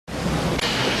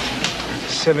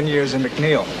7 years in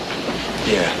McNeil.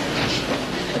 Yeah.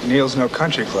 McNeil's no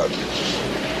country club.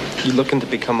 You looking to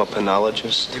become a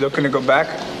penologist? You looking to go back?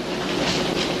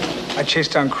 I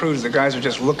chased down crews. The guys are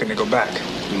just looking to go back.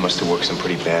 You must have worked some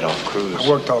pretty bad off crews. I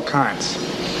worked all kinds.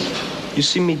 You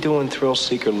see me doing thrill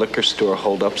seeker liquor store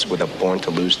holdups with a Born to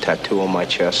Lose tattoo on my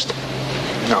chest?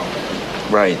 No.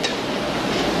 Right.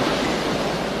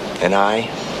 And I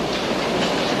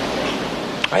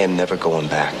am never going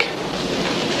back.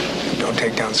 Don't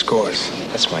take down scores.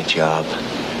 That's my job.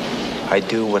 I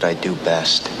do what I do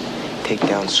best. Take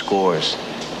down scores.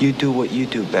 You do what you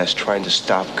do best, trying to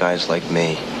stop guys like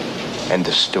me. End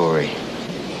of story.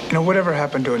 You know, whatever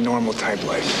happened to a normal type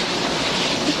life?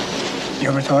 You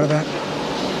ever thought of that?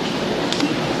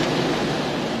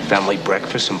 Family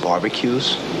breakfasts and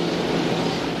barbecues?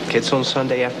 Kids on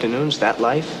Sunday afternoons? That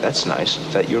life? That's nice.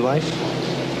 Is that your life?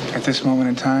 At this moment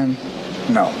in time,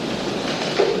 no.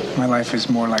 My life is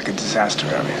more like a disaster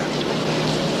area.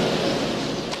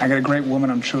 I got a great woman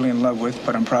I'm truly in love with,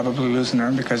 but I'm probably losing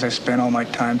her because I spent all my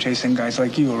time chasing guys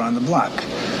like you around the block.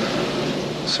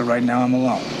 So right now I'm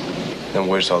alone. Then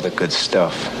where's all the good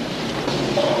stuff?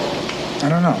 I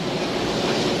don't know.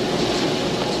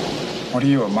 What are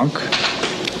you, a monk?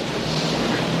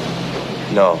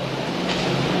 No.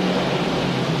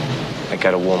 I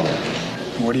got a woman.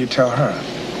 What do you tell her?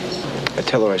 I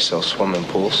tell her I sell swimming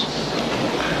pools.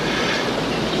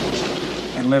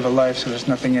 And live a life so there's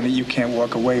nothing in it you can't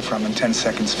walk away from in 10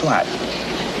 seconds flat.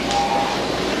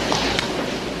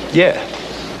 Yeah.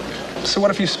 So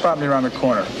what if you spot me around the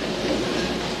corner?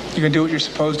 You can do what you're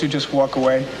supposed to, just walk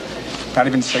away? Not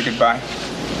even say goodbye?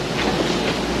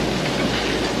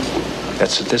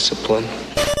 That's a discipline.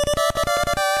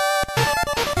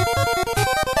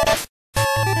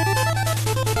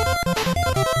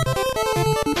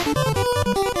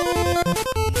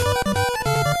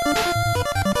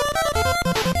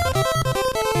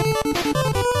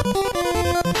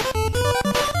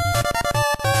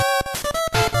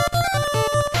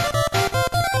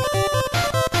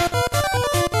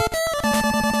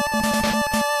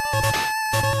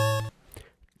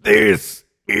 This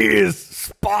is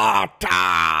Sparta!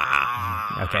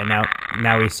 Okay,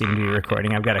 now we seem to be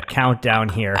recording. I've got a countdown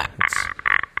here. It's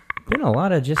been a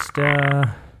lot of just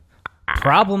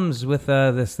problems with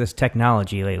this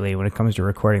technology lately when it comes to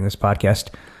recording this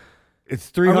podcast. It's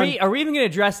 300. Are we even going to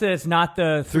address that it's not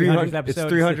the 300th episode? It's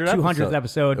 300 the 200th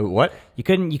episode. What? You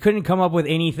couldn't come up with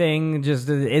anything. Just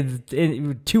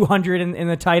 200 in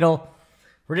the title.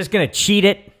 We're just going to cheat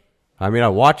it. I mean, I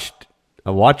watched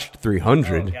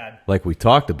 300, like we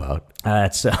talked about.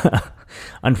 It's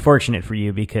unfortunate for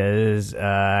you because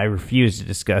I refuse to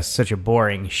discuss such a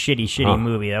boring, shitty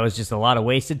movie. That was just a lot of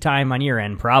wasted time on your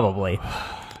end, probably.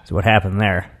 That's what happened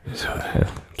there. I'm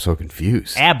so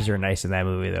confused. Abs are nice in that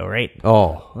movie, though, right?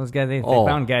 Oh, those guys. They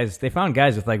found guys. They found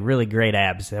guys with like really great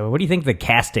abs. What do you think the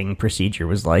casting procedure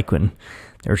was like when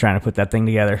they were trying to put that thing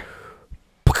together?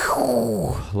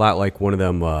 A lot like one of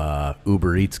them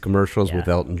Uber Eats commercials with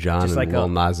Elton John and like Lil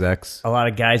Nas X. A lot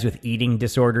of guys with eating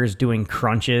disorders doing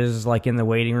crunches like in the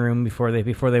waiting room before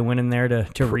they went in there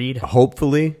to read.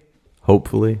 Hopefully,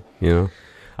 you know.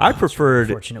 I preferred.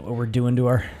 Unfortunate what we're doing to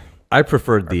our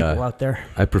people out there.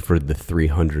 I preferred the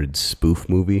 300 spoof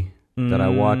movie that I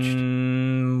watched.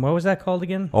 What was that called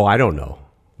again? Oh, I don't know.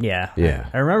 Yeah. Yeah.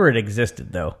 I remember it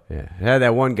existed though. Yeah, it had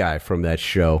that one guy from that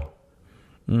show.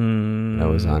 That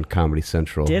was on Comedy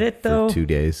Central. Did it though? For 2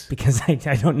 days. Because I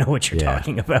don't know what you're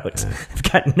talking about. I've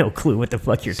got no clue what the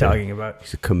fuck you're talking about.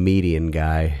 He's a comedian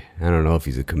guy. I don't know if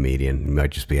he's a comedian. He might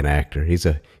just be an actor. He's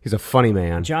a funny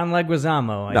man. John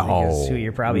Leguizamo, I think is who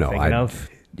you're probably thinking of.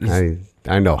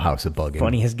 I know House of Buggin'.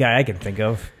 Funniest guy I can think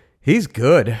of. He's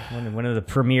good. One of the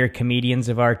premier comedians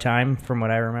of our time, from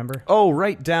what I remember. Oh,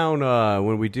 write down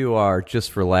when we do our Just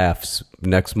for Laughs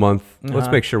next month. Let's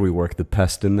make sure we work the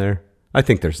pest in there. I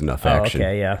think there's enough action.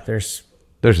 Okay, yeah. There's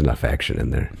enough action in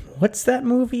there. What's that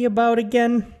movie about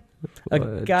again? A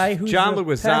guy who's John a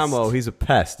Leguizamo. pest? He's a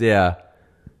pest. Yeah.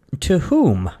 To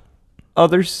whom?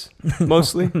 Others,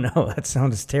 mostly. No, that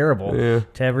sounds terrible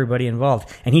to everybody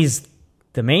involved. And he's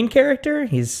the main character?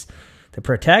 He's the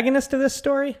protagonist of this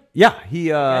story? Yeah, he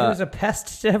guy who's a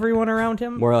pest to everyone around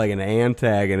him? More like an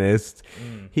antagonist.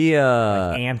 He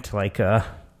like ant, like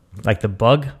the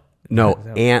bug? No,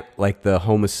 Ant, like the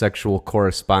homosexual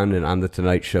correspondent on The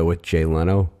Tonight Show with Jay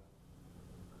Leno.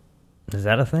 Is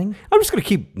that a thing? I'm just going to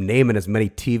keep naming as many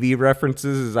TV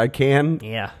references as I can.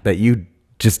 Yeah. That you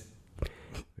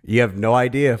have no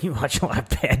idea. You watch a lot of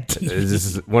bad TV. This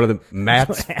is one of the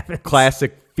Matt's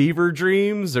classic fever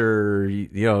dreams, or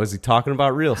is he talking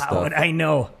about real How stuff? would I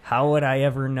know? How would I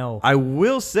ever know? I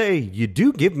will say you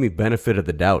do give me benefit of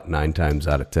the doubt 9 times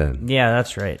out of 10. Yeah,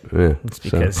 that's right. Yeah, It's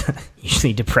because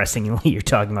usually depressingly you're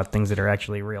talking about things that are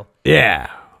actually real. Yeah.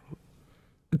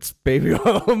 It's Baby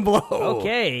Oil and Blow.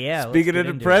 Okay, yeah. let's Speaking get of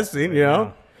into depressing, it. you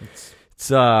know, it's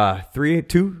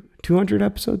 200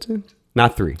 episodes in?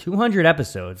 Not 3. 200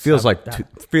 episodes. Feels like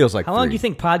How long 3. do you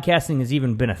think podcasting has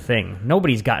even been a thing?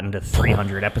 Nobody's gotten to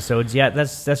 300 episodes yet.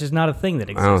 That's just not a thing that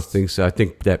exists. I don't think so. I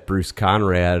think that Bruce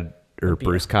Conrad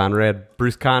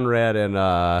and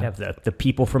Have the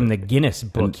people from the Guinness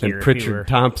book and here. Pritchard who were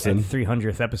Thompson. at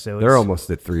 300th episodes. they're almost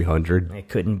at 300. It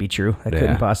couldn't be true. That Yeah.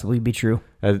 couldn't possibly be true.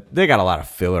 They got a lot of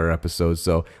filler episodes,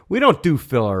 so we don't do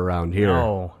filler around here.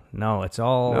 No, it's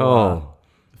all No.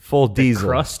 Full diesel.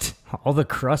 crust. All the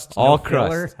crust. All no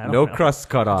filler? crust. I don't No know. crust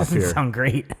cut off Doesn't here. sound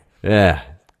great. Yeah.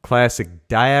 Classic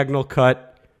diagonal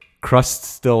cut, crust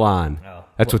still on.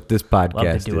 That's what this podcast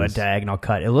Love to do is. a diagonal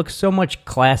cut. It looks so much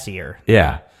classier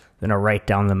Yeah. than a right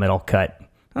down the middle cut.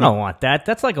 I don't want that.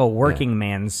 That's like a working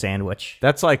man's sandwich.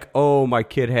 That's like, oh, my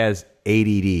kid has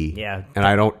ADD. Yeah. And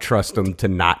I don't trust him to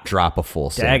not drop a full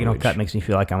Diagonal sandwich. cut makes me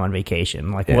feel like I'm on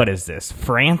vacation. Like, Yeah. what is this?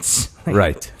 France?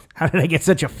 Right. How did I get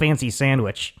such a fancy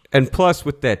sandwich? And plus,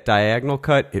 with that diagonal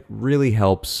cut, it really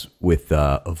helps with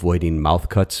avoiding mouth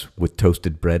cuts with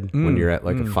toasted bread when you're at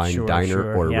like a fine Sure, diner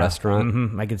sure, or a yeah. restaurant.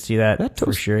 Mhm, I could see that,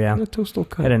 for sure, yeah. That toast will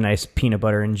cut. I had a nice peanut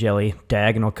butter and jelly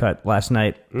diagonal cut last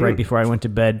night, right before I went to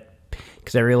bed,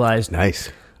 because I realized Nice.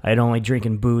 I had only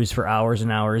drinking booze for hours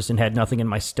and hours and had nothing in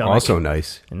my stomach. Also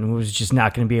nice. And was just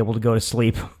not going to be able to go to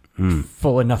sleep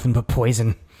full of nothing but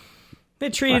poison. They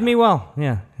treated me well.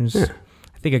 Yeah. It was,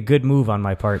 I think, a good move on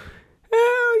my part.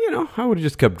 I would have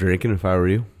just kept drinking if I were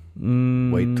you.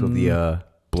 Wait till the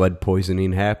blood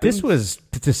poisoning happens.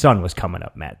 The sun was coming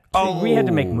up, Matt. We had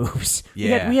to make moves.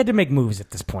 Yeah. We had to make moves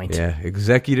at this point. Yeah,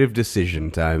 executive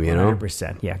decision time,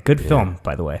 100%. Yeah. Good film,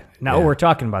 by the way. Not what we're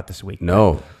talking about this week.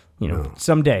 No.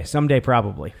 Someday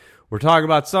probably. We're talking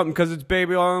about something because it's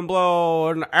Baby Oil and Blow,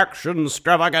 an action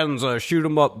extravaganza. Shoot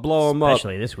 'em up, blow 'em up.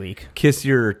 Especially this week. Kiss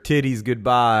your titties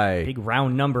goodbye. Big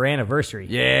round number anniversary.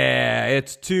 Yeah,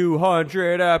 it's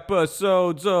 200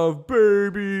 episodes of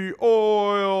Baby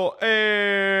Oil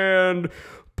and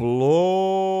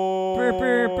Blow. Are we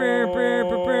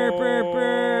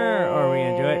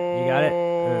going to do it? You got it?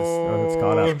 It's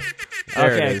caught up.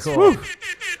 There it Okay, is. cool.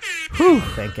 Whew.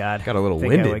 Thank God. Got a little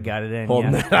Think winded. I got it in.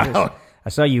 Holding yeah. that out. I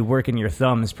saw you working your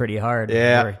thumbs pretty hard.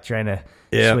 Yeah. You were trying to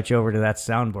Yeah. switch over to that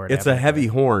soundboard. It's a heavy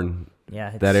horn,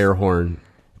 yeah, that air horn.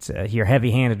 you're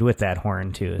heavy-handed with that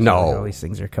horn too. So No. all these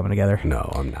things are coming together. No,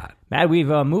 I'm not. Matt, we've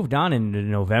moved on into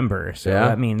November, so Yeah.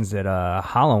 that means that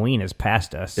Halloween is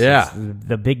past us. Yeah. It's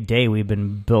the big day we've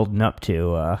been building up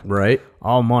to. Right?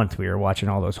 All month we were watching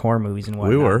all those horror movies and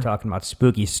whatnot. We were. Talking about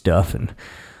spooky stuff, and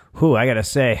I gotta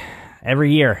say,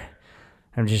 every year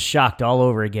I'm just shocked all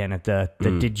over again at the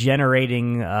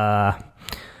degenerating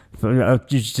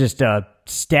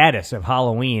status of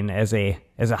Halloween as a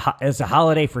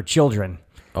holiday for children.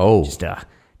 Oh. Just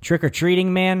trick or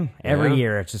treating, man. Every Yeah.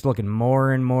 year it's just looking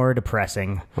more and more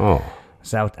depressing. Oh.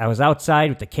 So I was outside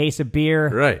with a case of beer,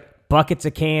 Right. buckets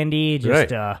of candy,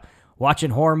 just Right.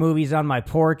 watching horror movies on my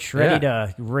porch, ready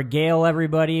to regale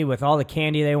everybody with all the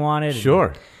candy they wanted.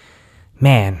 Sure.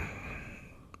 Man,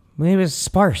 it was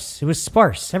sparse. It was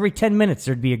sparse. Every 10 minutes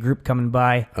there'd be a group coming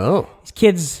by. Oh. These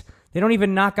kids, they don't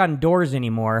even knock on doors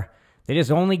anymore. They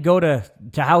just only go to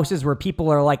houses where people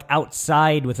are like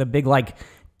outside with a big like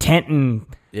tent and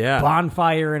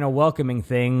bonfire and a welcoming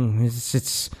thing.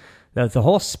 It's the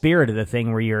whole spirit of the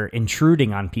thing where you're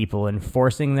intruding on people and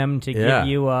forcing them to give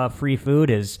you free food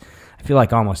is, I feel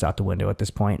like, almost out the window at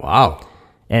this point. Wow.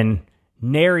 And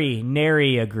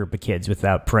nary a group of kids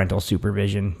without parental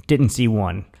supervision. Didn't see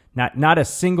one. Not a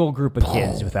single group of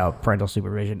kids without parental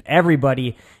supervision.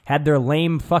 Everybody had their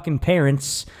lame fucking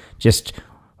parents just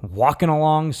walking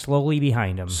along slowly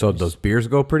behind them. So those beers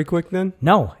go pretty quick then?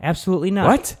 No, absolutely not.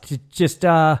 What? Just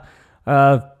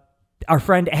our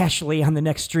friend Ashley on the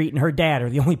next street and her dad are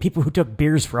the only people who took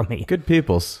beers from me. Good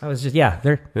peoples. I was just,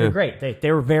 they're great.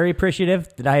 They were very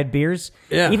appreciative that I had beers.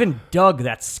 Yeah. Even Doug,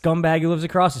 that scumbag who lives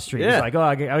across the street, was like,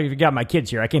 I got my kids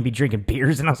here. I can't be drinking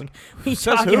beers. And I was like, what are you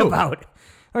Says talking who? about?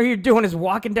 All you're doing is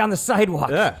walking down the sidewalk.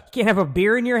 Yeah. You can't have a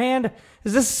beer in your hand?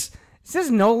 Is this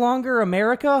no longer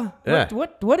America? Yeah.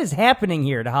 What is happening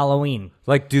here to Halloween?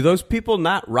 Like, do those people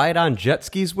not ride on jet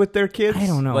skis with their kids? I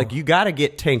don't know. Like, you got to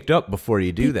get tanked up before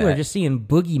you do People that. are just seeing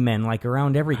boogeymen like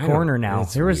around every corner now.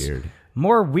 It's There was weird.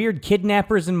 more weird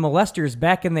kidnappers and molesters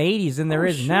back in the 80s than there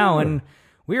is now, and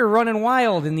We were running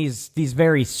wild in these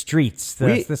very streets.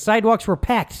 The sidewalks were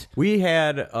packed. We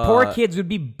had poor kids would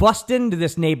be bussed into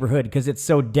this neighborhood because it's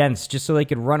so dense, just so they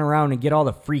could run around and get all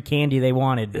the free candy they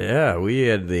wanted. Yeah, we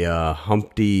had the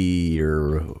Humpty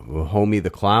or Homie the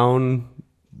Clown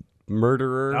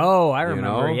murderer. Oh, I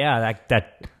remember. know? Yeah,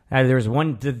 that there was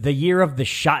one the year of the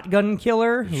shotgun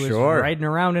killer who was riding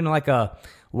around in like a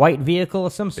white vehicle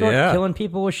of some sort, killing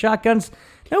people with shotguns.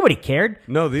 Nobody cared.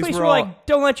 No, these Police were were all like,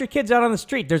 don't let your kids out on the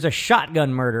street. There's a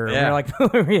shotgun murderer. Yeah. And they're like,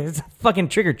 it's fucking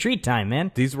trick or treat time,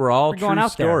 man. These were all We're going true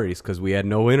out there. stories because we had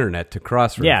no internet to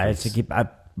cross reference. Yeah,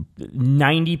 it's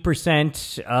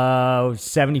 90%,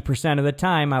 70% of the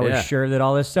time, I was sure that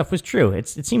all this stuff was true. It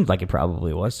seemed like it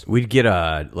probably was. We'd get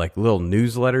like little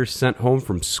newsletters sent home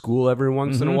from school every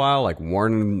once in a while, like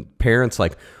warning parents,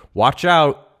 like, watch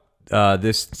out.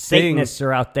 This Satanists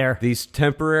are out there. These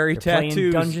temporary They're playing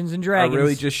tattoos Dungeons and Dragons. are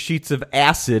really just sheets of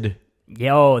acid.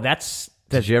 Yo, that's...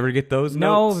 Did you ever get those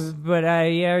notes? No, but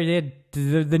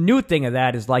the new thing of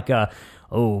that is like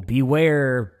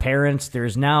beware, parents,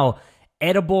 there's now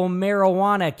edible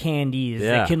marijuana candies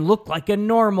that can look like a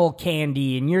normal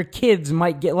candy, and your kids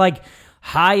might get like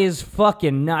high as fuck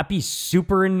and not be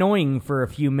super annoying for a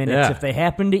few minutes if they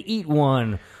happen to eat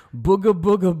one. Booga,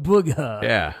 booga, booga.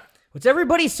 Yeah. What's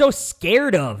everybody so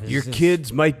scared of? Your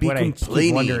kids might be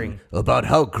complaining about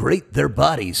how great their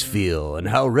bodies feel and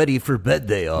how ready for bed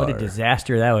they are. What a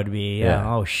disaster that would be. Yeah.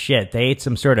 Oh, shit. They ate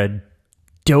some sort of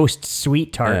dosed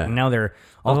sweet tart, and now they're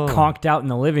all conked out in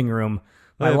the living room.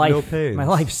 My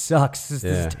life sucks. This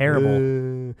is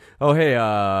terrible. Hey,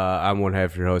 I'm one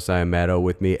half your host. I am Matt O.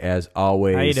 With me, as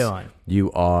always. How you doing?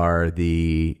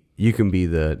 You can be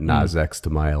the Nas X to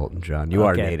my Elton John. You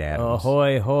are Nate Adams.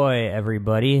 Ahoy, hoy,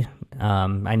 everybody.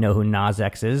 I know who Nas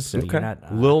X is. So okay. You're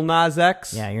not, Lil Nas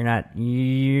X? Yeah, you're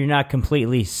not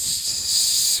completely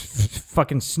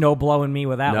fucking snow blowing me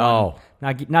with that one.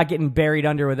 Not getting buried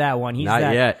under with that one. Not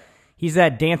yet. He's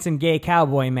that dancing gay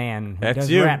cowboy man who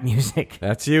does rap music.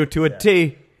 That's you to a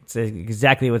T. It's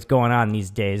exactly what's going on these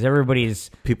days.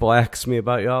 People ask me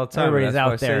about you all the time. Everybody's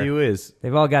out there. I say you is.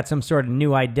 They've all got some sort of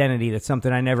new identity that's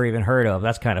something I never even heard of.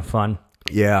 That's kind of fun.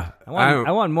 Yeah.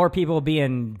 I want more people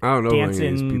being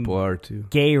dancing, these people are too.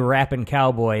 Gay rapping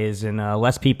cowboys, and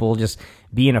less people just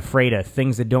being afraid of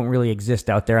things that don't really exist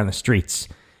out there on the streets.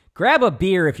 Grab a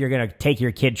beer if you're going to take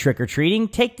your kid trick-or-treating.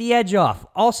 Take the edge off.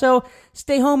 Also,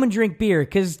 stay home and drink beer,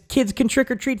 because kids can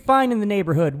trick-or-treat fine in the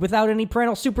neighborhood without any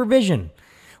parental supervision.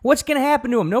 What's going to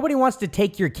happen to them? Nobody wants to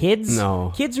take your kids.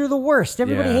 No. Kids are the worst.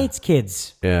 Everybody hates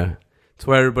kids. Yeah. That's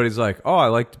why everybody's like, oh, I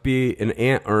like to be an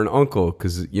aunt or an uncle,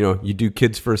 because, you do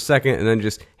kids for a second and then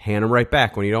just hand them right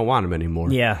back when you don't want them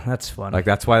anymore. Yeah, that's fun. Like,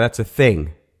 that's why that's a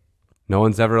thing. No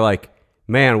one's ever like,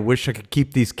 man, wish I could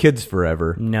keep these kids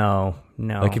forever. No.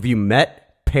 Like, if you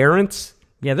met parents...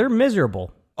 Yeah, they're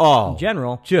miserable. Oh. In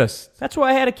general. That's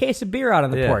why I had a case of beer out on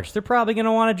the porch. They're probably going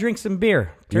to want to drink some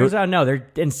beer. Turns out, no, they're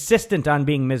insistent on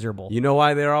being miserable. You know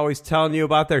why they're always telling you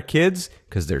about their kids?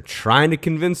 Because they're trying to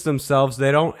convince themselves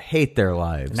they don't hate their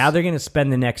lives. Now they're going to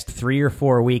spend the next 3 or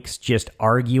 4 weeks just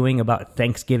arguing about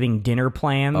Thanksgiving dinner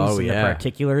plans and the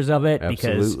particulars of it.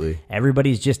 Absolutely. Because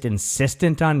everybody's just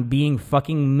insistent on being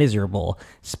fucking miserable,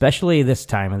 especially this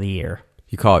time of the year.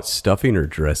 You call it stuffing or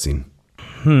dressing?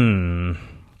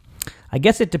 I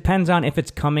guess it depends on if it's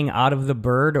coming out of the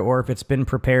bird or if it's been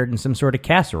prepared in some sort of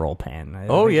casserole pan.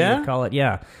 You'd call it,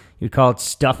 you'd call it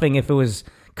stuffing if it was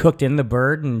cooked in the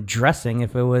bird, and dressing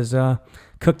if it was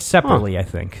cooked separately. I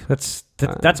think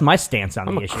that's my stance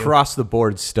on the issue. Across the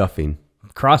board stuffing.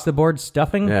 Across the board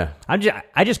stuffing. Yeah, I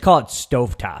just call it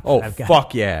stovetop. Oh,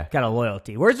 fuck yeah! Got a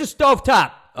loyalty. Where's the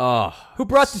stovetop? Oh, who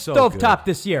brought the stovetop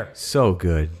this year? So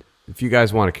good. If you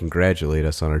guys want to congratulate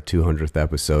us on our 200th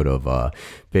episode of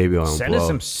Baby Oil and Send us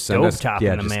some stovetop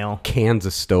in the mail. Cans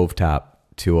of stovetop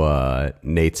to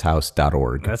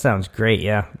nateshouse.org. That sounds great,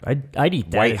 yeah. I'd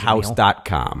eat that.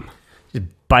 Whitehouse.com. Just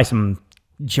buy some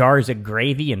jars of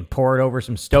gravy and pour it over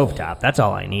some stovetop. That's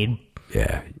all I need.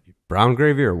 Yeah. Brown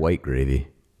gravy or white gravy?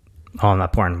 Oh, I'm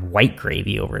not pouring white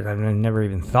gravy over it. I've never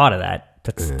even thought of that.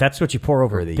 That's what you pour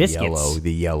over the biscuits.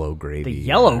 The yellow gravy. The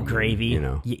yellow gravy.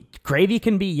 Gravy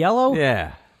can be yellow?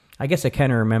 Yeah. I guess I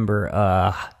kind of remember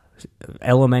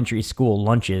elementary school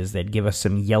lunches. They'd give us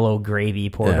some yellow gravy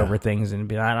poured over things and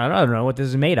be like, I don't know what this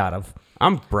is made out of.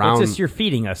 I'm brown. What's this you're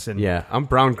feeding us? I'm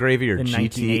brown gravy or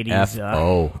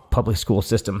GTFO. Public school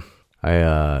system.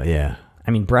 I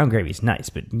mean, brown gravy's nice,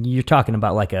 but you're talking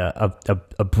about like a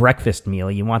breakfast meal.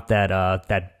 You want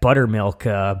that buttermilk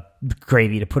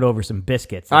gravy to put over some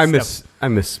biscuits. I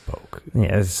misspoke.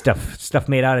 Yeah, stuff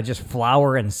made out of just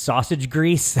flour and sausage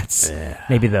grease. That's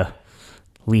maybe the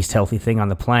least healthy thing on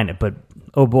the planet. But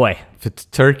Oh boy, If it's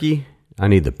turkey, I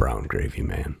need the brown gravy,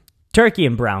 man. turkey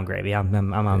and brown gravy. I'm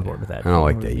on board with that. I don't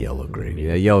like that yellow gravy.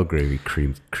 That yellow gravy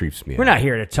creeps me out. We're not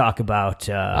here to talk about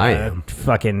I am.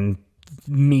 fucking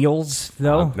meals,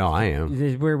 though. No, I am.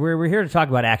 We're here to talk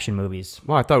about action movies.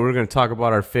 Well, I thought we were going to talk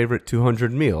about our favorite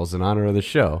 200 meals in honor of the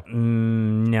show.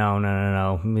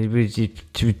 No.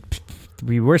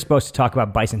 We were supposed to talk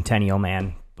about Bicentennial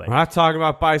Man, but We're not talking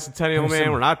about Bicentennial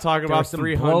Man. We're not talking there about was some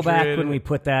 300. blowback when we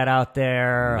put that out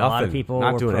there. A lot of Nothing. people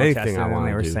Not were doing protesting anything I and wanna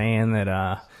they were do. saying that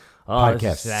Podcast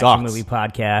this is an sucks. action movie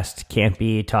podcast, can't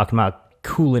be talking about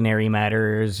culinary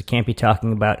matters, can't be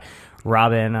talking about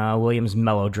Robin Williams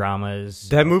melodramas.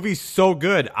 That movie's so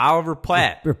good. Oliver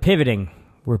Platt. We're pivoting.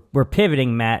 We're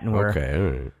pivoting, Matt, and Okay, all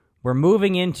right. we're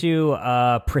moving into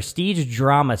prestige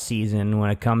drama season when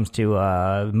it comes to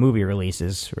movie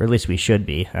releases, or at least we should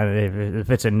be, if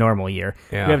it's a normal year.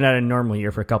 Yeah. We haven't had a normal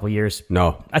year for a couple years.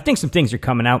 No. I think some things are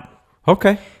coming out.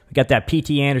 Okay. We got that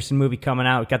P.T. Anderson movie coming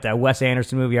out. We got that Wes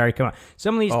Anderson movie already coming out.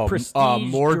 Some of these prestige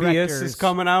Morbius directors is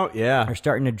coming out. Yeah. are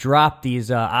starting to drop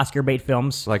these Oscar bait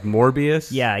films. Like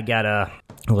Morbius. Yeah, I got a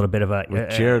little bit of a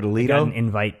Jared I got Leto? an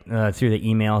invite through the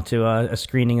email to a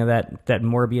screening of that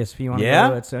Morbius. If you want to Yeah?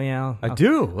 go to it, so yeah, I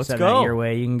do. Let's send go. that your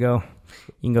way. You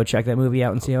can go check that movie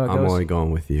out and see how it I'm goes. only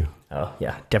going with you. Oh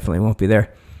yeah, definitely won't be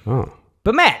there. Oh.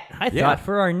 But Matt, I Yeah. thought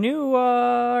for our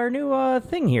new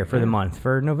thing here for the month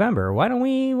for November, why don't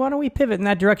we pivot in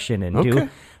that direction and do Okay.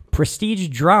 prestige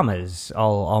dramas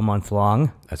all month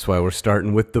long? That's why we're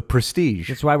starting with the Prestige.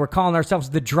 That's why we're calling ourselves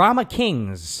the Drama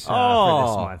Kings for this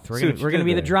Oh, month. see what you We're gonna did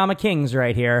be the there. Drama Kings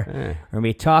right here. Eh. We're gonna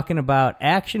be talking about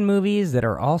action movies that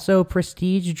are also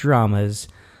prestige dramas.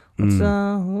 Let's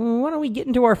why don't we get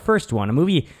into our first one? A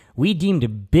movie we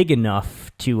deemed big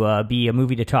enough to be a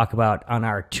movie to talk about on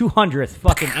our 200th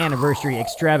fucking anniversary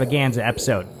extravaganza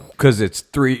episode. Because it's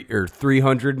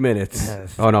 300 minutes.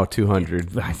 Oh, no,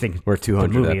 200. I think We're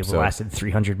 200 the movie episode. lasted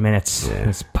 300 minutes.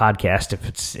 This podcast, if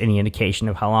it's any indication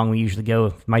of how long we usually go,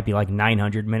 it might be like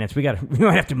 900 minutes. We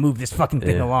might have to move this fucking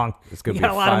thing Yeah. along. It's gonna We be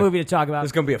got a lot of movie to talk about.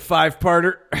 It's going to be a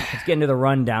 5-parter. Let's get into the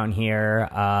rundown here.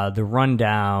 The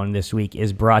rundown this week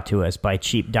is brought to us by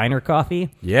Cheap Diner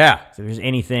Coffee. Yeah. So if there's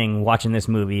anything watching this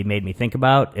movie made me think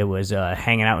about, it was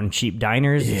hanging out in cheap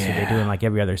diners. So they're doing like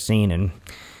every other scene. And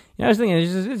I was thinking,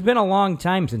 it's been a long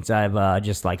time since I've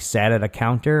just like sat at a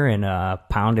counter and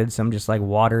pounded some just like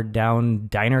watered down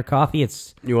diner coffee.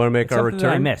 You want to make It's our something that I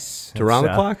return miss. to Round the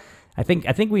It's, Clock? I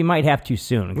think we might have to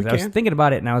soon because I was can. thinking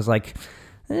about it and I was like,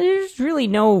 there's really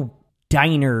no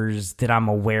diners that I'm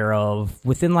aware of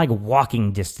within like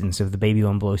walking distance of the Baby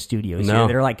One Blow studios. No. Here.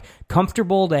 They're like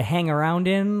comfortable to hang around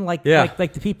in, like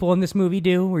the people in this movie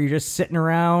do, where you're just sitting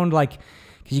around like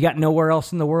because you got nowhere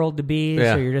else in the world to be,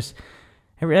 Yeah. so you're just.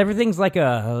 Everything's like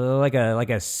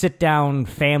a sit down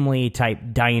family type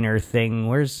diner thing.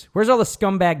 Where's all the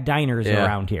scumbag diners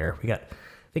around here? I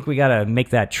think we gotta make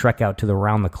that trek out to the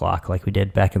Round the Clock like we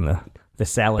did back in the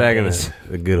salad Back days.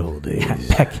 in the good old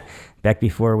days. Back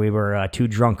before we were too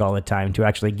drunk all the time to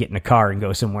actually get in a car and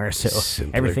go somewhere. So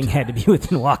Simpler everything had to be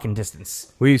within walking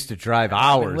distance. We used to drive Been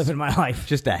hours living my life.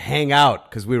 just to hang out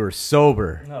because we were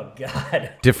sober. Oh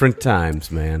God. Different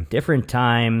times, man. Different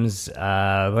times.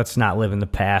 Let's not live in the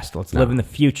past. Let's live in the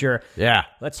future. Yeah.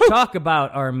 Let's talk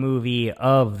about our movie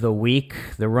of the week.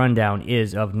 The rundown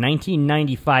is of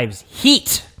 1995's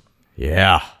Heat.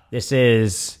 Yeah. This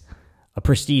is a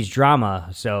prestige drama,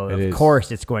 so of is.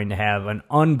 course it's going to have an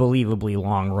unbelievably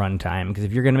long runtime. Because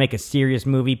if you're going to make a serious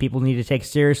movie people need to take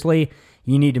seriously,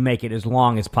 you need to make it as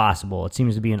long as possible. It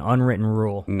seems to be an unwritten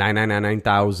rule.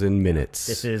 9,999,000 minutes.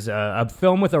 This is a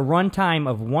film with a runtime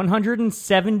of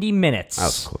 170 minutes. That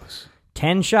was close.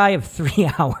 10 shy of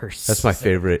 3 hours. That's my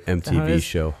favorite MTV is-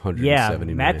 show, 170 Yeah,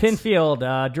 minutes. Matt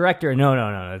Pinfield, director.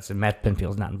 No, it's Matt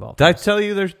Pinfield's not involved. Did I tell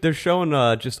you they're showing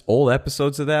just old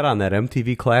episodes of that on that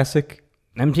MTV Classic?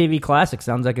 MTV Classic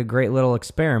sounds like a great little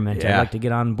experiment. Yeah. I'd like to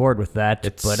get on board with that.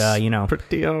 It's but,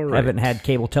 pretty all right. haven't had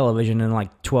cable television in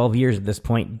like 12 years at this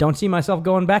point. Don't see myself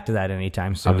going back to that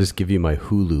anytime soon. I'll just give you my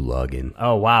Hulu login.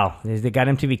 Oh, wow. They got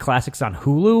MTV Classics on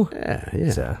Hulu?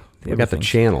 Yeah. We We got the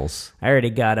channels. I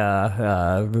already got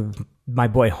my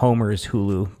boy Homer's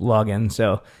Hulu login,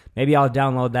 so maybe I'll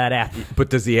download that app. But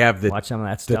does he have Watch some of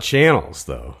that the stuff. channels,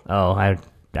 though? Oh,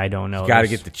 I don't know. Got to There's-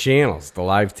 get the channels, the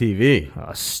live TV.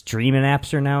 Streaming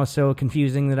apps are now so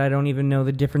confusing that I don't even know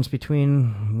the difference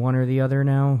between one or the other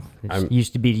now. It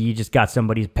used to be you just got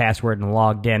somebody's password and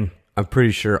logged in. I'm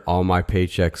pretty sure all my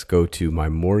paychecks go to my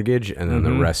mortgage, and then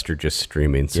the rest are just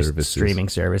streaming Just services. streaming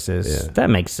services. Yeah. That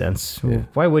makes sense.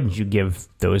 Why wouldn't you give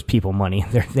those people money?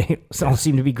 They all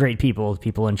seem to be great people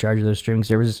in charge of those streaming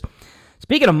services.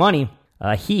 Speaking of money,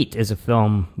 Heat is a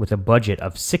film with a budget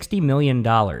of $60 million.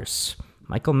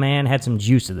 Michael Mann had some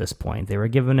juice at this point. They were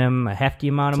giving him a hefty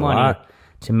amount of money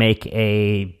to make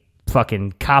a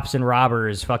fucking cops and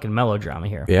robbers fucking melodrama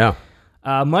here. Yeah.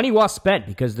 Money well spent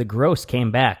because the gross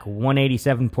came back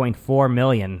 $187.4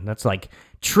 million. That's like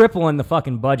tripling the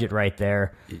fucking budget right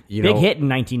there. Big hit in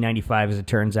 1995, as it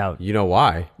turns out. You know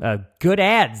why? Good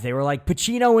ads. They were like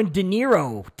Pacino and De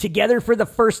Niro together for the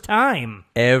first time.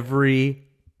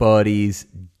 Everybody's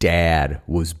dad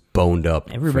was boned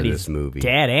up for this movie.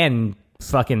 Dad and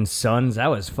fucking sons. I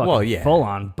was fucking full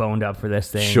on boned up for this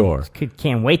thing. Sure.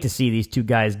 Can't wait to see these two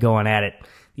guys going at it.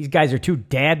 These guys are two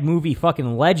dad movie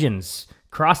fucking legends,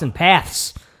 crossing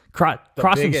paths,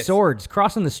 crossing swords,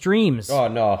 crossing the streams. Oh,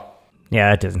 no.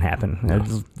 Yeah, that doesn't happen. No.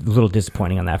 A little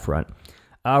disappointing on that front.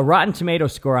 Rotten Tomato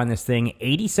score on this thing,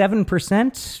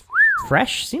 87%.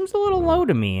 Fresh seems a little low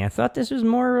to me. I thought this was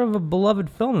more of a beloved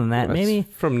film than that. Maybe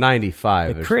from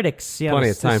 95. The critics, plenty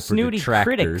of time for snooty detractors.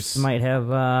 Critics might have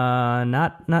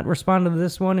not responded to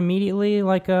this one immediately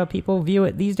like people view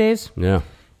it these days. Yeah.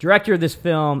 Director of this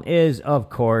film is, of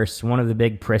course, one of the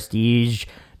big prestige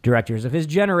directors of his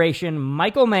generation,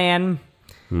 Michael Mann.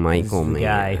 Michael Mann. The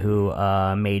guy who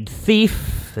made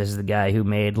Thief. This is the guy who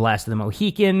made Last of the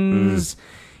Mohicans.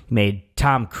 He made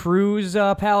Tom Cruise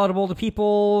palatable to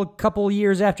people a couple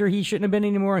years after he shouldn't have been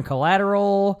anymore in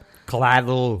Collateral.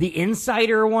 The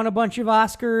Insider won a bunch of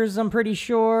Oscars, I'm pretty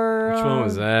sure. Which one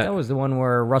was that? That was the one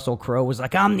where Russell Crowe was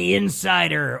like, I'm the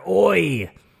Insider.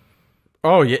 Oi.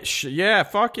 Oh, yeah, yeah,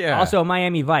 fuck yeah. Also,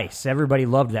 Miami Vice. Everybody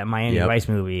loved that Miami Vice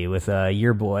movie with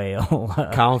your boy,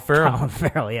 Colin Farrell. Colin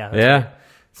Farrell, yeah. Yeah.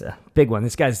 It's a big one.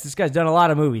 This guy's done a lot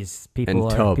of movies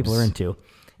people are into.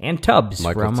 And Tubbs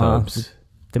Michael from Tubbs.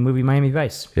 The movie Miami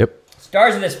Vice. Yep.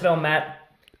 Stars in this film, Matt.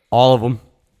 All of them.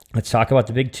 Let's talk about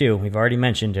the big two. We've already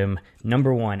mentioned him.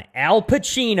 Number one, Al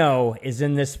Pacino is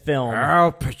in this film.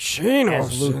 Al Pacino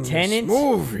as Lieutenant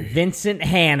Vincent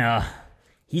Hanna.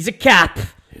 He's a cop.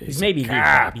 He's maybe the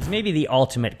cop. He's maybe the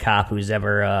ultimate cop who's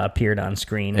ever appeared on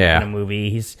screen in a movie.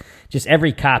 He's just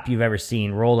every cop you've ever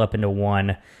seen rolled up into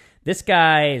one. This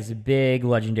guy is a big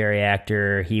legendary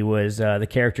actor. He was the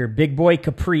character Big Boy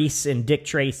Caprice in Dick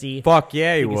Tracy. Fuck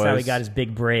yeah, he was. That's how he got his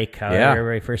big break. How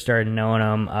everybody first started knowing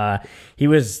him. He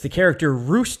was the character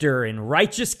Rooster in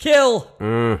Righteous Kill,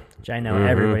 which I know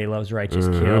everybody loves Righteous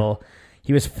Kill.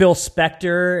 He was Phil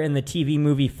Spector in the TV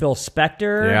movie Phil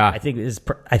Spector. Yeah, I think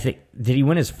did he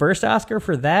win his first Oscar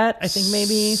for that? I think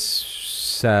maybe.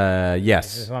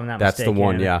 Yes, if I'm not that's mistaken. the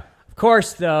one. Yeah. Of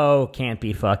course, though, can't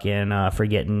be fucking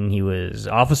forgetting he was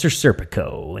Officer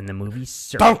Serpico in the movie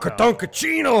Serpico.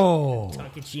 Dunkachino.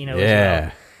 Dunkachino. Yeah.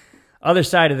 Well. Other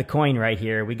side of the coin right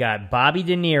here, we got Bobby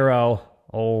De Niro.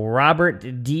 Robert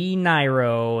De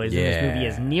Niro is in this movie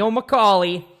as Neil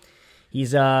McCauley.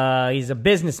 He's a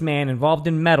businessman involved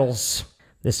in metals.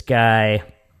 This guy,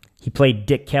 he played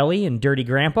Dick Kelly in Dirty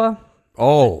Grandpa.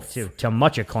 Oh, to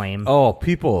much acclaim. Oh,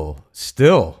 people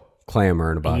still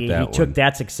clamoring about that. He took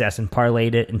that success and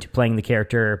parlayed it into playing the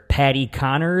character Patty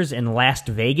Connors in Las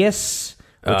Vegas,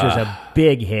 which was a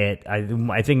big hit.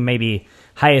 I think maybe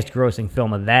highest grossing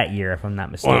film of that year, if I'm not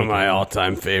mistaken. One of my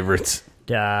all-time favorites.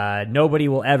 Nobody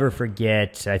will ever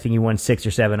forget. I think he won 6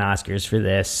 or 7 Oscars for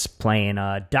this, playing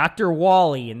Dr.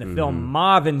 Wally in the film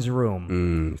Marvin's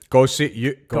Room. Go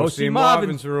see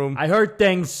Marvin's Room. I heard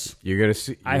things. You're gonna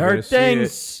see. I heard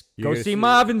things. Go see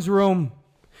Marvin's Room.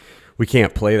 We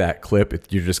can't play that clip.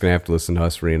 You're just gonna have to listen to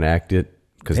us reenact it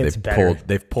because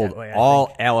they've pulled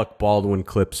all Alec Baldwin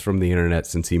clips from the internet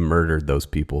since he murdered those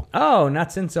people. Oh,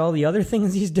 not since all the other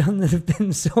things he's done that have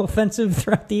been so offensive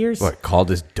throughout the years. What, called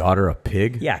his daughter a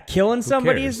pig? Yeah, killing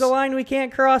somebody is the line we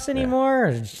can't cross anymore.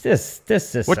 Yeah. This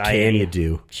society. What can you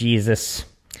do? Jesus.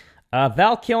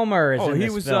 Val Kilmer is in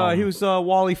this film. He was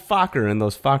Wally Fokker in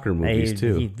those Fokker movies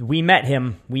too. We met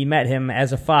him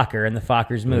as a Fokker in the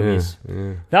Fokker's movies.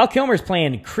 Yeah. Val Kilmer's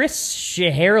playing Chris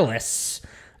Shiherlis,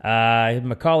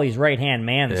 Macaulay's right-hand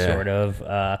man, sort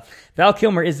of. Val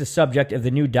Kilmer is the subject of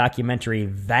the new documentary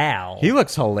Val. He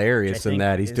looks hilarious in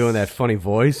that. He's doing that funny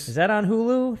voice. Is that on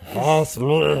Hulu?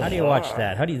 How do you watch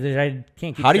that? I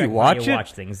can't keep How do you watch it?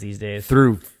 Watch things these days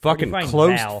through fucking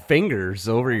closed fingers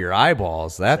over your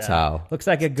eyeballs. That's how. Looks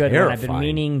like a good one. I've been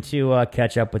meaning to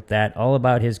catch up with that. All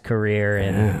about his career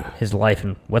and his life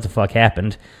and what the fuck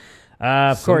happened.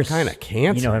 Of course, kind of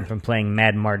cancer. You know him from playing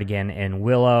Mad Mardigan in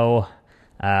Willow.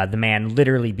 The man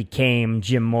literally became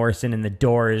Jim Morrison in The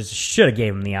Doors. Should have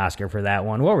gave him the Oscar for that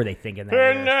one. What were they thinking that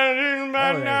year?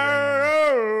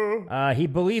 He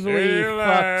believably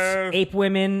fucked ape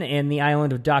women in The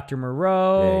Island of Dr.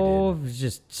 Moreau. Yeah,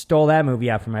 just stole that movie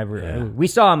out from everyone. We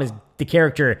saw him as the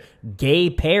character Gay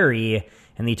Perry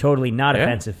in the totally not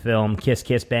offensive film Kiss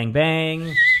Kiss Bang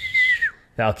Bang.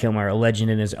 Val Kilmer, a legend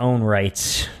in his own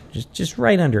right. Just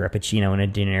right under a Pacino and a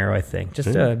De Niro, I think.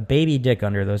 Just a baby dick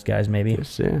under those guys, maybe.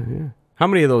 Yeah. How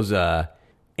many of those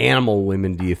animal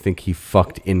women do you think he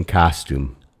fucked in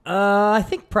costume? I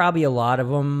think probably a lot of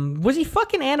them. Was he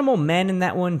fucking animal men in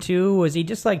that one too? Was he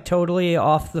just like totally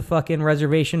off the fucking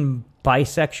reservation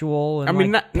bisexual? And I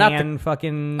mean, like not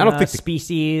fucking. I don't think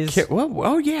species.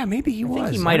 Yeah, maybe he was. I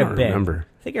think he might have been. Remember.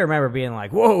 I think I remember being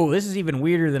like, "Whoa, this is even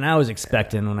weirder than I was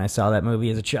expecting" when I saw that movie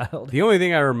as a child. The only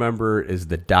thing I remember is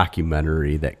the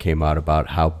documentary that came out about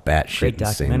how batshit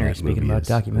insane that movie is. Speaking about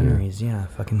documentaries,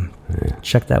 fucking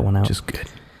check that one out. Just good.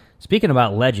 Speaking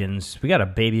about legends, we got a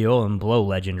Baby Olin Blow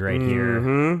legend right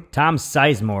here. Tom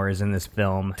Sizemore is in this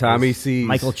film. Tommy C.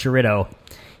 Michael Chirito.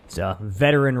 He's a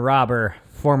veteran robber,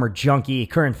 former junkie,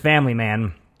 current family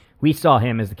man. We saw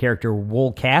him as the character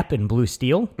Wool Cap in Blue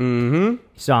Steel. We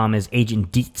saw him as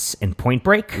Agent Dietz in Point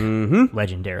Break,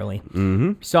 legendarily.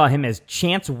 We saw him as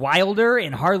Chance Wilder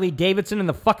in Harley Davidson in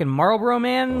the fucking Marlboro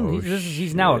Man.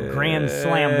 He's now a Grand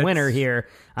Slam winner here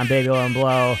on Baby Olin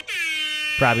Blow.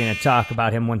 Probably going to talk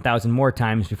about him 1,000 more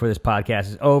times before this podcast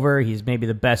is over. He's maybe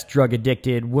the best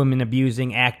drug-addicted,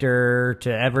 woman-abusing actor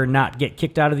to ever not get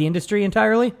kicked out of the industry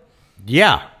entirely.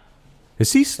 Yeah.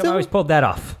 Is he still? I always pulled that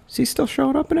off. Is he still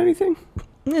showing up in anything?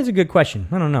 That's a good question.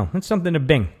 I don't know. It's something to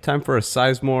bing. Time for a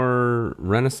Sizemore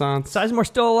renaissance? Sizemore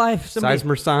still alive?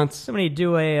 Sizemore-sance? Somebody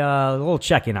do a little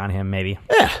check-in on him, maybe.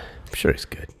 Yeah. I'm sure he's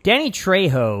good. Danny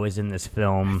Trejo is in this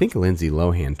film. I think Lindsay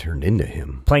Lohan turned into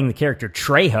him. Playing the character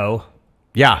Trejo.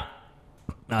 Yeah.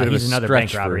 He's another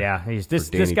bank robber,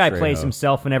 This guy plays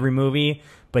himself in every movie,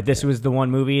 but this was the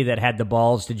one movie that had the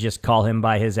balls to just call him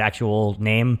by his actual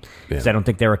name, because I don't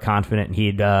think they were confident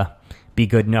he'd be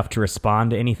good enough to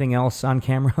respond to anything else on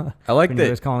camera. I like that.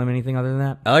 Was calling him anything other than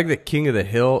that. I like that King of the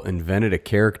Hill invented a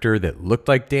character that looked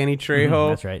like Danny Trejo.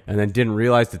 That's right. And then didn't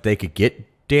realize that they could get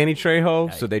Danny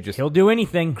Trejo, so they just he'll do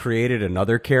anything. Created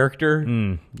another character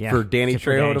for Danny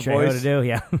Trejo to voice.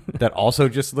 That also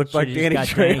just looked like Danny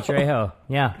Trejo.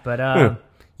 Yeah, but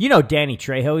you know Danny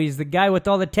Trejo, he's the guy with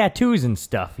all the tattoos and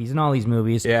stuff. He's in all these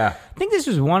movies. Yeah. I think this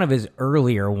was one of his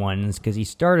earlier ones because he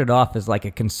started off as like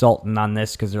a consultant on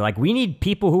this because they're like, we need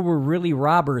people who were really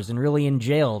robbers and really in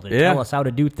jail to tell us how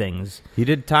to do things. He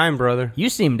did time, brother. You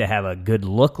seem to have a good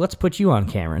look. Let's put you on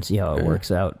camera and see how it works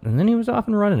out. And then he was off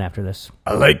and running after this.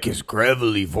 I like his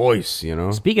gravelly voice, you know?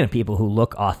 Speaking of people who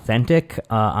look authentic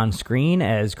on screen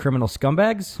as criminal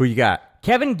scumbags. Who you got?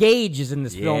 Kevin Gage is in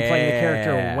this film playing the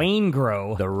character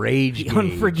Waingro. The Rage Gage.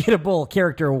 Unforgettable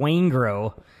character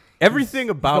Waingro.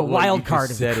 Everything about the wild card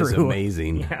of the crew is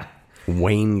amazing. Yeah.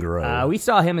 Waingro. We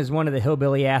saw him as one of the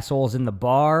hillbilly assholes in the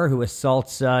bar who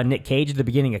assaults Nick Cage at the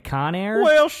beginning of Con Air.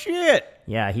 Well, shit.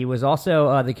 Yeah, he was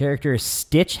also the character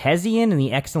Stitch Hessian in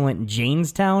the excellent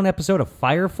Janestown episode of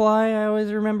Firefly. I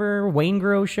always remember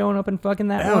Waingro showing up and fucking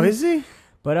that one. Oh, is he?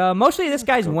 But mostly this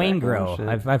guy's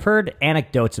Waingro. I've heard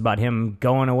anecdotes about him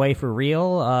going away for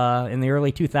real in the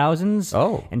early 2000s.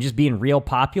 Oh. And just being real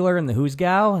popular in the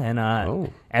Hoosgow.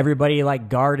 And everybody, like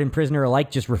guard and prisoner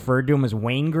alike, just referred to him as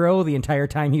Waingro the entire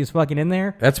time he was fucking in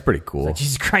there. That's pretty cool. Like,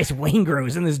 Jesus Christ,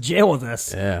 Waingro's in this jail with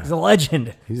us. Yeah. He's a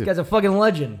legend. This guy's a fucking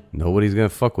legend. Nobody's going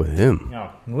to fuck with him.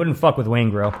 No, I wouldn't fuck with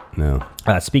Waingro. No.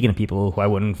 Speaking of people who I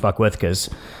wouldn't fuck with,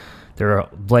 because there are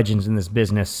legends in this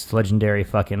business, legendary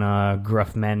fucking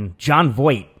gruff men. John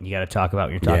Voight, you got to talk about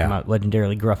when you're talking about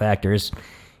legendarily gruff actors.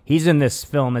 He's in this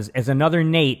film as another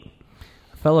Nate,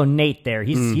 fellow Nate there.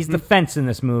 He's the fence in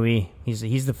this movie.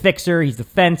 He's the fixer. He's the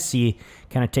fence. He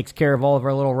kind of takes care of all of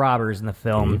our little robbers in the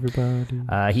film.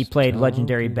 He played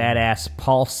legendary badass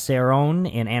Paul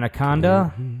Cerrone in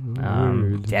Anaconda.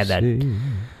 He had that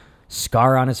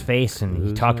scar on his face, and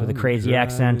he talked with a crazy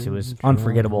accent. It was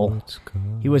unforgettable.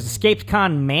 He was escaped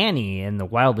con Manny in the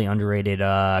wildly underrated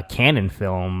Cannon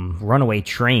film Runaway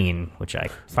Train, which I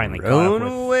finally caught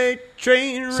up with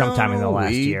sometime in the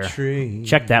last year.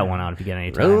 Check that one out if you get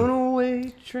any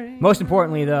time. Most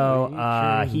importantly,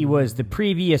 though, he was the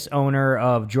previous owner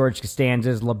of George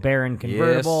Costanza's LeBaron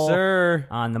convertible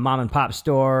on the mom and pop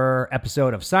store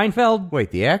episode of Seinfeld.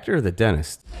 Wait, the actor or the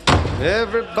dentist?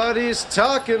 Everybody's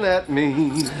talking at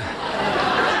me.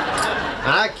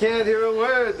 I can't hear a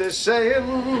word they're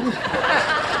saying.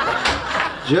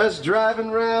 Just driving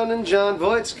around in John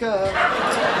Voight's car.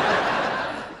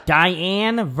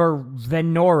 Diane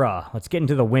Venora. Let's get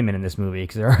into the women in this movie,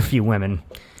 because there are a few women.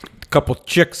 couple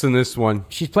chicks in this one.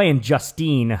 She's playing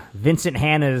Justine, Vincent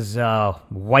Hanna's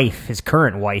wife, his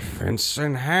current wife.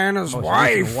 Vincent Hanna's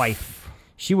wife.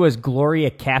 She was Gloria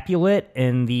Capulet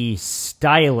in the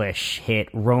stylish hit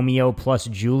Romeo plus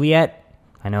Juliet.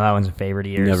 I know that one's a favorite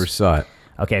of yours. Never saw it.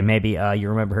 Okay, maybe you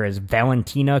remember her as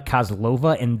Valentina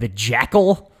Kozlova in The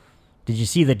Jackal. Did you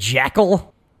see The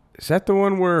Jackal? Is that the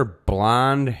one where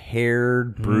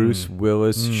blonde-haired Bruce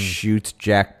Willis shoots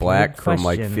Jack Black from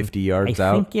like 50 yards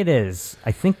out? I think it is.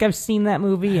 I think I've seen that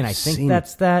movie, and I think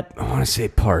that's that. I want to say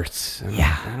parts.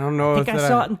 Yeah. I don't know. I think I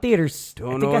saw it in theaters.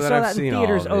 I think I saw that in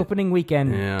theaters opening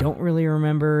weekend. Yeah. Don't really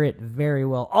remember it very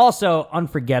well. Also,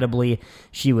 unforgettably,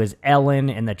 she was Ellen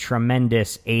in the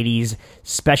tremendous 80s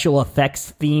special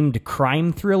effects themed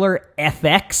crime thriller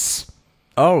FX.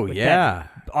 Oh, yeah.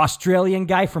 Australian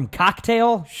guy from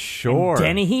Cocktail. Sure.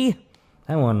 Dennehy.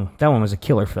 That one was a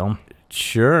killer film.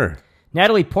 Sure.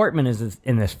 Natalie Portman is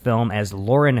in this film as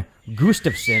Lauren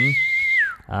Gustafson,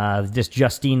 this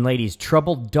Justine lady's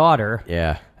troubled daughter.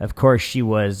 Yeah. Of course, she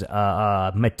was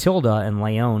Matilda in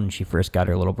Leon. She first got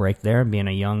her little break there, being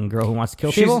a young girl who wants to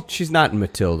kill people. She's not in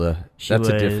Matilda. That's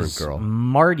a different girl.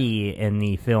 Marty in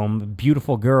the film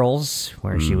Beautiful Girls,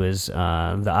 where she was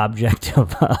the object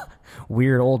of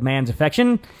weird old man's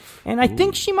affection. And I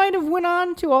think she might have went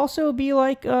on to also be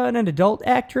like an adult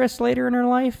actress later in her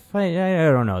life. I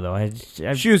don't know,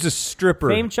 though. She was a stripper.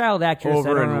 Famed child actress.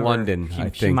 Over in London, I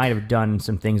think. She might have done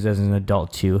some things as an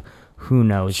adult, too. Who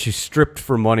knows? She stripped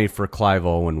for money for Clive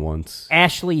Owen once.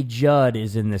 Ashley Judd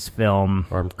is in this film.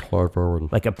 I'm Clive Owen.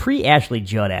 Like a pre-Ashley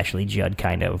Judd,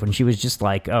 kind of. When she was just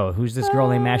like, oh, who's this girl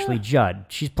named Ashley Judd?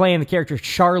 She's playing the character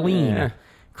Charlene. Yeah.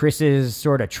 Chris's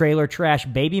sort of trailer trash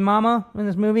baby mama in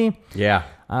this movie. Yeah.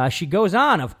 She goes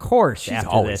on, of course,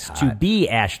 after this to be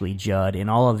Ashley Judd in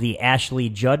all of the Ashley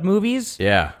Judd movies.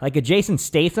 Yeah. Like a Jason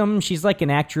Statham, she's like an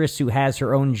actress who has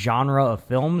her own genre of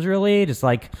films, really. Just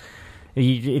like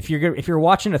if you're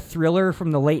watching a thriller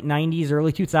from the late 90s,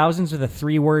 early 2000s with a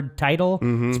 3-word title,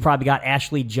 it's probably got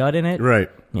Ashley Judd in it.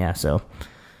 Right. Yeah, so...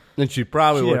 And she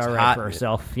probably looks hot for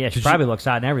herself. Yeah, she probably looks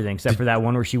hot in everything, except for that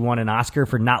one where she won an Oscar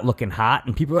for not looking hot,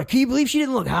 and people are like, "Can you believe she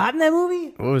didn't look hot in that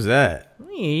movie?" What was that?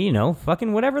 You know,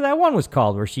 fucking whatever that one was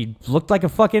called, where she looked like a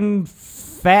fucking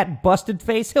fat, busted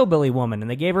face hillbilly woman, and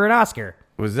they gave her an Oscar.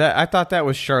 Was that? I thought that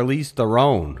was Charlize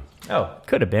Theron. Oh,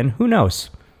 could have been. Who knows?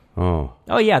 Oh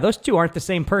yeah, those two aren't the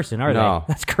same person, are they?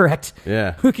 That's correct.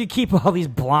 Yeah. Who could keep all these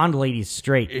blonde ladies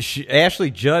straight? Ashley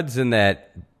Judd's in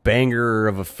that banger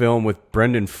of a film with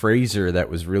Brendan Fraser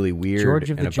that was really weird George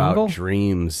of and the Jungle? about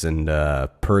dreams and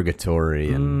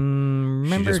purgatory, and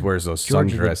she just wears those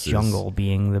George sundresses. of the Jungle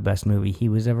being the best movie he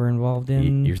was ever involved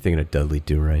in. You're thinking of Dudley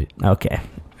Do-Right. Okay.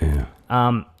 Yeah.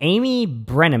 Amy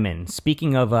Brenneman,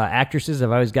 speaking of actresses,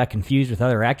 I've always got confused with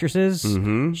other actresses.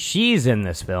 She's in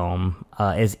this film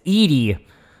as Edie,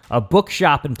 a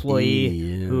bookshop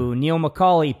employee who Neil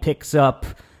McCauley picks up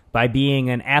by being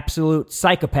an absolute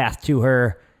psychopath to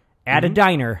her at a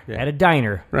diner. Yeah. At a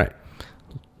diner. Right.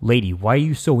 Lady, why are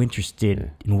you so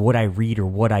interested in what I read or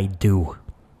what I do?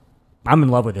 I'm in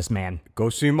love with this man. Go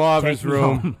see Marvin's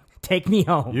room. Take me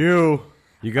home. You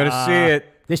got to see it.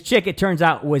 This chick, it turns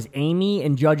out, was Amy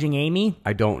in Judging Amy.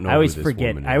 I don't know. I always who this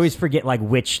forget. woman is. I always forget like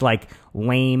which like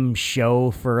lame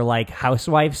show for like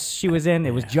housewives she was in.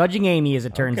 It was Judging Amy, as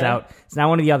it turns out. It's not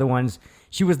one of the other ones.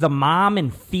 She was the mom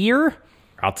in Fear.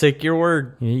 I'll take your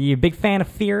word. You a big fan of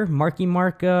Fear? Marky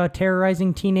Mark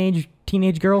terrorizing teenage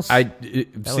girls. I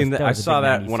saw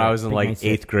that when I was in like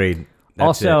 8th grade. That's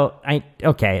also,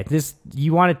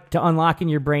 you wanted to unlock in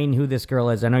your brain who this girl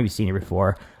is. I know you've seen her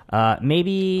before.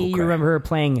 Maybe you remember her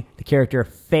playing the character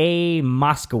Faye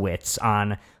Moskowitz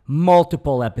on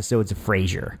multiple episodes of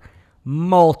Frasier.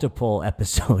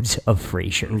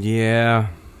 Yeah.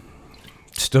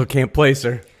 Still can't place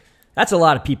her. That's a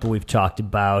lot of people we've talked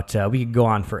about. We could go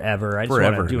on forever. I just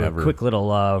want to do a quick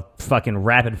little fucking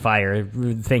rapid fire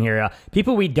thing here.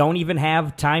 People we don't even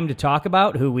have time to talk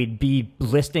about, who we'd be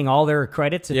listing all their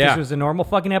credits if this was a normal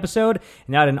fucking episode,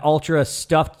 not an ultra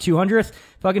stuffed 200th.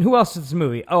 Fucking who else is this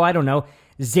movie? Oh, I don't know.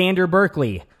 Xander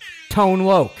Berkeley, Tone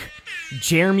Loc,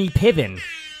 Jeremy Piven,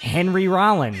 Henry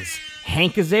Rollins,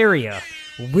 Hank Azaria,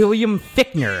 William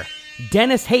Fichtner,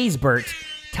 Dennis Haysbert,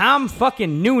 Tom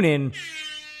fucking Noonan,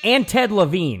 and Ted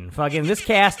Levine. Fucking this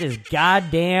cast is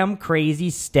goddamn crazy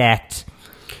stacked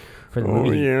for the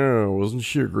movie. Oh, yeah. Wasn't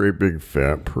she a great big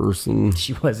fat person?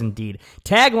 She was indeed.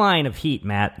 Tagline of Heat,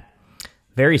 Matt.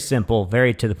 Very simple,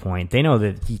 very to the point. They know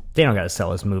that they don't got to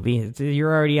sell this movie.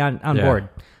 You're already on board.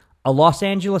 A Los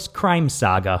Angeles crime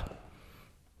saga.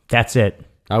 That's it.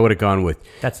 I would have gone with,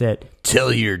 that's it.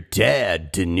 tell your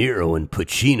dad De Niro and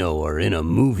Pacino are in a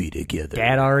movie together.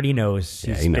 Dad already knows.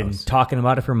 Yeah, He's he been knows. talking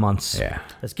about it for months. Yeah.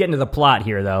 Let's get into the plot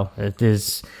here, though. It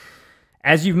is,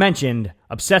 as you've mentioned,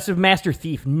 obsessive master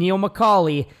thief Neil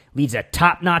McCauley leads a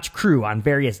top-notch crew on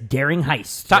various daring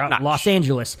heists throughout Los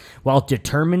Angeles, while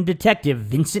determined detective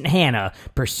Vincent Hanna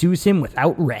pursues him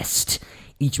without rest.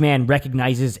 Each man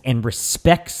recognizes and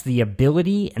respects the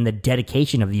ability and the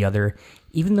dedication of the other,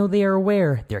 even though they are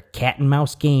aware their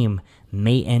cat-and-mouse game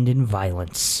may end in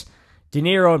violence. De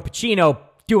Niro and Pacino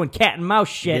doing cat-and-mouse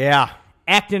shit. Yeah.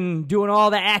 Acting, doing all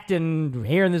the acting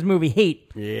here in this movie,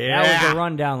 Heat. Yeah. That was the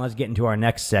rundown. Let's get into our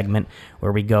next segment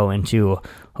where we go into,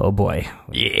 oh boy,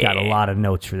 we got a lot of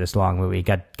notes for this long movie.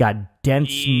 Got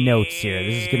dense notes here.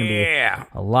 This is going to be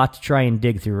a lot to try and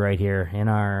dig through right here in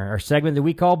our segment that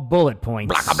we call Bullet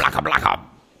Points.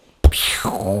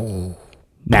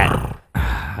 Matt,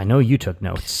 I know you took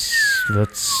notes.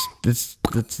 Let's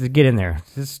get in there.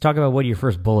 Let's talk about what your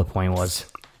first bullet point was.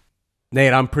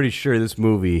 Nate, I'm pretty sure this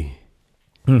movie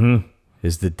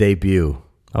is the debut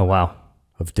Oh, wow.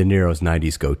 of De Niro's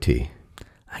 90s goatee.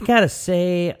 I gotta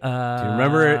say, Do you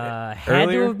remember it had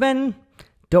earlier? to have been.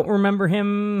 Don't remember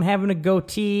him having a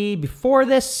goatee before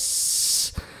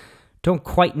this. Don't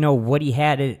quite know what he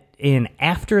had it in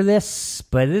after this,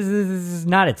 but this is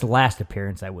not its last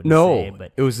appearance, I wouldn't say.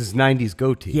 But it was his 90s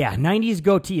goatee. yeah, 90s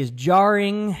goatee is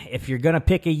jarring. If you're going to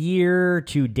pick a year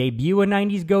to debut a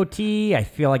 90s goatee, I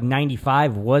feel like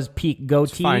 95 was peak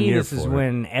goatee. fine year This is for it.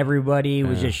 when everybody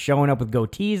was just showing up with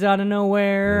goatees out of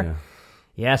nowhere. Yeah.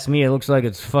 You ask me, it looks like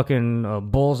it's fucking a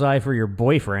bullseye for your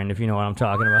boyfriend, if you know what I'm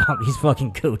talking about. These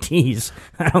fucking goatees.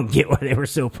 I don't get why they were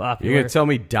so popular. You're going to tell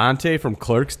me Dante from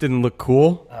Clerks didn't look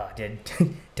cool? Oh, did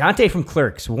Dante from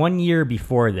Clerks, 1 year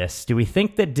before this. Do we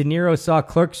think that De Niro saw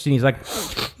Clerks and he's like,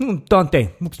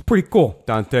 Dante, looks pretty cool.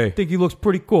 Dante. I think he looks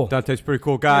pretty cool. Dante's a pretty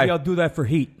cool guy. Maybe I'll do that for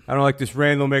Heat. I don't like this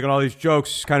Randall making all these jokes.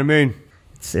 It's kind of mean.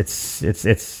 It's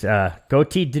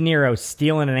goatee De Niro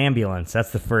stealing an ambulance.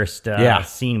 That's the first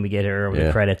scene we get here over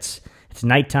the credits. It's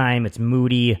nighttime. It's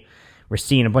moody. We're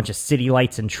seeing a bunch of city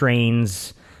lights and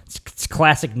trains. It's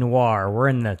classic noir. We're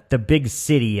in the big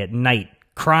city at night.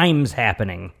 Crime's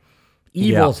happening.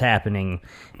 Evil's happening.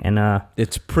 And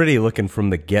It's pretty looking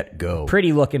from the get-go.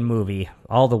 pretty looking movie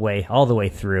all the way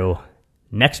through.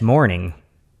 Next morning,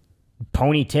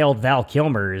 ponytailed Val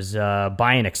Kilmer's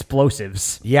buying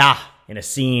explosives. Yeah. In a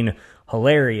scene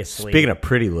hilariously Speaking of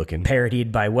pretty looking.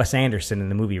 parodied by Wes Anderson in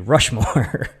the movie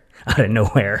Rushmore out of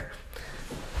nowhere.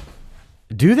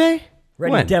 Do they?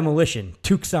 Ready When? Demolition,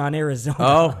 Tucson, Arizona.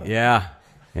 Oh, yeah.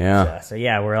 Yeah. So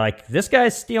yeah, we're like, this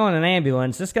guy's stealing an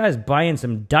ambulance. This guy's buying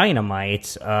some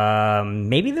dynamite.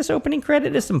 Maybe this opening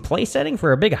credit is some play setting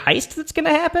for a big heist that's going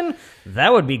to happen.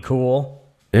 That would be cool.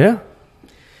 Yeah.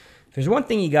 There's one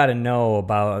thing you got to know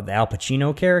about the Al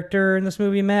Pacino character in this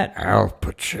movie, Matt. Al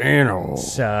Pacino.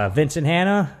 It's Vincent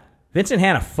Hanna. Vincent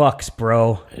Hanna fucks,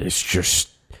 bro. It's just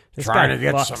This trying guy to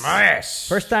get fucks. some ass.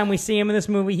 First time we see him in this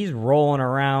movie, he's rolling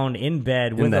around in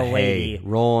bed with in the a lady. hay.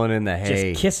 Rolling in the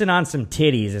hay. Just kissing on some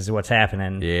titties is what's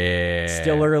happening. Yeah.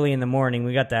 Still early in the morning.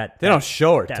 We got that. They don't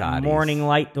show her that toddies. morning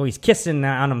light. Oh, he's kissing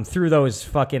on him through those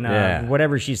fucking Yeah.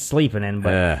 whatever she's sleeping in.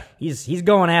 But Yeah. he's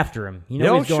going after him. You know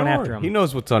No, he's going sure. after him. He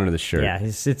knows what's under the shirt. Yeah,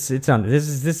 it's on. This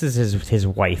is his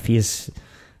wife. He's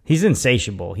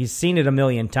insatiable. He's seen it a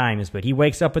million times. But he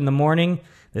wakes up in the morning.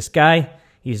 This guy.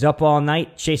 He's up all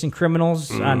night chasing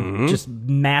criminals on just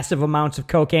massive amounts of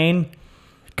cocaine.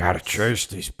 Gotta chase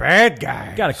these bad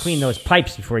guys. Got to clean those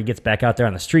pipes before he gets back out there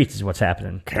on the streets is what's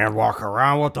happening. Can't walk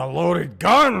around with a loaded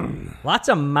gun. Lots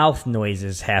of mouth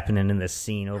noises happening in this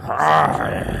scene over the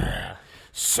soundtrack.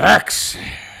 Sex.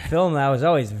 Film I was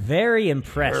always very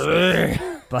impressed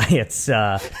by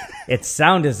its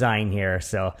sound design here.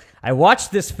 So I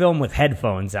watched this film with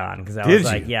headphones on because I was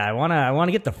like, yeah, I want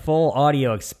to get the full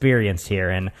audio experience here.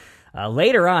 And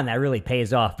later on, that really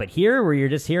pays off. But here, where you're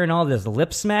just hearing all this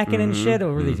lip smacking and shit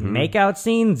over these makeout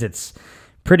scenes, it's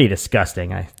pretty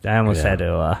disgusting. I almost had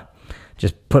to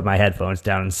just put my headphones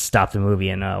down and stop the movie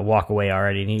and walk away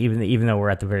already. And even though we're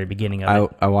at the very beginning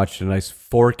of it. I watched a nice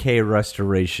 4K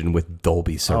restoration with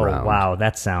Dolby Surround. Oh, wow.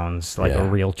 That sounds like a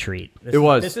real treat. It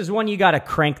was. This is one you got to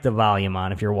crank the volume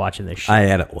on if you're watching this shit. I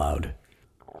had it loud.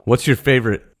 What's your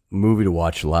favorite movie to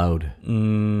watch loud?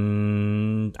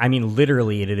 I mean,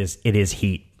 literally, it is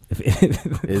Heat.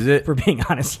 Is it? For being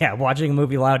honest, yeah. Watching a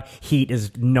movie loud, Heat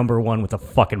is number one with a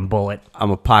fucking bullet.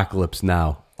 I'm Apocalypse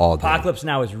Now all day. Apocalypse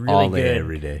Now is really All day, good.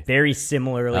 every day. Very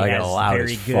similarly I like it has loud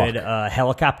very as good fuck.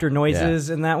 helicopter noises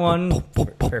in that one.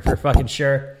 For fucking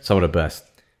sure. Some of the best.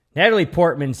 Natalie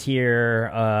Portman's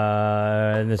here,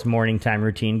 this morning time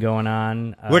routine going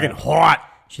on. Looking hot.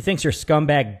 She thinks her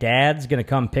scumbag dad's going to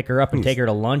come pick her up and take her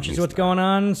to lunch is what's going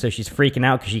on. So she's freaking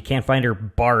out because she can't find her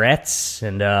barrettes.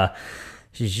 And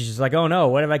she's just like, oh no,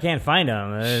 what if I can't find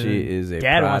them? She is a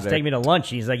Dad wants to take me to lunch.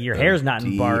 He's like, your hair's not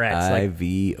in barrettes.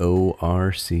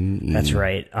 Divorce. That's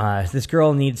right. This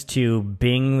girl needs to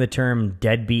bing the term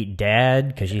deadbeat dad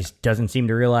because she doesn't seem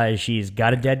to realize she's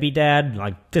got a deadbeat dad.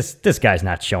 Like, this guy's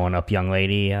not showing up, young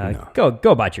lady. No.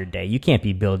 Go about your day. You can't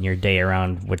be building your day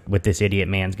around what this idiot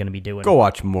man's going to be doing. Go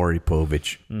watch Maury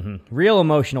Povich. Mm-hmm. Real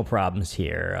emotional problems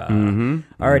here.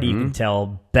 Already you can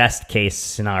tell, best case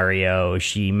scenario,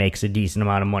 she makes a decent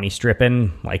amount of money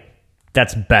stripping. Like,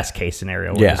 that's best case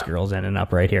scenario where this girl's ending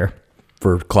up right here.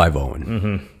 For Clive Owen.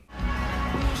 Mm-hmm.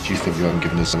 Do you think you haven't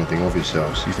given us anything of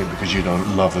yourselves? You think because you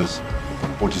don't love us,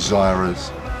 or desire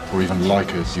us, or even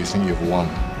like us, you think you've won?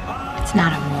 It's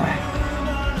not a war.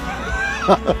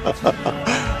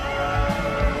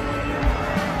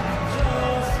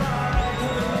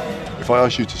 If I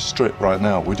asked you to strip right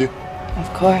now, would you?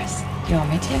 Of course. You want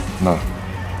me to? No.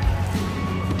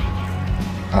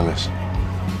 Alice,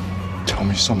 tell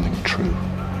me something true.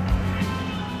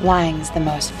 Lying's the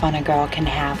most fun a girl can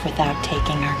have without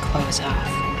taking her clothes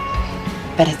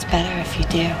off. But it's better if you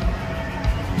do.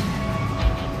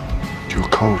 You're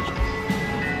cold.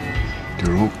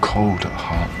 You're all cold at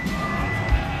heart.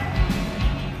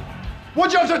 What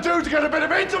do you have to do to get a bit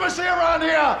of intimacy around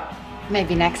here?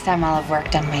 Maybe next time I'll have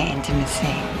worked on my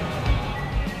intimacy.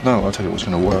 No, I'll tell you what's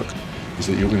going to work is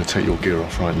that you're going to take your gear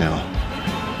off right now.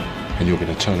 And you're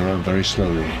going to turn around very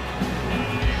slowly.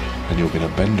 And you're going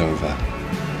to bend over.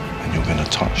 And you're going to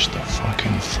touch the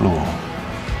fucking floor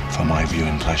for my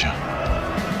viewing pleasure.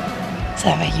 Is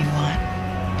that what you want?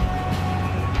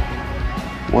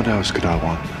 What else could I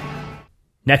want?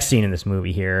 Next scene in this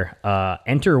movie here,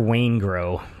 enter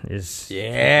Waingro.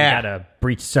 Got a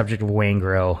brief subject of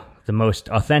Waingro, the most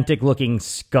authentic-looking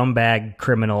scumbag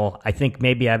criminal I think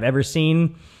maybe I've ever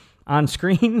seen on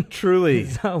screen. Truly.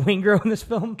 Waingro in this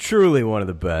film. Truly one of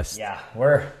the best. Yeah,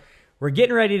 we're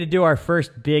getting ready to do our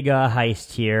first big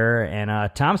heist here, and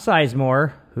Tom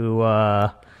Sizemore, who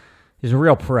is a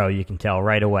real pro, you can tell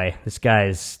right away. This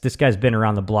guy's been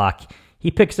around the block. He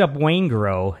picks up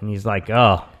Waingro, and he's like,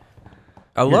 oh...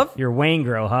 You're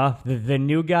Waingro, huh? The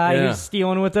new guy who's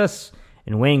stealing with us?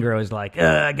 And Waingro is like,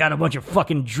 I got a bunch of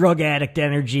fucking drug addict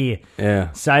energy. Yeah.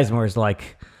 Sizemore's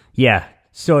like, yeah,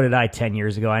 so did I 10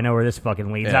 years ago. I know where this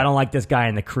fucking leads. Yeah. I don't like this guy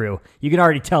in the crew. You can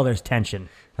already tell there's tension.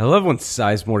 I love when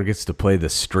Sizemore gets to play the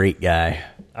straight guy.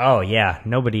 Oh, yeah.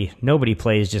 Nobody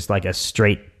plays just like a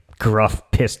straight,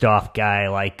 gruff, pissed off guy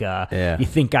like, you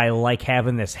think I like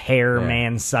having this hair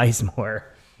man Sizemore.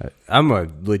 I'm a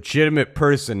legitimate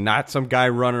person, not some guy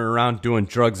running around doing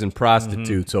drugs and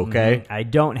prostitutes, okay? I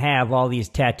don't have all these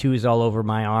tattoos all over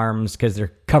my arms because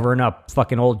they're covering up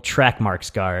fucking old track mark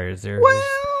scars. They're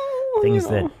things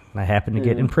that I happened to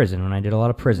get in prison when I did a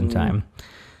lot of prison time.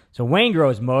 So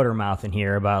Waingro's motor mouth in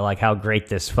here about like how great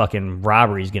this fucking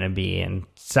robbery is going to be, and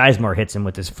Sizemore hits him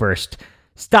with his first,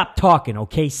 stop talking,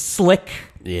 okay, slick?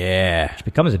 Yeah. Which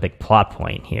becomes a big plot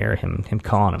point here, him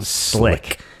calling him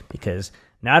slick. Because...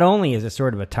 not only is it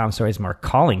sort of a Tom Sizemore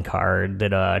calling card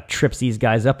that trips these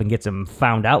guys up and gets them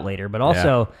found out later, but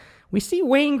also we see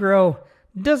Waingro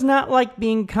does not like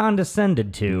being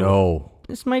condescended to. No.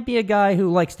 This might be a guy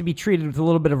who likes to be treated with a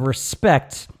little bit of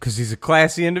respect. Because he's a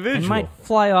classy individual. And might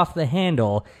fly off the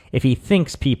handle if he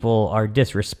thinks people are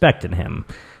disrespecting him.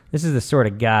 This is the sort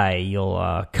of guy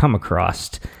you'll come across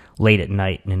late at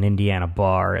night in an Indiana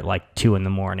bar at like 2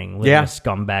 a.m, living a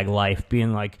scumbag life,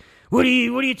 being like, What are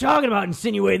you talking about,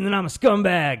 insinuating that I'm a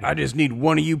scumbag? I just need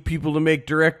one of you people to make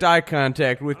direct eye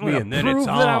contact with me, and then it's on.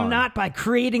 Prove that I'm not by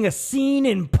creating a scene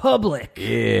in public.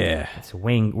 Yeah. So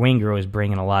Waingro is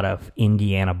bringing a lot of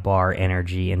Indiana bar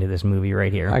energy into this movie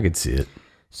right here. I could see it.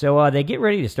 So they get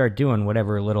ready to start doing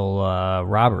whatever little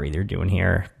robbery they're doing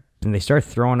here. And they start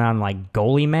throwing on like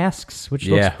goalie masks, which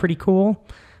looks pretty cool.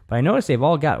 But I noticed they've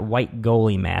all got white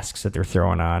goalie masks that they're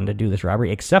throwing on to do this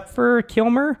robbery, except for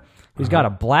Kilmer, who's got a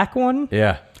black one.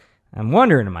 Yeah. I'm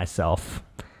wondering to myself,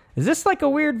 is this like a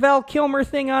weird Val Kilmer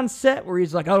thing on set where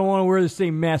he's like, I don't want to wear the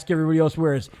same mask everybody else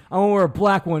wears. I want to wear a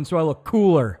black one so I look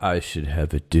cooler. I should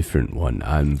have a different one.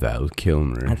 I'm Val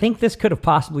Kilmer. I think this could have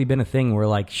possibly been a thing where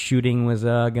like shooting was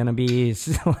going to be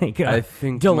like I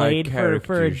think delayed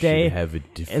for a day. Have a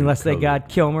different unless they color. got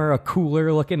Kilmer a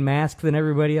cooler looking mask than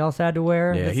everybody else had to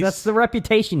wear. Yeah, that's the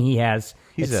reputation he has.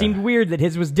 It seemed weird that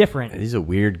his was different. He's a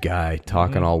weird guy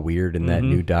talking all weird in that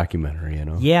new documentary, you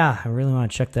know? Yeah, I really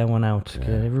want to check that one out. Yeah.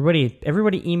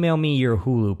 Everybody email me your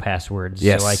Hulu passwords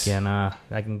so I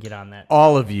can get on that.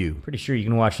 All of you. Pretty sure you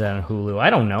can watch that on Hulu. I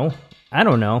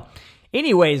don't know.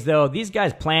 Anyways, though, these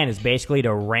guys' plan is basically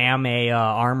to ram a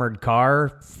armored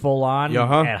car full on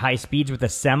at high speeds with a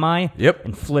semi. Yep.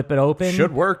 And flip it open.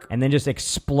 Should work. And then just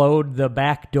explode the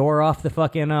back door off the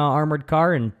fucking armored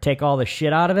car and take all the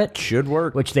shit out of it. Should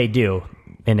work. Which they do.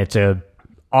 And it's a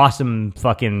awesome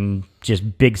fucking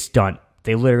just big stunt.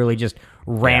 They literally just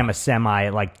ram a semi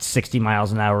at like 60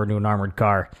 miles an hour into an armored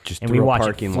car. Just and we watch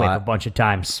it flip a bunch of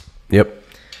times. Yep.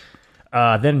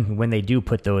 Then when they do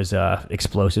put those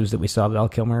explosives that we saw Val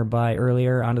Kilmer buy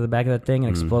earlier onto the back of that thing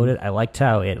and explode it, I liked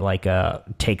how it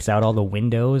takes out all the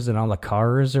windows and all the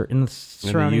cars are in the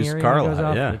surrounding area. Car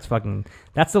lot, yeah. It's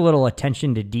that's the little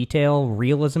attention to detail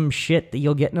realism shit that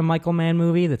you'll get in a Michael Mann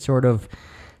movie that sort of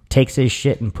takes his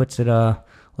shit and puts it a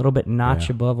little bit notch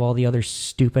above all the other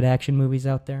stupid action movies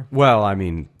out there. Well, I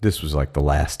mean, this was like the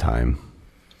last time.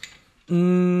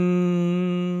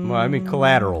 Well, I mean,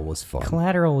 Collateral was fun.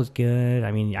 Collateral was good.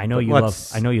 I mean, I know you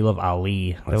love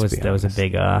Ali. That was a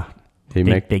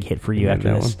big hit for you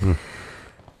after this.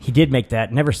 He did make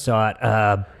that. Never saw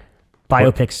it.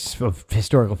 Biopics of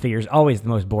historical figures, always the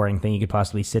most boring thing you could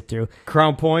possibly sit through.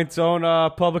 Crown Point's own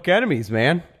Public Enemies,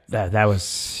 man. That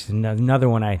was another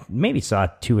one I maybe saw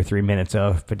 2 or 3 minutes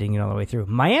of, but didn't get all the way through.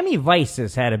 Miami Vice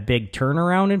has had a big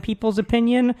turnaround in people's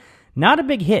opinion. Not a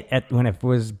big hit when it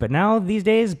was, but now these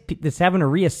days it's having a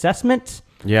reassessment.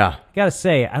 Yeah, gotta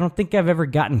say, I don't think I've ever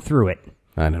gotten through it.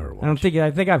 I never watched.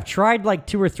 I think I've tried like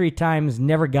 2 or 3 times,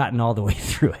 never gotten all the way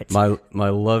through it. My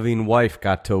loving wife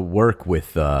got to work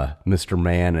with Mr.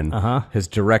 Mann and his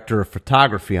director of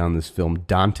photography on this film,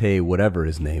 Dante, whatever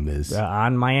his name is,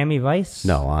 on Miami Vice.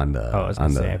 No, on the. I was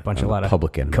gonna say a lot of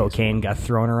Public Enemies. Cocaine got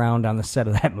thrown around on the set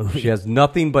of that movie. She has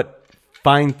nothing but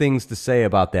fine things to say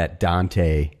about that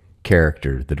Dante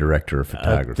character, the director of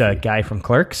photography, the guy from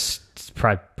Clerks.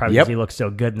 Probably because he looks so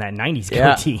good in that 90s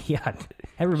goatee. Yeah.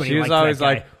 Everybody. She was always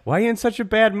like, "Why are you in such a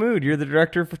bad mood? You're the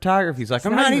director of photography." He's like,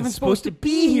 "I'm not even supposed to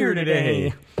be here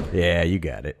today." Yeah, you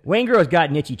got it. Waingro's got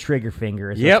an itchy trigger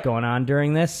finger. Is what's going on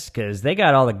during this, because they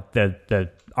got all the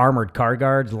armored car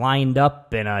guards lined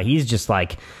up, and he's just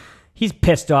like, he's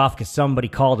pissed off because somebody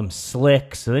called him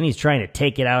slick. So then he's trying to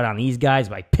take it out on these guys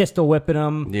by pistol whipping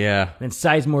them. Yeah. And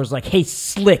Sizemore's like, "Hey,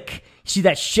 slick, see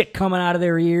that shit coming out of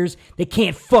their ears? They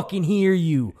can't fucking hear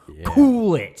you. Yeah.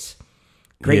 Cool it."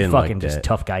 Great fucking just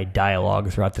tough guy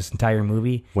dialogue throughout this entire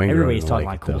movie. Everybody's talking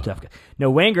like cool tough guy.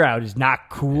 No, Waingrow does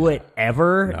not cool it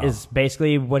ever, is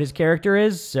basically what his character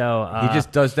is. So he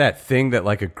just does that thing that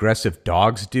like aggressive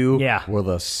dogs do, where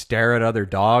they'll stare at other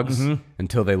dogs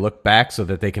until they look back so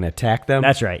that they can attack them.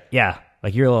 That's right. Yeah.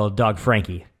 Like your little dog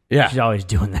Frankie. Yeah. She's always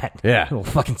doing that. Yeah. Little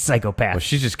fucking psychopath. Well,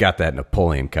 she's just got that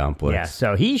Napoleon complex. Yeah.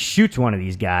 So he shoots one of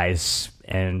these guys,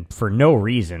 and for no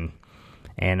reason.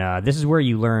 And this is where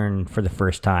you learn for the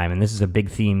first time, and this is a big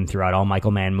theme throughout all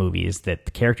Michael Mann movies, that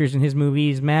the characters in his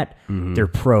movies, Matt, they're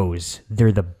pros.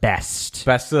 They're the best.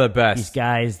 Best of the best. These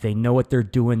guys, they know what they're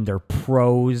doing. They're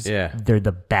pros. Yeah. They're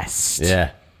the best.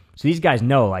 Yeah. So these guys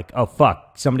know, like, oh,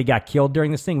 fuck, somebody got killed during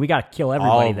this thing. We got to kill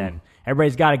everybody then.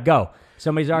 Everybody's got to go.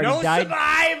 Somebody's already died.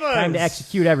 Survivors! Time to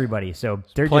execute everybody. So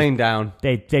they're playing down.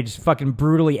 They just fucking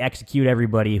brutally execute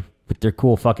everybody with their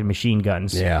cool fucking machine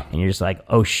guns. Yeah. And you're just like,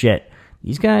 oh, shit.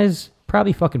 These guys,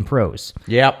 probably fucking pros.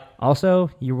 Yep.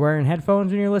 Also, you're wearing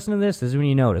headphones when you're listening to this. This is when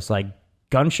you notice, like,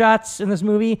 gunshots in this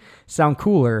movie sound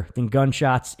cooler than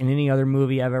gunshots in any other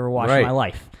movie I've ever watched in my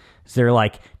life. So they're,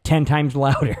 like, 10 times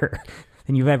louder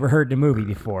than you've ever heard in a movie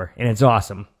before, and it's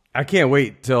awesome. I can't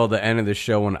wait till the end of the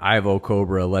show when Ivo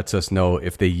Cobra lets us know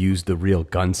if they use the real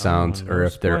gun sounds or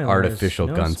if they're artificial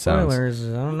gun sounds.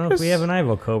 I don't know if we have an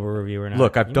Ivo Cobra review or not.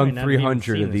 Look, I've done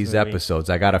 300 of these episodes.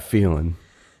 I got a feeling.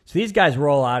 So these guys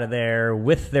roll out of there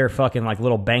with their fucking like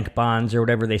little bank bonds or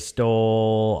whatever they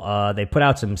stole. They put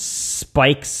out some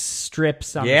spike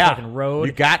strips on the fucking road.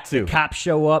 You got to. The cops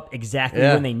show up exactly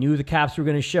when they knew the cops were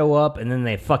going to show up, and then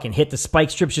they fucking hit the spike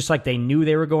strips just like they knew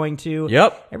they were going to.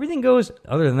 Yep. Everything goes,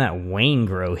 other than that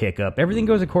Waingrow hiccup, everything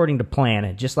goes according to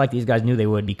plan, just like these guys knew they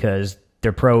would, because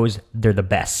they're pros, they're the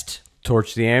best.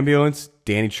 Torch the ambulance.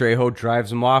 Danny Trejo drives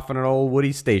them off in an old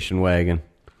Woody station wagon.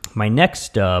 My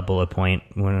next bullet point,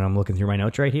 when I'm looking through my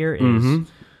notes right here, is,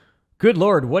 good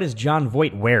Lord, what is Jon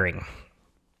Voight wearing?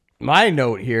 My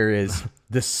note here is,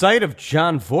 the sight of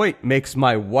Jon Voight makes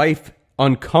my wife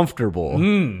uncomfortable.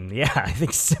 Yeah, I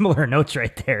think similar notes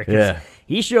right there. Yeah.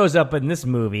 He shows up in this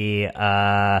movie.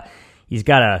 He's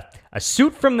got a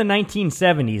suit from the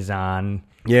 1970s on.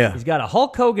 Yeah. He's got a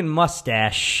Hulk Hogan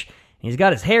mustache. He's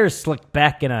got his hair slicked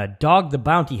back in a Dog the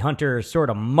Bounty Hunter sort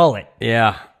of mullet.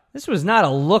 Yeah. This was not a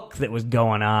look that was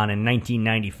going on in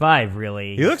 1995,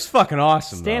 really. He looks fucking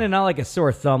awesome, standing out like a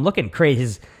sore thumb, looking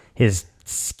crazy. His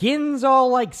skin's all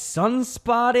like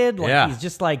sun-spotted. Like he's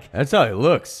just like... That's how he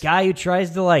looks. Guy who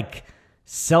tries to like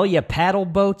sell you paddle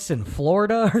boats in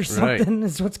Florida or something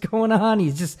is what's going on.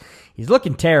 He's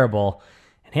looking terrible.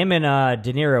 And him and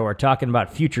De Niro are talking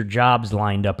about future jobs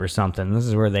lined up or something. This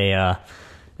is where they...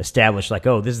 established like,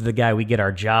 oh, this is the guy we get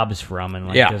our jobs from, and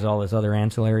like there's all this other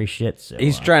ancillary shit. So,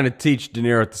 he's trying to teach De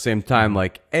Niro at the same time,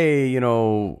 like, hey,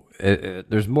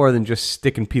 there's more than just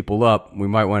sticking people up. We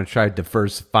might want to try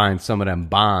diversifying some of them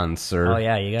bonds, sir. Oh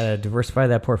yeah, you got to diversify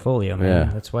that portfolio, man.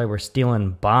 Yeah. That's why we're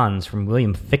stealing bonds from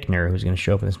William Fichtner, who's going to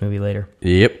show up in this movie later.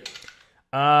 Yep.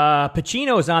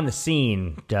 Pacino's on the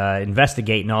scene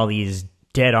investigating all these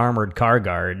dead armored car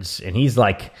guards, and he's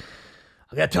like,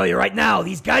 I gotta tell you right now,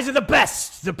 these guys are the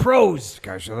best. The pros. These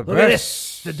guys are the Look best. At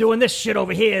this. They're doing this shit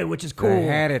over here, which is cool. They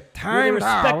had it timed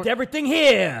respect everything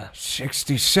here.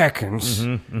 60 seconds.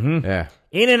 Yeah.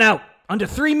 In and out. Under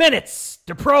 3 minutes.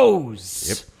 The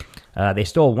pros. Yep. They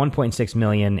stole $1.6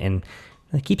 million, and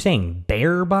they keep saying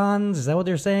bear bonds. Is that what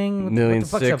they're saying?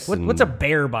 What's a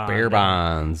bear bond? Bear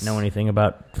bonds. Know anything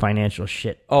about financial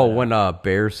shit? Oh, when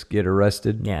bears get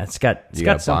arrested? Yeah, it's got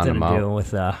something to do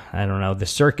with, I don't know, the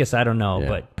circus, I don't know. Yeah.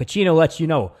 But Pacino lets you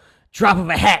know, drop of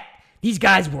a hat, these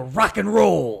guys were rock and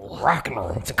roll. Rock and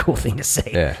roll. It's a cool thing to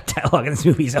say. Yeah. Dialogue in this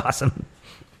movie is awesome.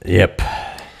 Yep.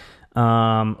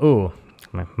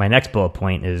 My next bullet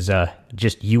point is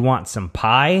just, you want some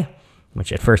pie?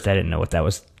 Which at first I didn't know what that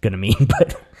was going to mean,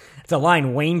 but it's a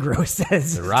line Waingro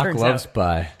says. The Rock loves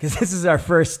pie. Because this is our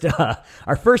first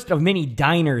of many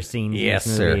diner scenes in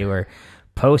this movie, where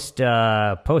post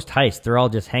heist, they're all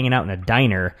just hanging out in a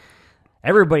diner.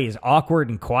 Everybody is awkward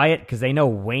and quiet because they know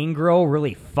Waingro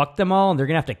really fucked them all, and they're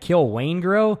going to have to kill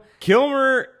Waingro.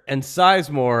 Kilmer and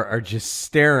Sizemore are just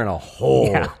staring a hole.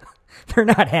 Yeah. They're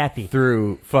not happy.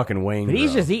 Through fucking Waingro. But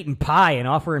he's just eating pie and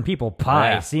offering people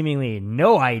pie, seemingly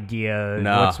no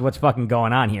idea what's fucking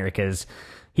going on here, because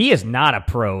he is not a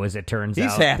pro, as it turns out.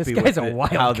 He's happy this guy's with a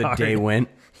wild how card. the day went.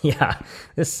 Yeah.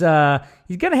 He's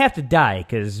going to have to die,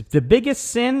 because the biggest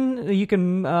sin you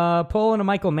can pull in a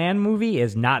Michael Mann movie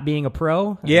is not being a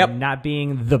pro. Yep. And not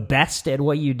being the best at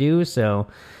what you do, so...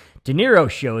 De Niro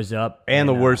shows up. And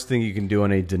the worst thing you can do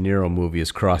in a De Niro movie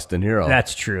is cross De Niro.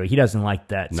 That's true. He doesn't like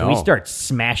that. So he starts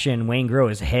smashing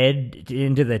Waingro's head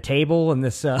into the table in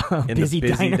this busy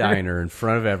diner in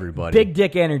front of everybody. Big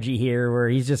dick energy here, where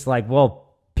he's just like,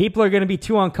 well, people are going to be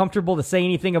too uncomfortable to say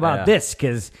anything about this,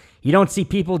 because you don't see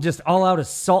people just all out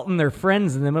assaulting their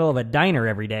friends in the middle of a diner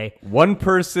every day. One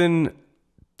person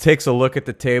takes a look at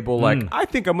the table like, I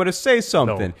think I'm going to say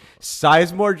something. No.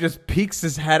 Sizemore just peeks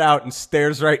his head out and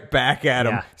stares right back at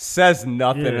him, says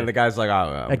nothing, and the guy's like,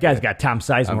 oh, that guy's got Tom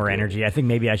Sizemore energy. I think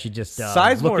maybe I should just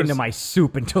look into my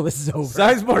soup until this is over.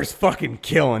 Sizemore's fucking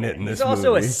killing it in this movie. He's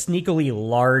also a sneakily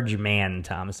large man,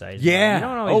 Tom Sizemore. Yeah. You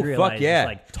don't always realize fuck yeah.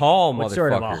 Like tall what motherfucker.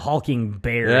 Sort of a hulking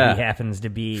bear he happens to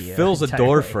be. Fills a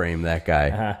door frame, that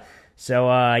guy.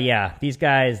 So, these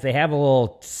guys, they have a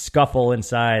little scuffle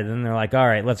inside, and they're like, all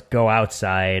right, let's go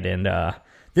outside. And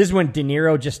this is when De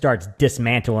Niro just starts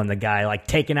dismantling the guy, like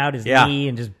taking out his knee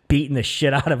and just beating the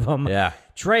shit out of him. Yeah.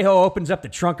 Trejo opens up the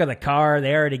trunk of the car.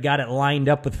 They already got it lined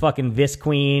up with fucking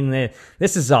Visqueen.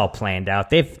 This is all planned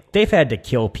out. They've had to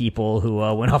kill people who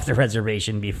went off the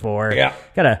reservation before. Yeah.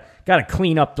 Gotta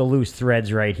clean up the loose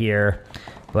threads right here.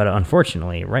 But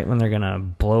unfortunately, right when they're going to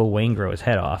blow Waingro's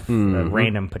head off, a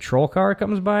random patrol car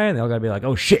comes by, and they all got to be like,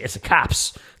 oh shit, it's the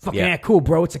cops. Fucking cool,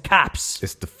 bro, it's the cops.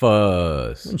 It's the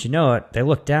fuzz. Wouldn't you know it, they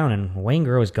look down, and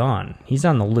Waingro is gone. He's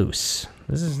on the loose.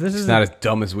 This is not as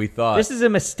dumb as we thought. This is a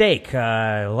mistake,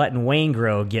 letting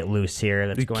Waingro get loose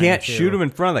here. You can't shoot him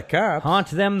in front of the cops. Haunt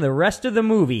them the rest of the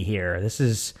movie here.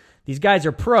 These guys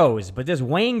are pros, but this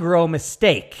Waingro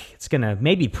mistake, it's going to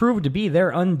maybe prove to be their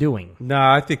undoing. No,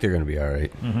 I think they're going to be all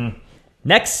right. Mm-hmm.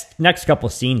 Next couple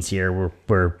scenes here,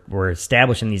 we're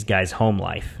establishing these guys' home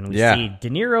life. And we see De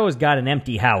Niro's got an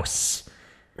empty house.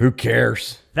 Who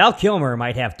cares? Val Kilmer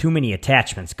might have too many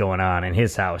attachments going on in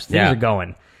his house. Things are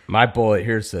going. My bullet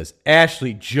here says,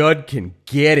 Ashley Judd can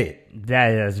get it.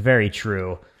 That is very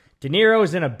true. De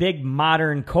Niro's in a big,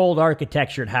 modern, cold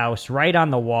architectured house right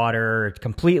on the water,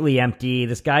 completely empty.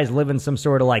 This guy's living some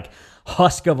sort of like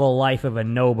husk of a life of a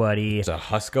nobody. It's a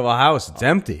husk of a house. It's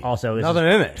empty. Also, this nothing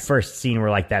in it. First scene where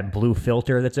like that blue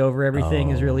filter that's over everything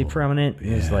is really prominent.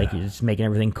 Yeah. It's like it's making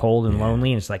everything cold and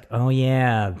lonely. And it's like, oh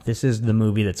yeah, this is the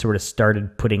movie that sort of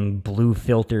started putting blue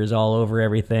filters all over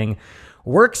everything.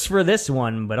 works for this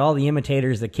one, but all the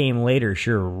imitators that came later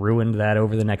sure ruined that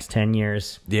over the next 10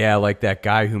 years. Yeah, like that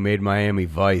guy who made Miami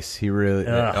Vice. He really, he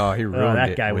ruined that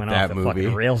it guy with went that off the movie.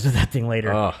 fucking rails with that thing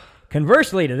later. Ugh.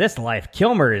 Conversely to this life,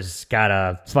 Kilmer's got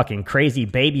a fucking crazy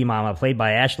baby mama played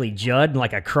by Ashley Judd, and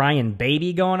like a crying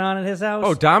baby going on at his house.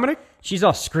 Oh, Dominic? She's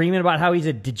all screaming about how he's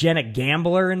a degenerate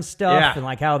gambler and stuff, Yeah. and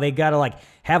like how they gotta like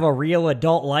have a real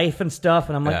adult life and stuff.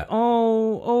 And I'm like,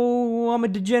 oh, I'm a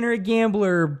degenerate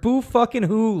gambler. Boo fucking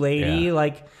who, lady? Yeah.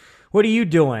 Like, what are you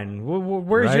doing?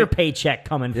 Where's Right? your paycheck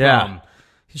coming Yeah. from?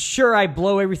 Sure, I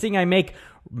blow everything I make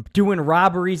doing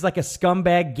robberies like a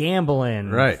scumbag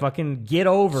gambling. Right. Fucking get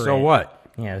over it. So what?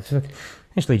 Yeah,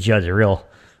 Ashley Judd's a real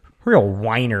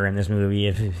whiner in this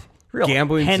movie. Real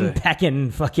Gambling's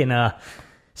hen-pecking fucking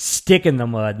stick in the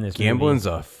mud in this Gambling's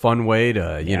movie. a fun way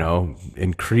to, you know,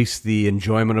 increase the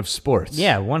enjoyment of sports.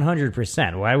 Yeah,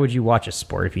 100%. Why would you watch a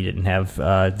sport if you didn't have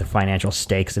the financial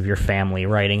stakes of your family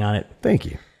riding on it? Thank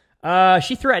you.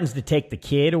 She threatens to take the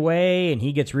kid away, and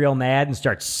he gets real mad and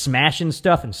starts smashing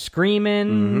stuff and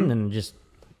screaming and just...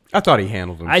 I thought he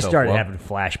handled himself I started well. having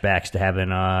flashbacks to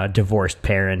having divorced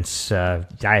parents. I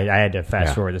had to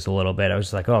fast forward this a little bit. I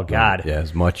was like, oh, God. Yeah,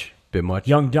 bit much.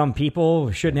 Young, dumb people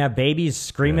who shouldn't have babies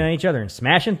screaming at each other and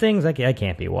smashing things. I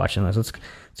can't be watching this. Let's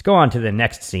go on to the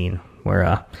next scene where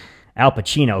Al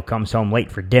Pacino comes home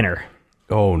late for dinner.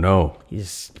 Oh, no. He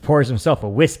pours himself a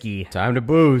whiskey. Time to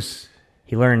booze.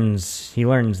 He learns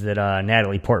that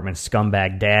Natalie Portman's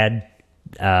scumbag dad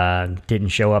didn't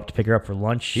show up to pick her up for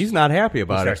lunch. He's not happy He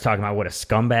about starts it. talking about what a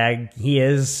scumbag he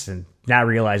is and not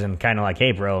realizing kind of like,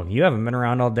 hey, bro, you haven't been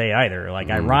around all day either. Like,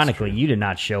 ironically, you did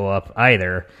not show up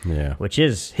either. Yeah. Which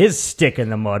is his stick in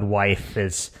the mud wife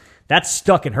that's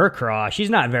stuck in her craw. She's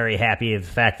not very happy with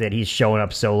the fact that he's showing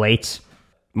up so late.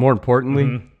 More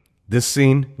importantly, this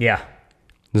scene, Yeah.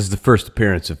 this is the first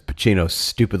appearance of Pacino's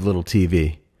stupid little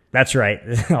TV. That's right.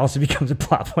 It also becomes a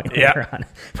plot point later on.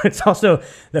 But it's also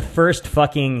the first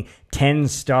fucking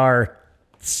 10-star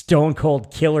stone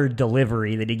cold killer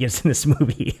delivery that he gives in this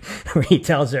movie, where he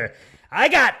tells her, I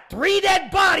got 3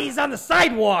 dead bodies on the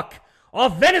sidewalk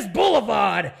off Venice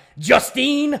Boulevard.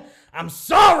 Justine, I'm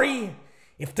sorry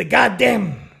if the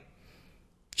goddamn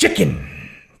chicken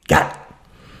got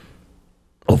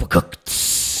overcooked.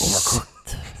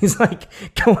 He's like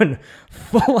going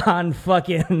full on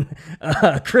fucking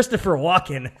Christopher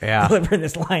Walken delivering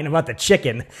this line about the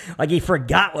chicken. Like he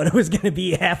forgot what it was going to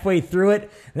be halfway through it,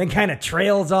 and then kind of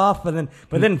trails off, but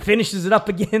then finishes it up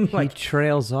again. Like He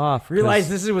trails off.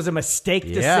 realized this was a mistake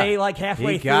to say like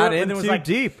halfway he through got it, in and then was too like,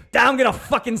 deep. I'm gonna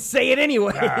fucking say it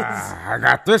anyways. I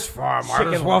got this far. Might as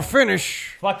Chicken well line.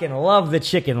 finish. Fucking love the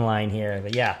chicken line here,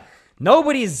 but yeah.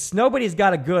 Nobody's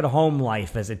got a good home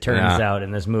life, as it turns out, in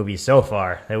this movie so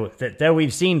far that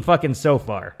we've seen fucking so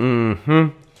far.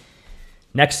 Mm-hmm.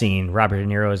 Next scene, Robert De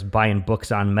Niro is buying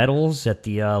books on metals at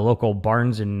the local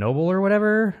Barnes and Noble or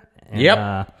whatever.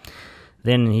 And,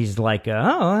 then he's like,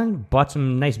 I bought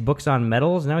some nice books on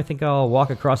metals. Now I think I'll walk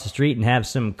across the street and have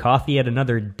some coffee at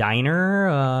another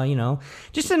diner.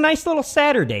 Just a nice little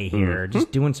Saturday here.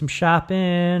 Just doing some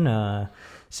shopping,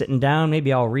 sitting down.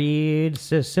 Maybe I'll read,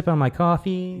 sip on my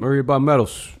coffee. Worry about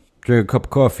metals. Drink a cup of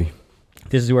coffee.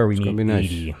 This is where we meet be nice.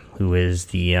 Edie, who is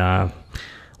the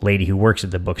lady who works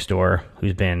at the bookstore,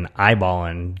 who's been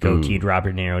eyeballing goateed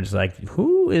Robert De Niro. Just like,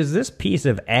 who is this piece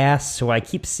of ass who I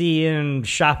keep seeing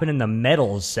shopping in the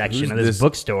metals section Who's of this this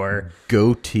bookstore?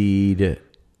 Goateed.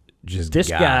 This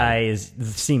guy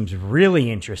seems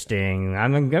really interesting.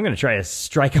 I'm going to try to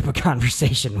strike up a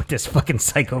conversation with this fucking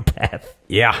psychopath.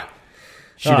 Yeah.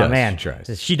 She does. Man. She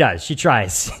tries. She does. She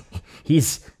tries.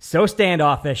 He's so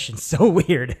standoffish and so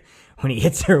weird when he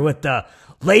hits her with the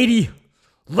lady,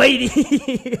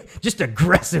 just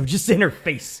aggressive, just in her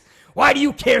face. Why do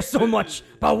you care so much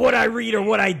about what I read or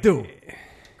what I do?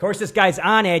 Of course, this guy's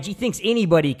on edge. He thinks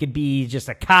anybody could be just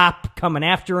a cop coming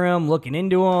after him, looking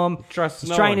into him. Trusts He's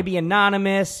no trying one. to be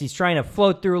anonymous. He's trying to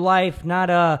float through life, not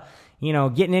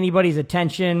getting anybody's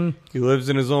attention. He lives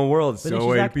in his own world. It's But no then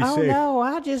she's way like, to be oh safe. no,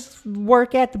 I just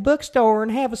work at the bookstore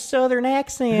and have a southern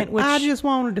accent, which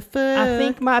wanted to fuck. I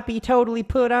think might be totally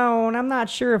put on. I'm not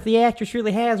sure if the actress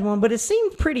really has one, but it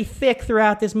seemed pretty thick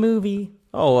throughout this movie.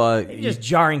 Oh, It's just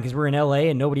jarring because we're in L.A.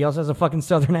 and nobody else has a fucking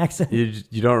southern accent.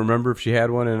 you don't remember if she had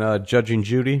one in Judging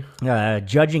Judy?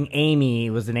 Judging Amy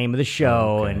was the name of the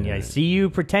show, and I see you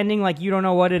pretending like you don't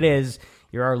know what it is.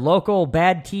 You're our local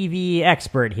bad TV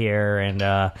expert here,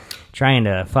 and trying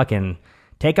to fucking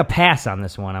take a pass on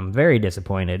this one. I'm very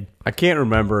disappointed. I can't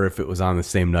remember if it was on the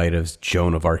same night as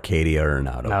Joan of Arcadia or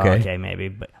not, okay? Oh, okay, maybe.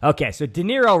 But okay, so De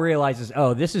Niro realizes,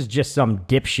 this is just some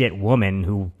dipshit woman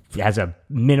who has a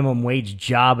minimum wage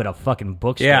job at a fucking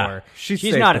bookstore. Yeah, she's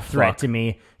safe not a to threat fuck. to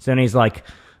me. So then he's like,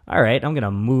 all right, I'm going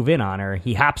to move in on her.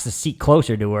 He hops the seat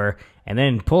closer to her and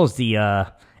then pulls the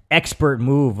expert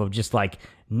move of just like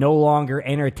no longer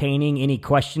entertaining any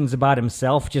questions about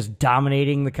himself, just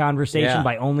dominating the conversation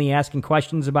by only asking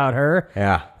questions about her.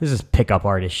 Yeah. This is pickup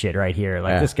artist shit right here.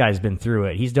 Like, this guy's been through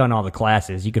it. He's done all the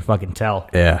classes. You could fucking tell.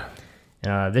 Yeah.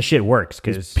 This shit works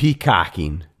because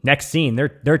Peacocking. next scene,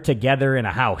 they're together in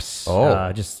a house.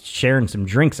 Just sharing some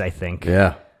drinks, I think.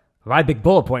 Yeah. My big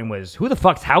bullet point was, who the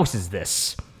fuck's house is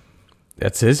this?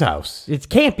 That's his house. It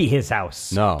can't be his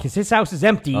house. No. Because his house is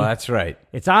empty. Oh, that's right.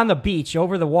 It's on the beach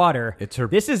over the water. It's her-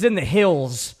 This is in the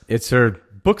hills. It's her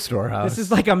bookstore house. This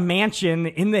is like a mansion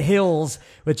in the hills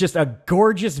with just a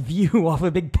gorgeous view off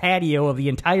a big patio of the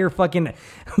entire fucking,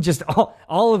 just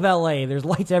all of LA. There's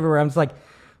lights everywhere. I'm just like,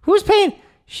 who's paying?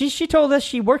 She told us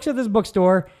she works at this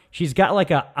bookstore. She's got like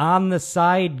a on the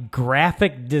side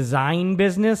graphic design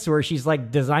business where she's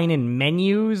like designing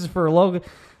menus for logo.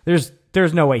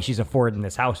 There's no way she's affording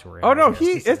this house we're in. Oh no,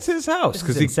 This it's his house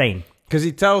is insane. Because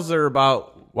he tells her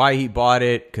about why he bought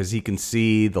it, because he can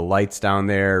see the lights down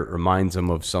there. Reminds him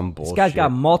of some bullshit. This guy's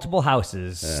got multiple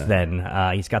houses. Then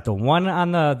he's got the one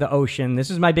on the ocean. This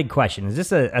is my big question: is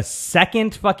this a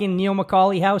second fucking Neil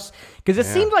McCauley house? Because it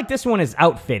seems like this one is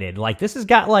outfitted. Like this has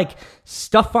got like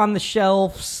stuff on the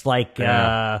shelves, like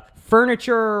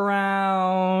furniture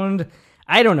around.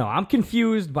 I don't know. I'm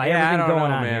confused by Yeah, I everything don't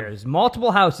going know, on man. here. There's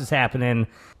multiple houses happening,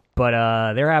 but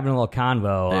they're having a little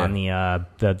convo on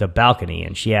the balcony,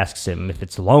 and she asks him if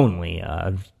it's lonely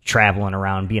traveling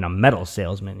around being a metal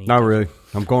salesman. He Not really.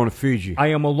 I'm going to Fiji. I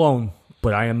am alone,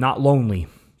 but I am not lonely.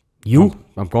 You?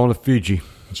 I'm going to Fiji.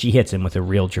 And she hits him with a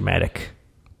real dramatic,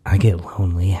 I get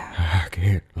lonely. I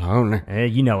get lonely.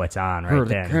 You know it's on right For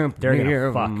the then. company They're going to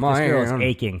of fuck. a This girl's man.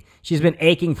 aching. She's been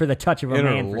aching for the touch of a In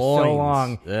her man for so loins.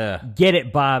 long. Yeah. Get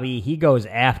it, Bobby. He goes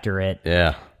after it.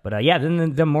 Yeah. But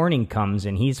then the morning comes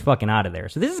and he's fucking out of there.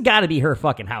 So this has got to be her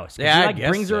fucking house. 'Cause Yeah, he I like guess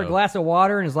brings her a so. glass of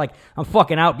water and is like, I'm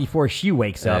fucking out before she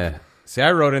wakes up. Yeah. See,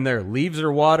 I wrote in there, leaves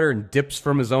her water and dips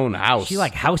from his own house. She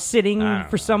like house sitting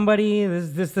for somebody.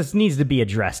 This needs to be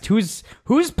addressed. Who's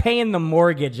paying the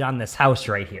mortgage on this house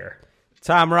right here?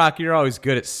 Tom Rock, you're always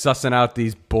good at sussing out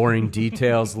these boring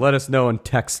details. Let us know in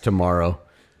text tomorrow.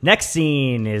 Next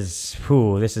scene is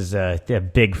this is a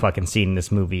big fucking scene in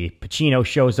this movie. Pacino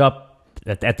shows up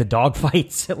at the dog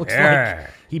fights. It looks like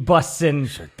he busts in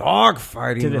Dog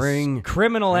fighting to this ring.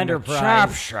 criminal and a enterprise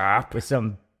chop shop. with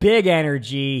some big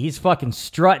energy. He's fucking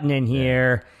strutting in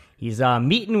here. He's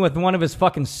meeting with one of his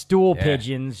fucking stool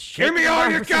pigeons. Give me all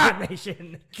you got!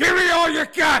 Give me all you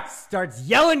got! Starts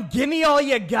yelling, "Give me all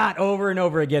you got!" over and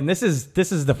over again. This is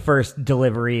the first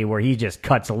delivery where he just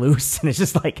cuts loose, and it's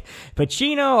just like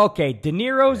Pacino. Okay, De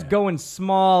Niro's going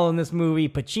small in this movie.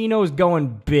 Pacino's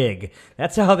going big.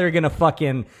 That's how they're gonna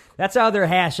fucking. That's how they're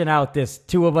hashing out this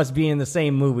two of us being in the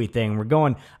same movie thing. We're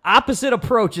going opposite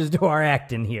approaches to our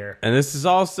acting here. And this is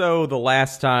also the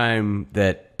last time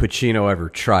that Pacino ever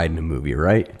tried in a movie,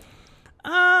 right?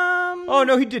 Oh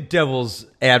no, he did Devil's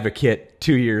Advocate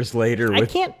 2 years later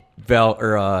with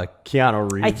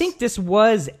Keanu Reeves. I think this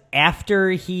was after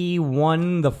he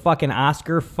won the fucking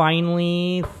Oscar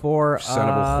finally for Scent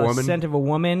of a Woman? Scent of a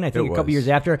Woman. I think It a couple was. years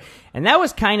after. And that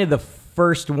was kind of the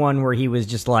first one where he was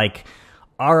just like,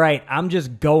 all right, I'm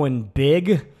just going big.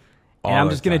 And All I'm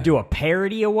the just going to time. do a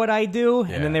parody of what I do.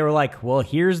 And then they were like, well,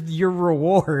 here's your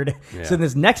reward. Yeah. So in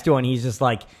this next one, he's just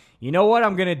like, you know what?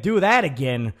 I'm going to do that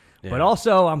again. But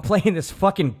also, I'm playing this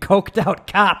fucking coked out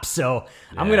cop, so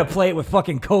I'm going to play it with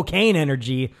fucking cocaine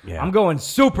energy. Yeah. I'm going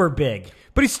super big.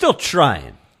 But he's still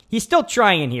trying. He's still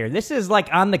trying here. This is like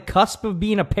on the cusp of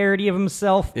being a parody of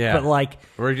himself, Yeah. but like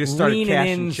Where he just started leaning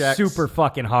cashing in checks. super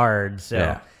fucking hard. So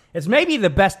Yeah. it's maybe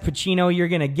the best Pacino you're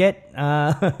going to get.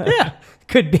 Yeah.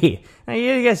 Could be. I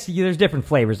guess there's different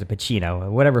flavors of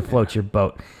Pacino, whatever floats your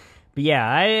boat. But yeah,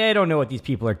 I don't know what these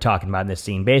people are talking about in this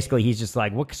scene. Basically, he's just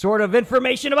like, what sort of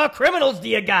information about criminals do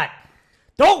you got?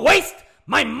 Don't waste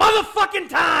my motherfucking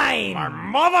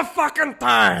time! Motherfucking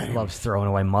time! Loves throwing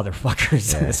away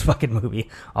motherfuckers in this fucking movie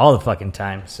all the fucking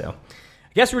time. So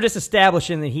I guess we're just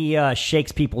establishing that he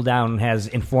shakes people down and has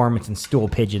informants and stool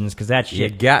pigeons, because that You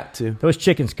shit, got to. those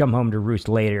chickens come home to roost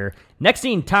later. Next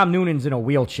scene, Tom Noonan's in a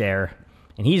wheelchair,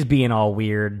 and he's being all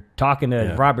weird, talking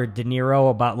to Robert De Niro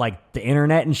about like the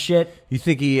internet and shit. You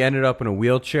think he ended up in a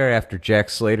wheelchair after Jack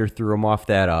Slater threw him off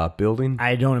that building?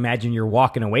 I don't imagine you're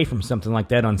walking away from something like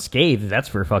that unscathed. That's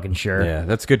for fucking sure. Yeah,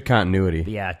 that's good continuity.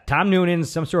 But yeah, Tom Noonan's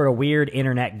some sort of weird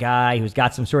internet guy who's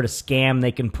got some sort of scam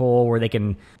they can pull where they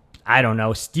can I don't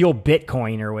know, steal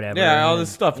Bitcoin or whatever. Yeah, all this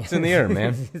stuff, it's in the air,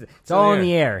 man. It's all in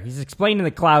the air. He's explaining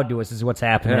the cloud to us is what's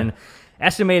happening. Yeah.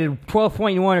 Estimated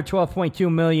 12.1 or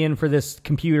 12.2 million for this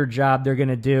computer job they're going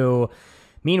to do.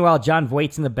 Meanwhile, Jon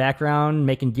Voight's in the background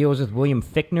making deals with William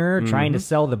Fichtner, trying to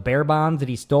sell the bear bonds that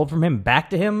he stole from him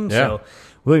back to him. Yeah. So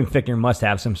William Fichtner must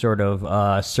have some sort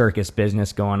of circus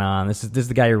business going on. This is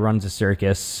the guy who runs a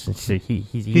circus. So he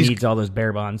needs all those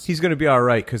bear bonds. He's going to be all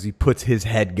right because he puts his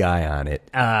head guy on it.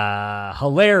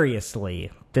 Hilariously,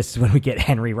 this is when we get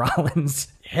Henry Rollins.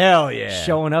 Hell yeah.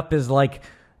 Showing up as like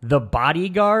the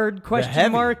bodyguard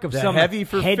mark of some hedge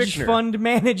Fichtner. Fund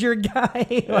manager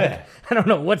guy. Like, I don't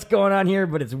know what's going on here,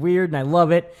 but it's weird and I love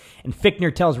it. And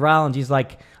Fichtner tells Rollins, he's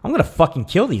like, I'm going to fucking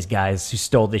kill these guys who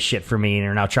stole this shit from me and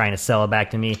are now trying to sell it back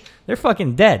to me. They're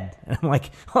fucking dead. And I'm like,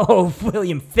 oh,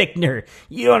 William Fichtner,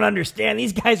 you don't understand.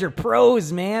 These guys are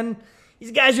pros, man.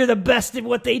 These guys are the best at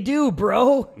what they do,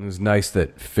 bro. It was nice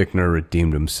that Fichtner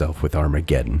redeemed himself with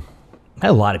Armageddon.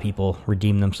 A lot of people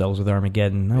redeemed themselves with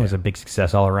Armageddon. That was a big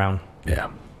success all around. Yeah.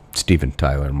 Steven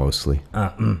Tyler, mostly.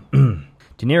 De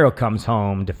Niro comes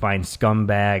home to find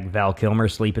scumbag Val Kilmer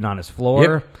sleeping on his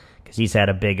floor because he's had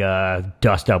a big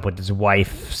dust up with his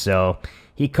wife. So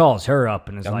he calls her up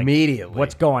and is immediately like,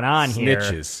 what's going on here?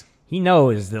 Snitches. He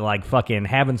knows that, like, fucking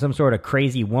having some sort of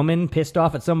crazy woman pissed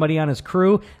off at somebody on his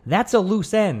crew, that's a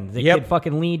loose end that could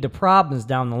fucking lead to problems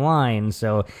down the line.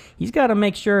 So he's got to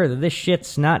make sure that this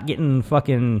shit's not getting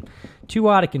fucking too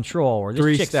out of control. Or this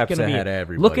 3 chick's steps gonna ahead be of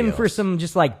everybody looking else. for some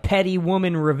just, like, petty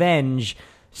woman revenge,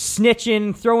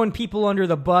 snitching, throwing people under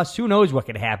the bus. Who knows what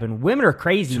could happen? Women are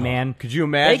crazy, man. Could you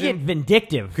imagine? They get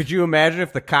vindictive. Could you imagine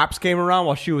if the cops came around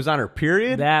while she was on her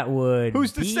period? That would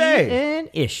Who's to be say? an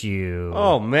issue.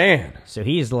 Oh, man. So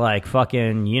he's like,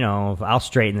 fucking, I'll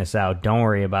straighten this out. Don't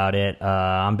worry about it.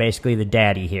 I'm basically the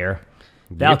daddy here.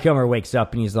 Val Kilmer wakes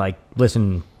up and he's like,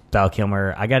 listen, Val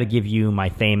Kilmer, I got to give you my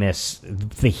famous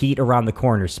 "The Heat Around the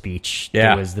Corner" speech. Yeah.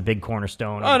 That was the big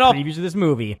cornerstone of the previews of this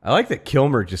movie. I like that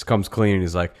Kilmer just comes clean and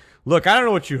he's like, look, I don't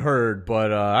know what you heard,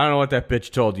 but I don't know what that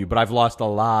bitch told you, but I've lost a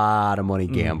lot of money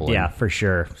gambling. Yeah, for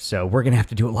sure. So we're going to have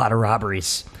to do a lot of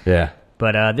robberies. Yeah.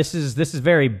 But this is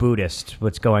very Buddhist,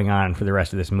 what's going on for the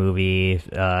rest of this movie.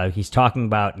 He's talking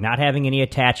about not having any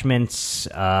attachments.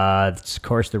 It's, of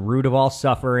course, the root of all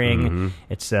suffering.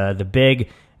 It's the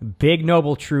big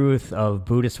noble truth of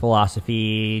Buddhist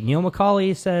philosophy. Neil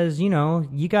McCauley says,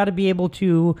 you got to be able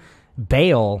to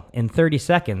bail in 30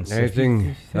 seconds.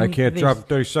 Anything I can't drop in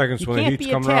 30 seconds when the heat's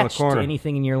coming around the corner. To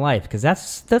anything in your life, because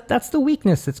that's the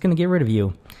weakness that's going to get rid of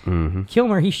you.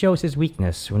 Kilmer, he shows his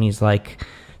weakness when he's like,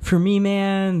 for me,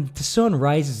 man, the sun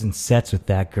rises and sets with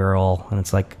that girl. And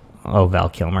it's like, oh, Val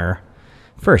Kilmer,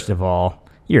 first of all,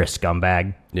 you're a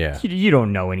scumbag. Yeah. You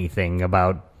don't know anything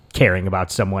about caring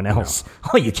about someone else. No.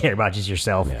 All you care about is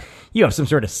yourself. Yeah. You have some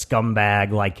sort of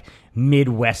scumbag, like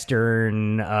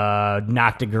Midwestern,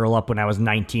 knocked a girl up when I was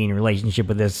 19 relationship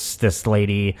with this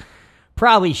lady.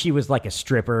 Probably she was like a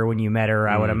stripper when you met her,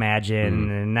 I would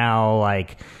imagine. And now,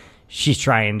 like, she's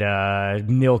trying to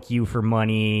milk you for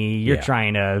money. You're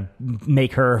trying to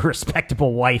make her a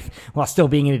respectable wife while still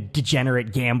being a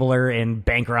degenerate gambler and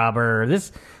bank robber.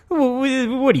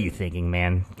 What are you thinking,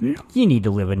 man? You need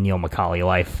to live a Neil McCauley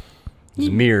life. It's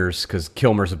mirrors, because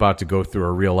Kilmer's about to go through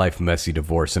a real-life messy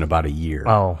divorce in about a year.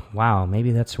 Oh, wow.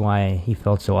 Maybe that's why he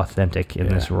felt so authentic in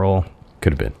this role.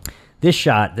 Could have been.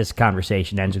 This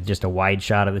conversation ends with just a wide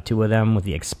shot of the two of them with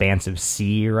the expansive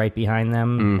sea right behind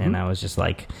them. And I was just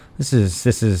like, this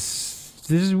is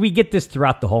we get this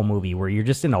throughout the whole movie where you're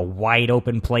just in a wide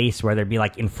open place, whether it be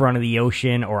like in front of the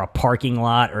ocean or a parking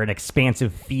lot or an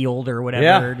expansive field or whatever.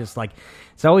 Yeah. Just like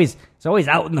it's always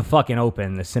out in the fucking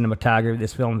open. The cinematography of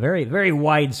this film, very, very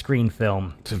widescreen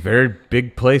film. It's a very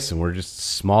big place, and we're just a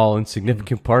small,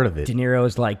 insignificant part of it. De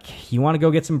Niro's like, you want to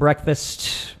go get some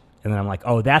breakfast? And then I'm like,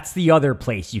 oh, that's the other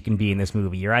place you can be in this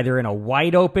movie. You're either in a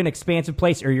wide open, expansive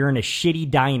place, or you're in a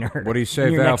shitty diner. What do you say,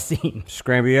 in your Val? Next scene.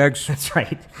 Scramby eggs? That's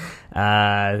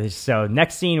right. So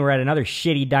next scene, we're at another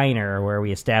shitty diner where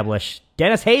we establish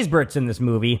Dennis Haysbert's in this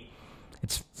movie.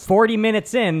 It's 40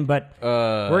 minutes in, but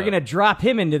we're going to drop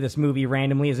him into this movie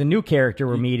randomly as a new character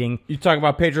we're meeting. You talking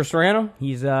about Pedro Serrano?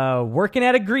 He's working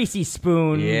at a greasy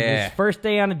spoon. Yeah. His first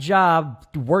day on a job,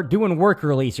 doing work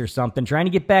release or something, trying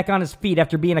to get back on his feet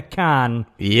after being a con.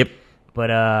 Yep. But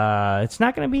it's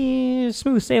not going to be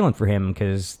smooth sailing for him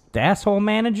because the asshole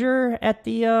manager at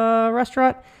the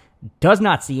restaurant does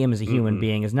not see him as a human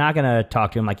being, is not going to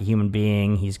talk to him like a human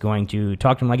being. He's going to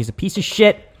talk to him like he's a piece of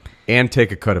shit. And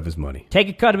take a cut of his money. Take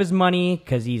a cut of his money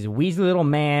because he's a weaselly little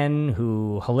man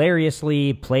who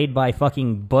hilariously played by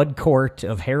fucking Bud Cort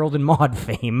of Harold and Maude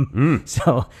fame.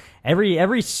 So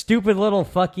every stupid little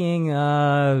fucking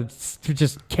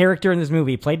just character in this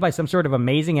movie played by some sort of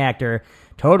amazing actor,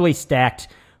 totally stacked.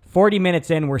 40 minutes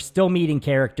in, we're still meeting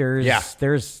characters. Yeah.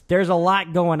 There's a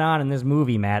lot going on in this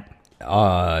movie, Matt.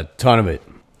 Ton of it.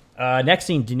 Next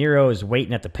scene, De Niro is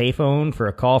waiting at the payphone for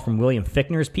a call from William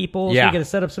Fichtner's people. So Yeah. we got to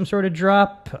set up some sort of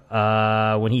drop.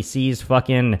 When he sees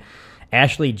fucking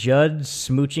Ashley Judd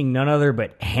smooching none other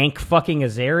but Hank fucking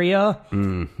Azaria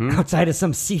outside of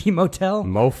some seedy motel.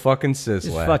 Mo fucking Just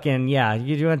Sislak. fucking, yeah.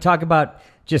 You want to talk about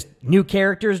just new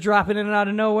characters dropping in and out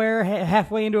of nowhere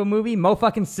halfway into a movie? Mo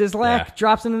fucking Sislak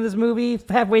drops into this movie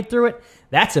halfway through it.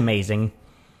 That's amazing.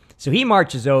 So he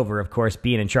marches over, of course,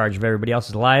 being in charge of everybody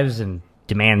else's lives and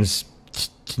demands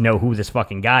to know who this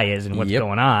fucking guy is and what's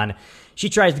going on. She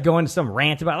tries to go into some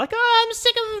rant about, like, oh, I'm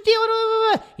sick of dealing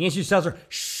with... He just tells her,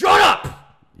 shut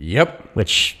up! Yep.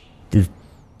 Which,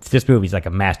 this movie's like a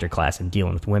masterclass in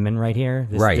dealing with women right here.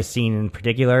 This scene in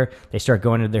particular, they start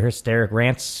going into their hysteric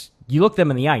rants. You look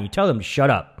them in the eye, you tell them to shut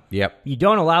up. Yep. You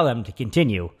don't allow them to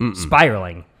continue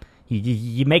spiraling.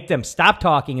 You make them stop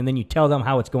talking, and then you tell them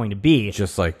how it's going to be.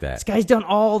 Just like that. This guy's done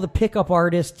all the pickup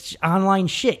artist online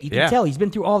shit. You can tell he's been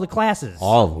through all the classes.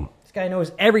 All of them. This guy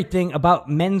knows everything about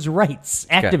men's rights,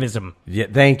 activism. Yeah,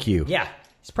 thank you. Yeah.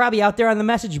 He's probably out there on the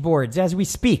message boards as we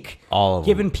speak. All of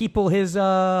giving them. people his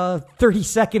 30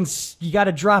 seconds, you got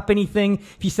to drop anything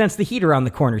if you sense the heat around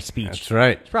the corner speech. That's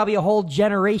right. It's probably a whole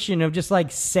generation of just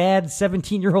like sad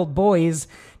 17-year-old boys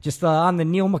just on the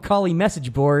Neil McCauley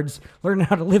message boards learning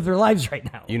how to live their lives right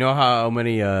now. You know how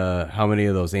many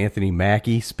of those Anthony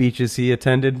Mackie speeches he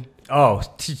attended? Oh,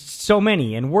 so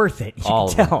many and worth it. You All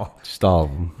can of tell. them. Just all of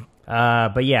them.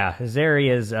 But yeah,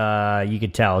 Azaria's, you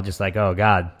could tell just like, oh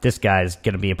God, this guy's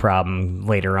going to be a problem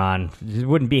later on. It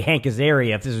wouldn't be Hank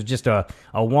Azaria if this was just a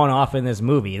one-off in this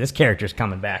movie. This character's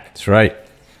coming back. That's right.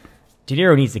 De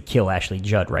Niro needs to kill Ashley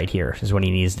Judd right here is what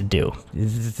he needs to do.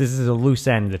 This is a loose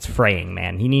end that's fraying,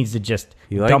 man. He needs to just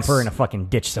dump her in a fucking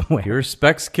ditch somewhere. He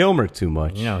respects Kilmer too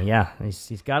much. You know, yeah.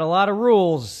 He's got a lot of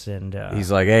rules. And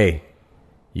he's like, hey,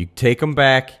 you take him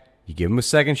back. You give him a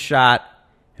second shot.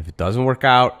 If it doesn't work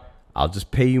out, I'll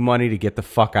just pay you money to get the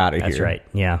fuck out of here. That's right.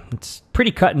 Yeah. It's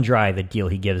pretty cut and dry, the deal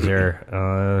he gives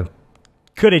her.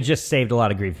 Could have just saved a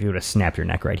lot of grief if he would have snapped her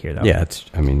neck right here, though. Yeah,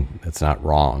 that's not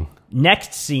wrong.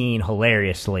 Next scene,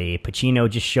 hilariously, Pacino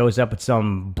just shows up at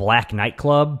some black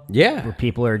nightclub. Yeah. Where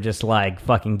people are just like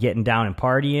fucking getting down and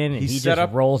partying. And he set just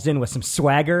up- rolls in with some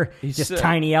swagger. Just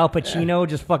tiny Al Pacino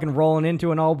just fucking rolling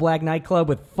into an all black nightclub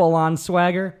with full on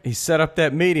swagger. He set up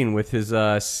that meeting with his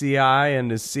CI and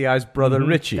his CI's brother,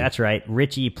 Richie. That's right.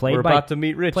 Richie We're about to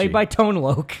meet Richie. Played by Tone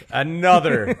Loc.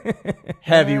 Another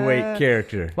heavyweight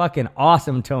character. Fucking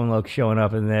awesome Tone Loc showing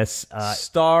up in this.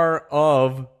 Star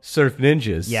of Surf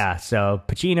Ninjas. Yeah, so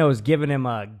Pacino's giving him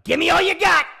a "give me all you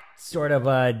got" sort of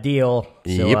a deal.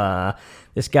 So Yep.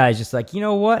 This guy's just like, you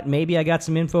know what? Maybe I got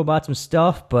some info about some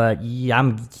stuff, but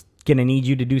I'm gonna need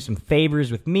you to do some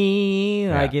favors with me.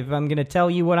 Yeah. Like if I'm gonna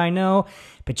tell you what I know.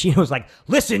 Pacino's like,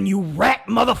 listen, you rat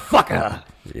motherfucker.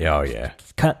 Oh, yeah.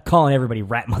 Calling everybody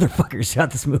rat motherfuckers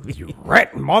throughout this movie. You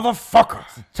Rat motherfucker.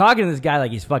 talking to this guy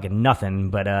like he's fucking nothing,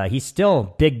 but he's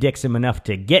still big dicks him enough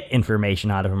to get information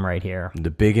out of him right here.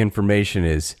 The big information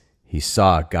is he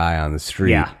saw a guy on the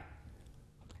street Yeah.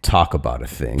 talk about a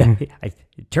thing.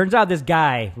 It turns out this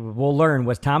guy, we'll learn,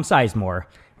 was Tom Sizemore,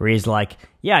 where he's like,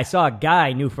 yeah, I saw a guy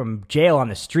I knew from jail on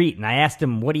the street, and I asked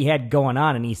him what he had going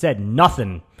on, and he said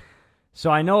nothing. So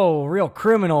I know a real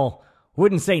criminal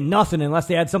wouldn't say nothing unless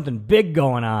they had something big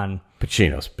going on.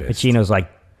 Pacino's pissed. Pacino's like,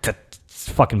 it's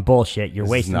fucking bullshit. You're This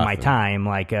is wasting my nothing. time.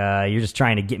 Like, you're just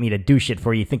trying to get me to do shit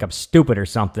for you. You think I'm stupid or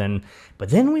something. But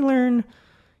then we learn,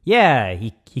 yeah,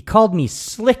 he called me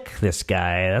slick, this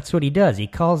guy. That's what he does. He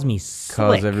calls me slick.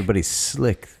 Calls everybody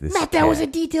slick. This Matt, that was a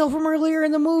detail from earlier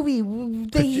in the movie.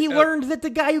 He learned that the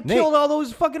guy who killed all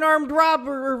those fucking armed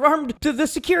to the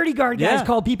security guard guys Yeah.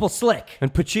 called people slick.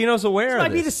 And Pacino's aware This of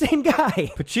might be the same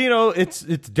guy. Pacino, it's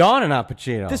dawning on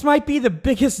Pacino. This might be the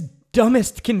biggest,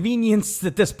 dumbest convenience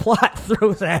that this plot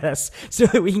throws at us so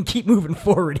that we can keep moving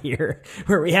forward here,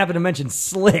 where we happen to mention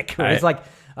slick. Where it's like,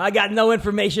 I got no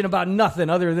information about nothing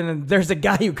other than there's a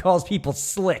guy who calls people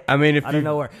slick. I mean, if I don't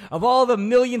know where. Of all the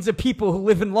millions of people who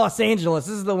live in Los Angeles,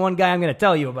 this is the one guy I'm going to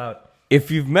tell you about. If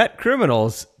you've met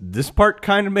criminals, this part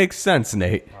kind of makes sense,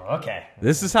 Nate. Okay.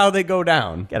 This is how they go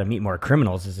down. Got to meet more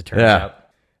criminals, as it turns Yeah. out.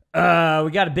 We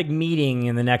got a big meeting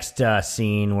in the next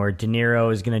scene where De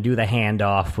Niro is going to do the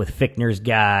handoff with Fichtner's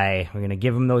guy. We're going to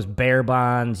give him those bear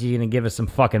bonds. He's going to give us some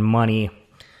fucking money.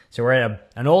 So we're at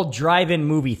an old drive-in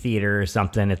movie theater or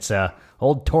something. It's a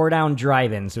old tore-down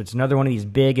drive-in, so it's another one of these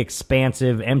big,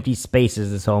 expansive, empty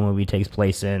spaces this whole movie takes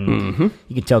place in. Mm-hmm.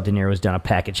 You can tell De Niro's done a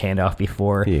package handoff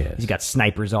before. Yes. He's got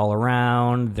snipers all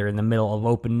around. They're in the middle of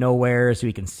open nowhere, so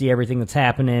he can see everything that's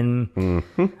happening.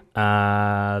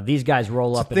 Mm-hmm. These guys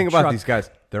roll up in a thing truck. about these guys,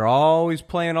 they're always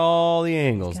playing all the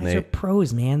angles, These guys Nate. are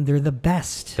pros, man. They're the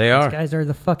best. They are. These guys are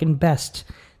the fucking best.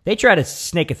 They try to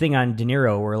snake a thing on De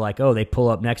Niro where, like, oh, they pull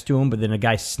up next to him, but then a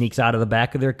guy sneaks out of the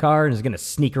back of their car and is going to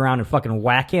sneak around and fucking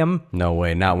whack him. No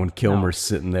way, not when Kilmer's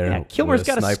sitting there. Yeah, Kilmer's with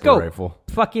got a sniper scope. rifle.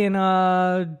 Fucking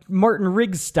Martin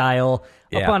Riggs style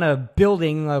up on a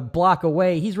building a block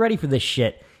away. He's ready for this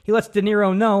shit. He lets De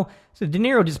Niro know. So De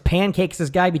Niro just pancakes this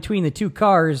guy between the two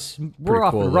cars. We're Pretty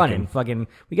off cool and running. looking. Fucking,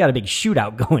 we got a big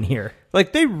shootout going here.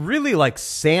 Like, they really, like,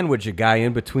 sandwich a guy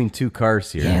in between two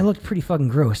cars here. Yeah, it looked pretty fucking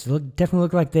gross. It definitely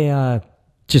looked like they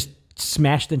just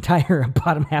smashed the entire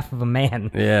bottom half of a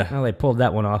man. Yeah. Well, they pulled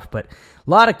that one off, but a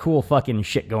lot of cool fucking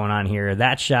shit going on here.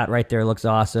 That shot right there looks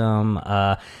awesome.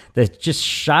 The just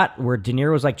shot where De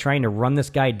Niro's like trying to run this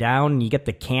guy down, and you get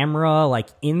the camera like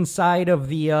inside of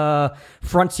the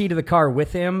front seat of the car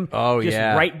with him. Oh, just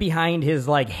yeah. right behind his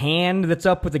like hand that's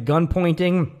up with the gun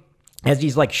pointing. As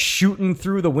he's like shooting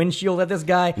through the windshield at this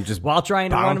guy, just while trying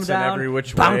to run him bouncing down, every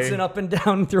which way. bouncing up and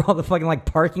down through all the fucking like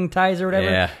parking ties or whatever.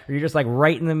 Yeah. Or you're just like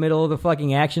right in the middle of the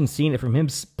fucking action, seeing it from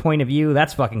his point of view.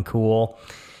 That's fucking cool.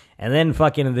 And then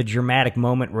fucking the dramatic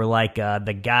moment where like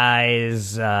the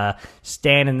guy's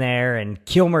standing there and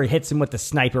Kilmer hits him with the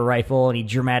sniper rifle and he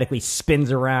dramatically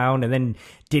spins around, and then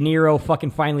De Niro fucking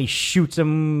finally shoots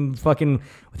him fucking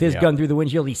with his gun through the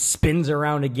windshield. He spins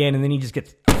around again and then he just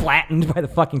gets flattened by the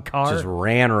fucking car. Just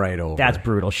ran right over. That's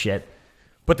brutal shit.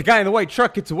 But the guy in the white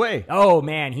truck gets away. Oh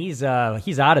man, he's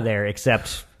out of there.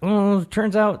 Except,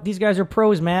 turns out these guys are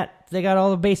pros, Matt. They got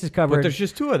all the bases covered. But there's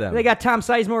just two of them. They got Tom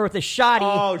Sizemore with a shotty,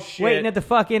 Oh, shit. waiting at the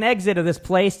fucking exit of this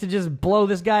place to just blow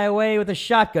this guy away with a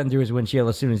shotgun through his windshield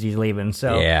as soon as he's leaving.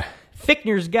 So Yeah.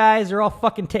 Fichtner's guys are all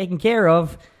fucking taken care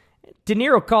of. De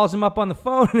Niro calls him up on the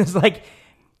phone and is like,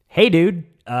 "Hey, dude,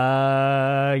 you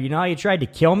know how you tried to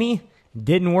kill me?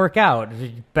 Didn't work out.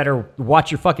 You better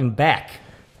watch your fucking back."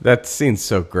 That scene's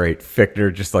so great.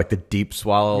 Fichtner just like the deep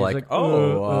swallow, like,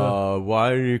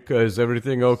 why? Is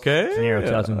everything okay? De Niro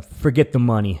tells him, "Forget the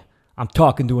money. I'm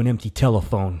talking to an empty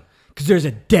telephone because there's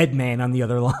a dead man on the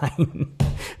other line."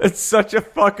 It's such a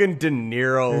fucking De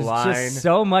Niro There's line. just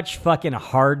so much fucking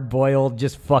hard-boiled,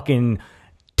 just fucking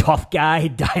tough guy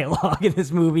dialogue in this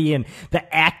movie, and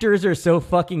the actors are so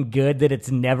fucking good that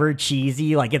it's never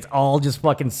cheesy. Like, it's all just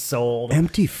fucking sold.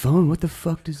 Empty phone? What the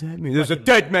fuck does that mean? There's a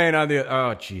dead man on the...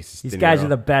 Oh, Jesus. These De guys Niro. are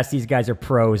the best. These guys are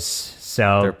pros.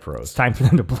 So They're pros. it's time for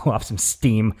them to blow off some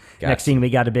steam. Gotcha. Next scene,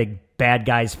 we got a big bad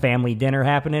guys family dinner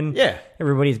happening. Yeah.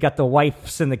 Everybody's got the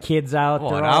wives and the kids out. Oh,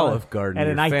 They're an all Olive Garden, at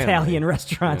an your family, Italian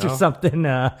restaurant you know? or something.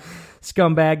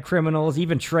 Scumbag criminals.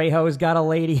 Even Trejo's got a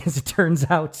lady, as it turns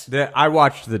out. I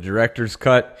watched the director's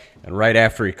cut, and right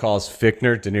after he calls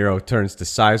Fichtner, De Niro turns to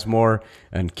Sizemore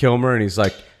and Kilmer, and he's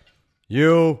like,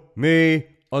 "You, me,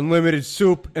 unlimited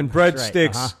soup and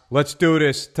breadsticks. uh-huh. Let's do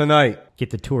this tonight." Get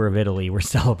the tour of Italy. We're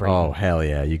celebrating. Oh, hell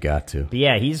yeah, you got to. But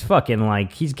yeah, he's fucking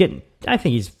like, I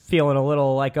think he's feeling a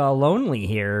little like lonely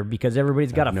here because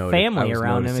everybody's got a noted- I family was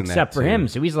around him noticing that except for too. him.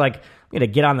 So he's like, I'm going to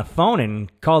get on the phone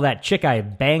and call that chick I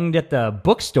banged at the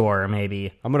bookstore,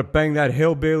 maybe. I'm going to bang that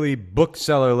hillbilly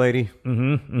bookseller lady.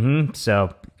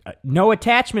 So, no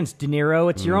attachments, De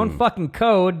Niro. It's your own fucking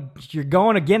code. You're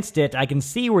going against it. I can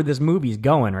see where this movie's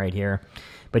going right here.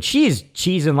 But she's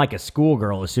cheesing like a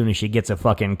schoolgirl as soon as she gets a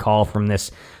fucking call from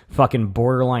this fucking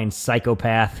borderline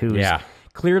psychopath who's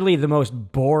clearly the most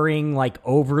boring, like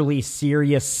overly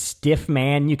serious, stiff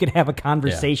man you could have a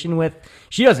conversation with.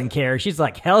 She doesn't care. She's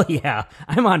like, hell yeah,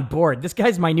 I'm on board. This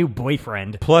guy's my new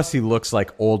boyfriend. Plus, he looks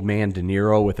like old man De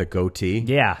Niro with a goatee.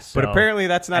 Yeah. So But apparently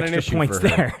that's not an issue points for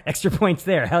her. there. Extra points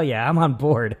there. Hell yeah, I'm on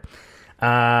board.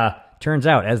 Turns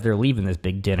out, as they're leaving this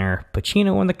big dinner,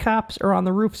 Pacino and the cops are on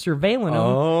the roof surveilling them.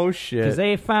 Oh, shit. Because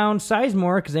they found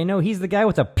Sizemore, because they know he's the guy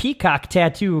with a peacock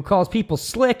tattoo who calls people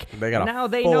slick. They got a now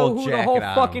they full know who the jacket whole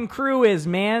on fucking crew is,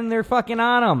 man. They're fucking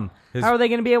on him. How are they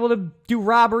going to be able to do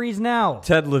robberies now?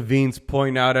 Ted Levine's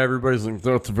pointing out, everybody's like,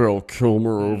 that's Val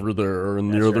Kilmer over there,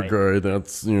 and the other guy,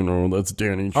 that's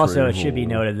Danny Trejo. Also, it should be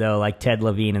noted, though, like Ted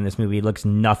Levine in this movie looks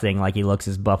nothing like he looks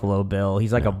as Buffalo Bill.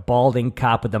 He's like a balding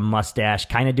cop with a mustache,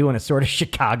 kind of doing a sort of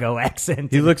Chicago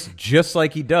accent. He looks just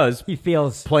like he does. He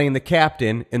feels playing the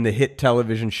captain in the hit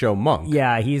television show Monk.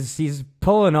 Yeah, he's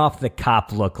pulling off the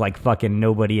cop look like fucking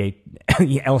nobody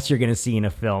else you're going to see in a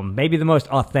film. Maybe the most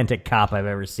authentic cop I've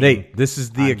ever seen. Nate, this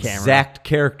is the exact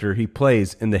character he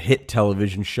plays in the hit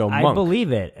television show Monk. I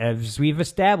believe it. As we've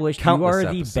established, Countless you are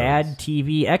episodes. the bad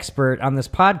TV expert on this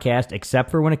podcast, except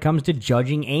for when it comes to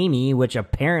judging Amy, which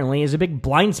apparently is a big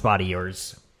blind spot of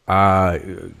yours.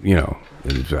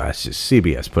 It's just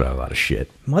CBS put out a lot of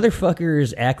shit.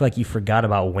 Motherfuckers act like you forgot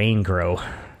about Wayne Grow.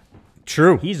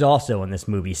 True. He's also in this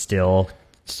movie still.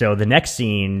 So the next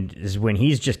scene is when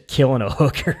he's just killing a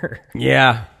hooker.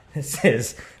 Yeah. This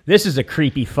is a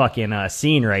creepy fucking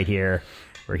scene right here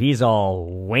where he's all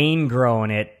Wayne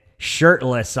growing it,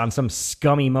 shirtless on some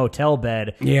scummy motel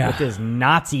bed with his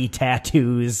Nazi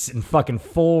tattoos and fucking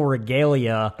full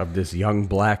regalia. Of this young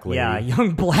black lady. Yeah,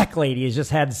 young black lady has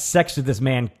just had sex with this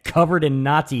man covered in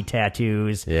Nazi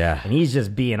tattoos. Yeah. And he's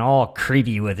just being all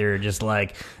creepy with her, just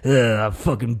like,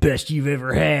 fucking best you've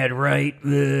ever had, right?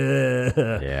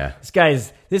 Yeah.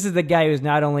 This is the guy who's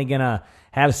not only gonna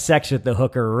have sex with the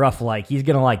hooker rough like, he's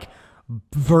gonna like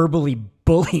verbally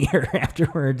bully her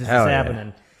afterwards. This is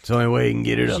happening. It's the only way you can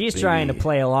get it up. She's baby. trying to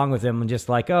play along with him and just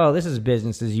like, oh, this is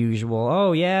business as usual.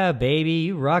 Oh, yeah, baby,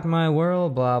 you rock my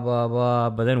world, blah, blah, blah.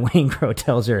 But then Wayne Grow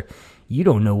tells her, you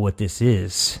don't know what this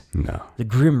is. No. The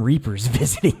Grim Reaper's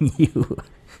visiting you.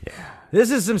 Yeah.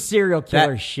 This is some serial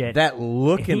killer shit. That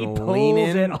look He and pulls lean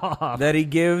it in off. that he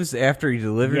gives after he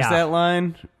delivers that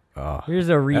line. Oh, There's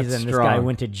a reason that's this guy strong.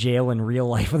 went to jail in real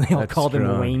life and they all That's called him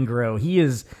strong. Wayne Grow. He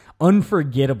is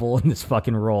unforgettable in this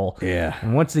fucking role. Yeah.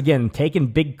 And once again, taking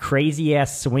big crazy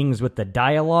ass swings with the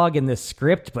dialogue in this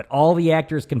script, but all the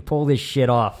actors can pull this shit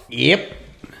off. Yep.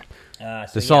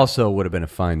 This also would have been a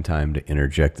fine time to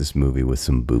interject this movie with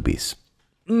some boobies.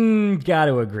 Got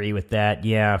to agree with that.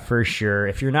 Yeah, for sure.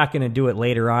 If you're not going to do it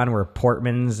later on where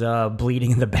Portman's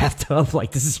bleeding in the bathtub,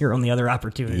 like this is your only other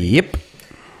opportunity. Yep.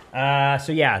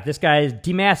 So yeah, this guy is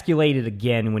demasculated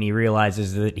again when he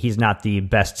realizes that he's not the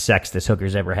best sex this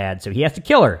hooker's ever had. So he has to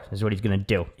kill her, is what he's going to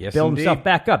do. Yes, Build indeed. himself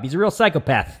back up. He's a real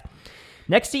psychopath.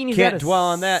 Next scene, he's Can't at a dwell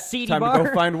on that. seedy Time bar. to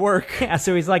go find work. Yeah,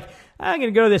 so he's like, I'm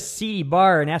going to go to this seedy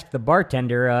bar and ask the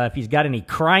bartender if he's got any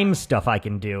crime stuff I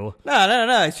can do.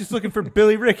 No. He's just looking for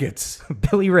Billy Ricketts.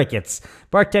 Billy Ricketts.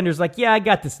 Bartender's like, yeah, I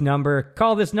got this number.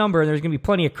 Call this number and there's going to be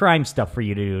plenty of crime stuff for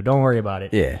you to do. Don't worry about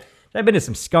it. Yeah. I've been to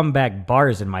some scumbag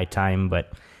bars in my time,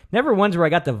 but never ones where I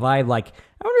got the vibe like,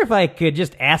 I wonder if I could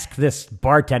just ask this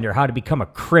bartender how to become a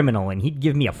criminal and he'd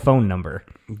give me a phone number.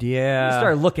 Yeah.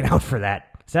 Start looking out for that.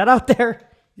 Is that out there?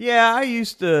 Yeah, I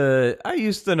used to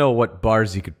know what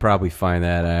bars you could probably find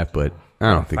that at, but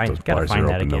I don't think those Gotta bars find are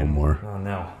that open no again. more. Oh,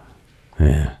 no.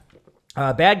 Yeah.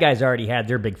 Bad guys already had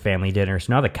their big family dinner,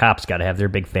 so now the cops got to have their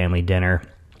big family dinner.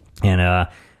 And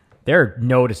they're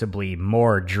noticeably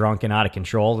more drunk and out of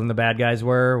control than the bad guys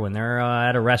were when they're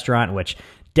at a restaurant, which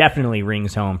definitely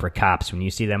rings home for cops when you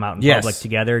see them out in public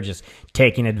together, just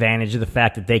taking advantage of the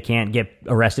fact that they can't get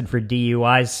arrested for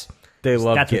DUIs. They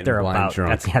love That's getting what they're blind about.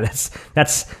 drunk.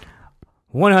 That's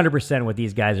 100% what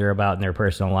these guys are about in their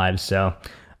personal lives. So,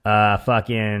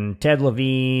 fucking Ted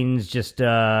Levine's just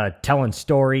telling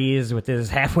stories with his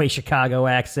halfway Chicago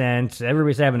accent.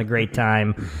 Everybody's having a great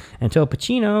time until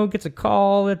Pacino gets a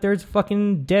call that there's a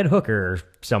fucking dead hooker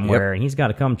somewhere, and he's got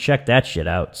to come check that shit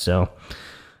out. So,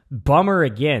 bummer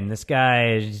again. This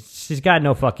guy, he's got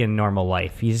no fucking normal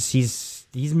life.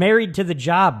 He's married to the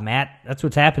job, Matt. That's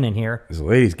what's happening here. This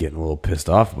lady's getting a little pissed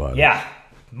off about it. Yeah,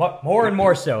 more and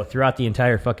more so throughout the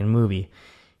entire fucking movie.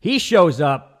 He shows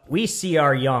up. We see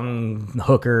our young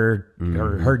hooker,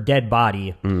 her dead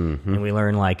body, and we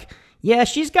learn like, yeah,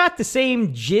 she's got the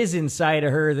same jizz inside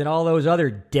of her that all those other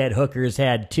dead hookers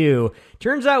had too.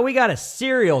 Turns out we got a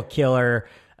serial killer.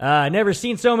 Never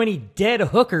seen so many dead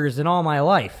hookers in all my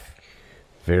life.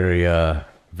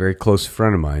 Very close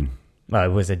friend of mine.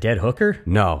 Was a dead hooker?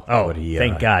 No. Oh, but he,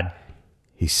 thank God.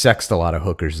 He sexed a lot of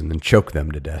hookers and then choked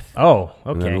them to death. Oh,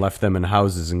 okay. And then left them in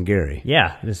houses in Gary.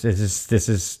 Yeah, this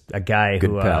is a guy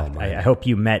Good who pal of mine. I hope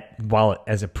you met while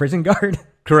as a prison guard.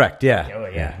 Correct, yeah. Oh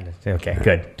yeah.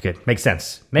 Okay, good. Makes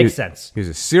sense. Makes sense. He was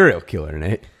a serial killer,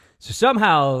 Nate. So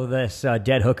somehow this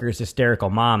dead hooker's hysterical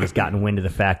mom has gotten wind of the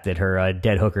fact that her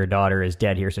dead hooker daughter is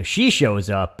dead here. So she shows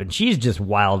up and she's just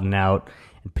wilding out.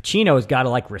 And Pacino's got to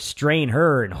like restrain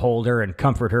her and hold her and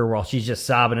comfort her while she's just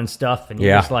sobbing and stuff. And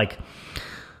you're just like,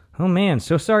 Oh man,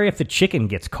 so sorry if the chicken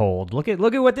gets cold. Look at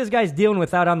what this guy's dealing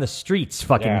with out on the streets,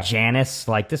 fucking Janice.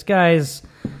 Like this guy's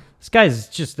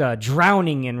just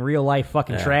drowning in real life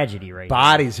fucking tragedy right now.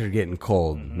 Bodies are getting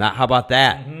cold. Not how about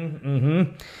that?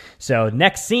 So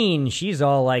next scene, she's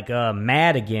all like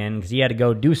mad again because he had to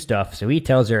go do stuff. So he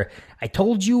tells her, "I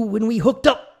told you when we hooked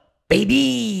up, baby.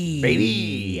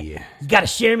 You got to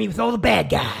share me with all the bad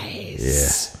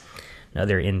guys." Yeah.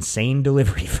 Another insane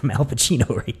delivery from Al Pacino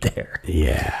right there.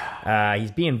 Yeah.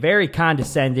 He's being very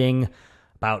condescending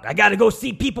about, "I got to go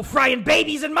see people frying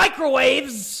babies in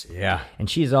microwaves." Yeah. And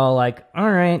she's all like,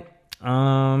 "All right,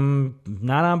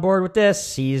 not on board with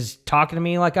this. He's talking to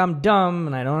me like I'm dumb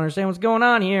and I don't understand what's going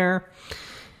on here."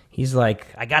 He's like,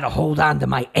 "I got to hold on to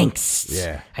my angst.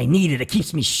 Yeah. I need it. It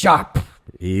keeps me sharp."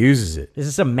 He uses it. This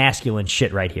is some masculine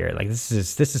shit right here. Like this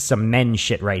is some men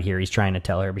shit right here he's trying to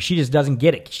tell her, but she just doesn't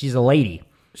get it 'cause she's a lady.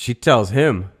 She tells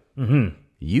him,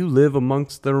 you live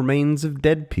amongst the remains of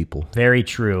dead people. Very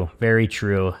true. Very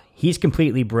true. He's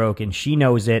completely broken. She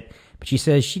knows it, but she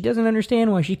says she doesn't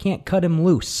understand why she can't cut him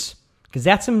loose. Because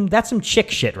that's some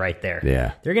chick shit right there.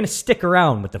 Yeah. They're going to stick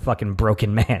around with the fucking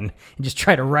broken man and just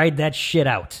try to ride that shit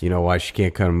out. You know why she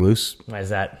can't cut him loose? Why is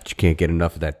that? She can't get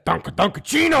enough of that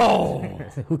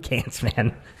Dunkachino. Who can't,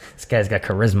 man? This guy's got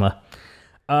charisma.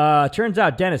 Turns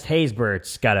out Dennis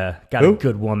Haysbert's got a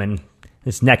good woman.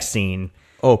 This next scene.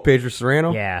 Oh, Pedro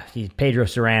Serrano? Yeah, Pedro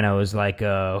Serrano is like,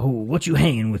 what you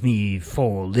hanging with me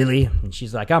for, Lily? And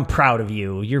she's like, "I'm proud of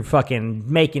you. You're fucking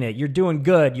making it. You're doing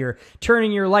good. You're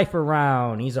turning your life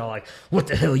around." He's all like, "What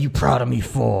the hell are you proud of me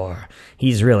for?"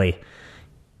 He's really...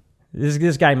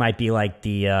 This guy might be like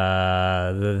the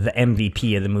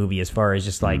MVP of the movie as far as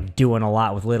just like doing a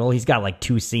lot with little. He's got like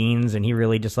 2 scenes and he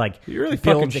really just like He really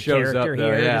builds fucking a shows character up, though,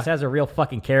 here. yeah. He just has a real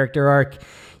fucking character arc.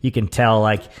 You can tell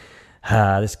like...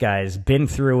 this guy's been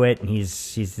through it, and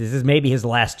this is maybe his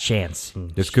last chance.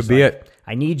 And This she's could be like, it.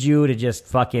 "I need you to just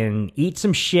fucking eat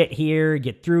some shit here,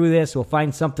 get through this, we'll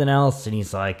find something else." And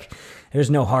he's like, "There's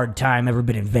no hard time ever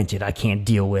been invented I can't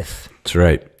deal with." That's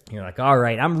right. You're like, "All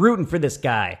right, I'm rooting for this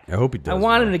guy. I hope he does I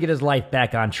want him well. to get his life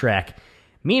back on track."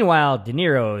 Meanwhile, De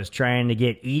Niro's trying to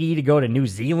get Edie to go to New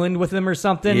Zealand with him or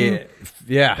something.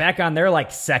 Yeah. Back on their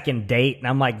like second date, and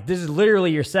I'm like, this is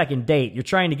literally your second date. You're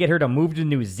trying to get her to move to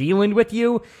New Zealand with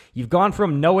you. You've gone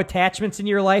from no attachments in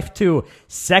your life to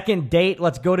second date.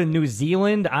 Let's go to New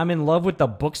Zealand. I'm in love with the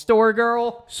bookstore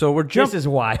girl. So this is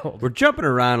wild. We're jumping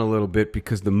around a little bit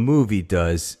because the movie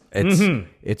does.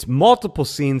 It's multiple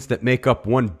scenes that make up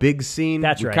one big scene.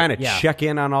 That's we right, kind of yeah. check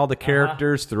in on all the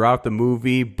characters throughout the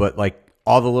movie, but like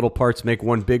all the little parts make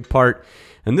one big part.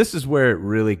 And this is where it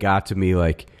really got to me.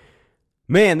 Like,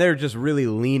 man, they're just really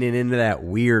leaning into that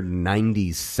weird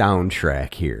 90s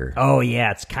soundtrack here. Oh yeah,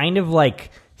 it's kind of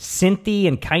like synthy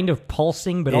and kind of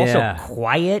pulsing, but also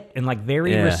quiet and like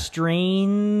very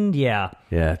restrained. Yeah.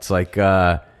 Yeah, it's like,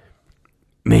 man,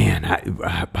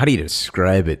 how do you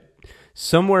describe it?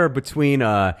 Somewhere between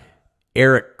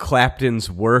Eric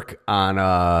Clapton's work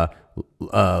on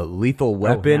Lethal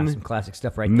Weapon, some classic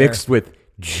stuff right mixed with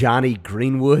Johnny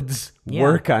Greenwood's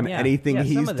work on yeah, anything yeah,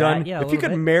 some he's of done. that, yeah, a If you little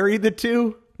could bit. marry the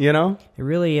two, you know? It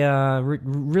really,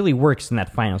 really works in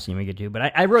that final scene we get to.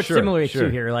 But I wrote similarly too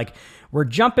here. Like we're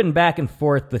jumping back and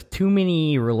forth with too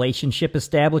many relationship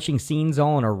establishing scenes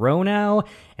all in a row now,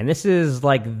 and this is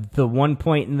like the one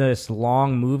point in this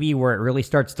long movie where it really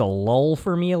starts to lull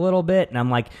for me a little bit, and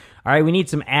I'm like, all right, we need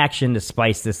some action to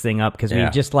spice this thing up because we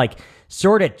just like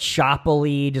sort of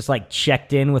choppily just like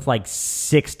checked in with like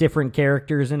 6 different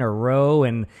characters in a row,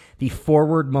 and the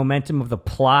forward momentum of the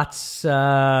plots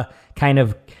kind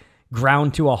of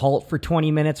ground to a halt for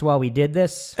 20 minutes while we did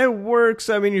this. It works.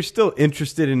 I mean, you're still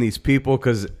interested in these people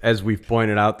because, as we've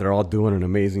pointed out, they're all doing an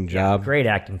amazing job. Great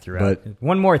acting throughout. But-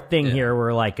 One more thing here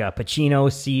where like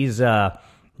Pacino sees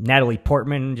Natalie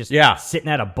Portman just sitting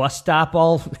at a bus stop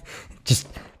all just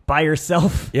by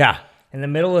herself in the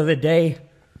middle of the day.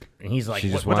 And he's like,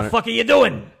 what the fuck are you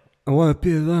doing? I want to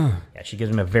be alone. Yeah, she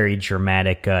gives him a very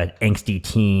dramatic, angsty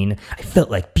teen. I felt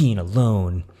like being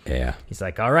alone. Yeah. He's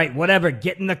like, all right, whatever,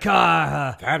 get in the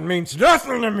car. That means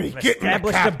nothing to me.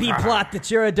 Established a B-plot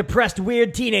that you're a depressed,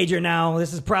 weird teenager now.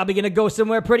 This is probably going to go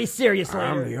somewhere pretty serious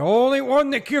later. I'm the only one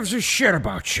that gives a shit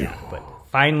about you. But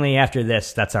finally, after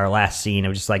this, that's our last scene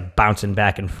of just like bouncing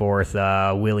back and forth,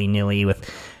 willy-nilly with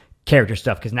character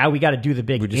stuff, because now we got to do the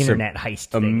big internet heist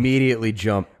thing. Immediately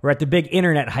jump. We're at the big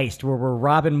internet heist where we're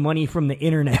robbing money from the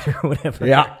internet or whatever.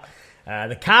 Yeah.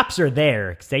 The cops are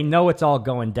there because they know it's all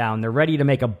going down. They're ready to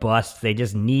make a bust. They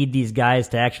just need these guys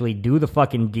to actually do the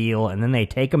fucking deal, and then they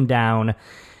take them down.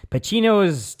 Pacino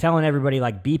is telling everybody,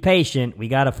 like, be patient. We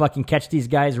got to fucking catch these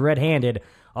guys red-handed.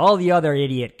 All the other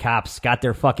idiot cops got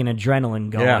their fucking adrenaline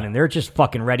going, and they're just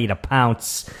fucking ready to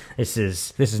pounce. This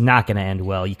is not going to end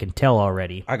well. You can tell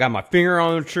already. I got my finger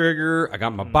on the trigger. I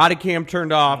got my body cam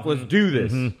turned off. Let's do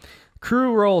this.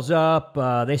 Crew rolls up.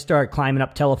 They start climbing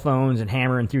up telephones and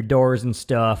hammering through doors and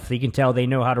stuff. You can tell they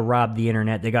know how to rob the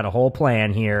internet. They got a whole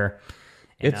plan here.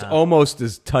 It's almost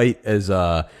as tight as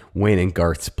Wayne and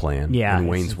Garth's plan in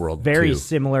Wayne's World 2. Very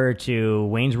similar to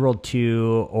Wayne's World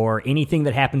 2 or anything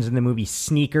that happens in the movie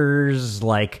Sneakers.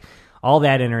 Like, all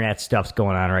that internet stuff's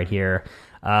going on right here.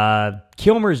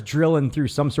 Kilmer's drilling through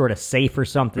some sort of safe or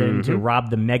something to rob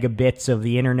the megabits of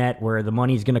the internet where the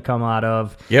money's going to come out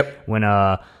of. Yep. When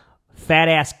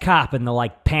fat-ass cop in the,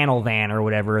 like, panel van or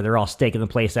whatever they're all staking the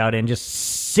place out in just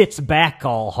sits back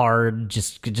all hard,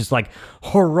 just like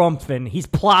harumphing. He's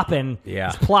plopping.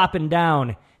 Yeah. He's plopping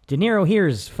down. De Niro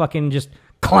hears fucking just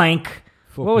clank.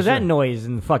 What was that noise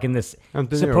in fucking this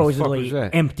supposedly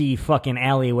empty fucking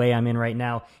alleyway I'm in right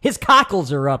now? His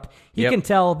cockles are up. He can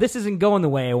tell this isn't going the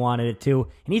way I wanted it to.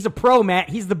 And he's a pro, Matt.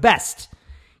 He's the best.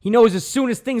 He knows as soon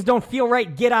as things don't feel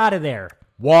right, get out of there.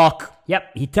 Walk.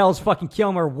 Yep, he tells fucking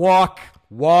Kilmer, walk.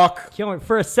 Kilmer,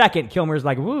 for a second, Kilmer's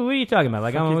like, what are you talking about?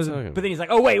 Like, but then he's like,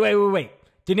 oh, wait.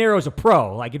 De Niro's a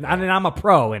pro. Like, I'm a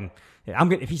pro, and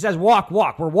if he says walk,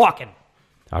 we're walking.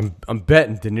 I'm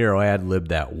betting De Niro ad-libbed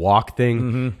that walk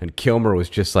thing, and Kilmer was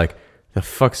just like, the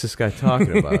fuck's this guy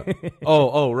talking about?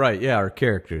 oh, right, yeah, our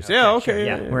characters. Okay. Sure.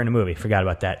 Yeah, we're in a movie. Forgot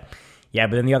about that. Yeah,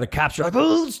 but then the other cops are like,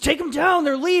 oh, let's take them down.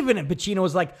 They're leaving. And Pacino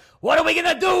was like, what are we going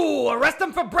to do? Arrest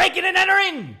them for breaking and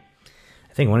entering.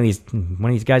 I think one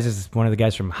of these guys is one of the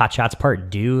guys from Hot Shots Part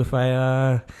 2, if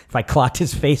I clocked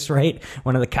his face right.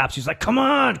 One of the cops who's like, come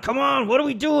on, what are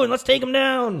we doing? Let's take him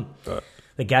down.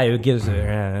 The guy who gives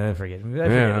I forget.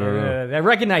 I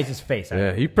recognize his face.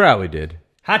 Yeah, he probably did.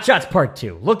 Hot Shots Part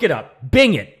 2. Look it up.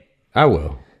 Bing it. I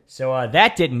will. So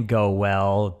that didn't go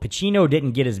well. Pacino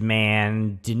didn't get his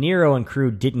man. De Niro and crew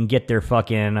didn't get their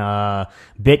fucking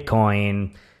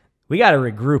Bitcoin. We got to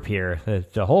regroup here.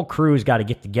 The whole crew's got to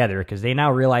get together because they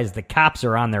now realize the cops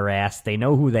are on their ass. They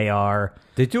know who they are.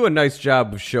 They do a nice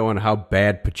job of showing how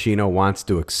bad Pacino wants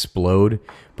to explode,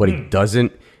 but he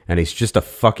doesn't, and he's just a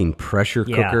fucking pressure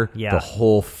cooker the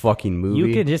whole fucking movie.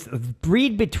 You can just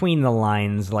read between the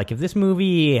lines. Like, if this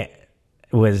movie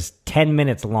was 10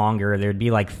 minutes longer, there'd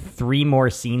be like 3 more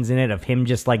scenes in it of him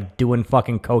just like doing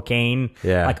fucking cocaine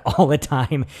like all the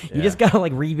time. You just gotta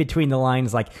like read between the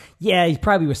lines, like, yeah, he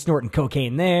probably was snorting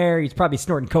cocaine there, he's probably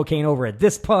snorting cocaine over at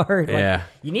this part. Like,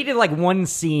 you needed like one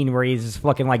scene where he's just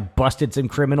fucking like busted some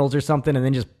criminals or something and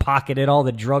then just pocketed all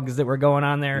the drugs that were going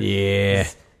on there.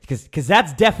 Because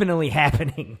that's definitely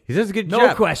happening. He does a good job.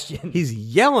 No question. He's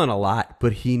yelling a lot,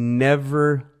 but he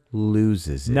never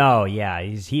loses it. No,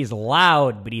 he's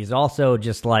loud, but he's also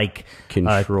just like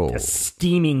control, a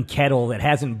steaming kettle that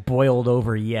hasn't boiled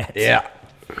over yet. Yeah.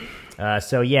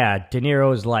 So De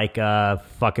Niro's like,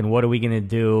 fucking, what are we gonna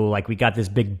do? Like, we got this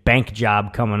big bank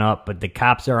job coming up, but the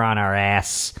cops are on our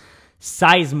ass.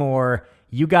 Sizemore,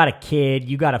 you got a kid,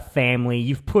 you got a family,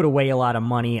 you've put away a lot of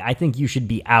money. I think you should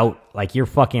be out. Like, you're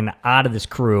fucking out of this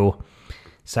crew.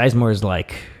 Sizemore's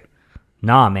like,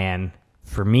 nah, man.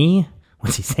 For me,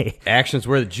 what's he say? Action's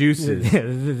where the juice is.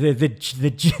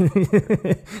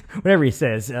 Whatever he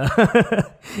says.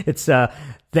 It's the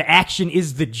action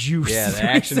is the juice. Yeah, the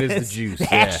action is the juice.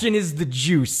 The action is the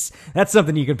juice. That's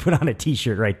something you can put on a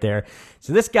t-shirt right there.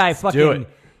 So this guy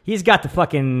he's got the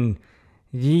fucking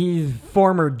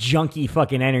former junkie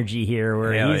fucking energy here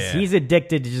where he's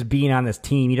addicted to just being on this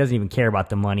team. He doesn't even care about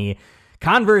the money.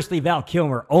 Conversely, Val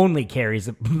Kilmer only cares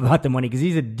about the money because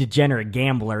he's a degenerate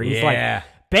gambler. He's like,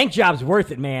 bank job's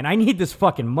worth it, man. I need this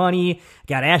fucking money.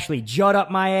 Got Ashley Judd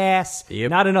up my ass. Yep.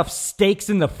 Not enough steaks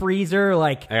in the freezer.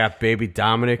 Like, I got baby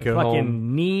Dominic at fucking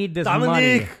home. Need this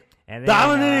money. And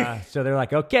then, so they're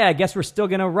like, okay, I guess we're still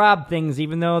going to rob things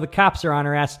even though the cops are on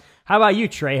our ass. How about you,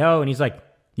 Trejo? And he's like,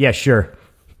 yeah, sure.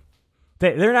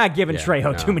 They're not giving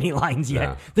Trejo too many lines yet.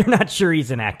 No. They're not sure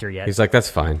he's an actor yet. He's like, that's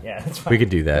fine. Yeah, that's fine. We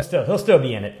could do that. He'll still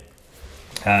be in it.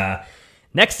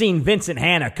 Next scene, Vincent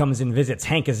Hanna comes and visits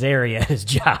Hank Azaria at his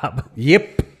job.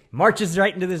 Yep. Marches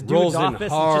right into this dude's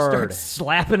office and just starts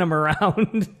slapping him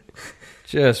around.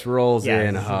 Just rolls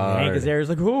in hard. Hank Azaria's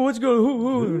like, oh, what's going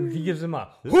on? He gives him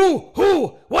up. Who?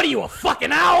 What are you, a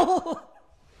fucking owl?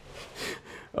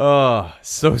 Oh,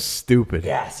 so stupid.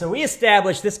 Yeah, so we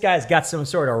established this guy's got some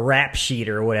sort of rap sheet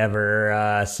or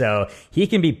whatever, so he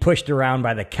can be pushed around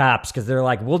by the cops because they're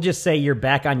like, we'll just say you're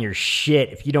back on your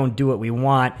shit if you don't do what we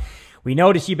want. We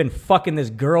notice you've been fucking this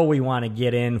girl we want to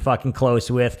get in fucking close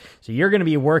with, so you're going to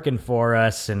be working for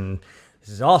us, and This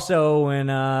is also when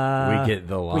We get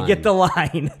the line. We get the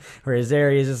line where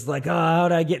Azaria's just like, oh,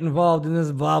 how'd I get involved in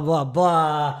this? Blah, blah,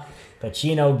 blah.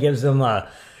 Pacino gives him a,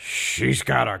 she's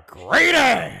got a great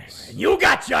ass. And you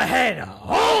got your head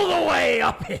all the way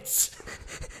up its.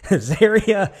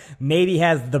 Azaria maybe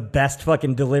has the best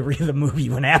fucking delivery of the movie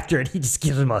when after it, he just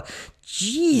gives him a,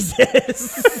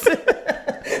 Jesus.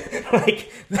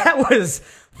 Like, that was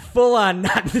full on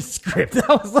not in the script. That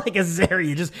was like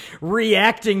Azaria just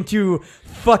reacting to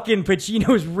fucking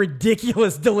Pacino's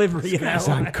ridiculous delivery of that He's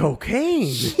on line.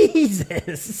 cocaine.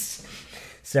 Jesus.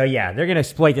 So yeah, they're gonna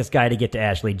exploit this guy to get to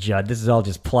Ashley Judd. This is all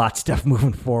just plot stuff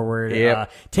moving forward. Yep.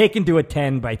 Taken to a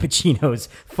 10 by Pacino's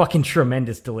fucking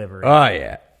tremendous delivery. Oh,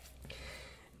 yeah.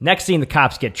 Next scene, the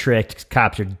cops get tricked.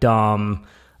 Cops are dumb.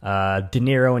 De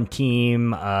Niro and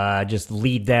team just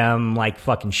lead them like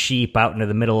fucking sheep out into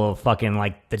the middle of fucking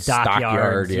like the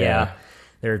dockyards. Stockyard, yeah.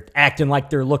 They're acting like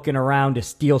they're looking around to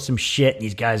steal some shit.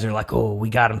 These guys are like, oh, we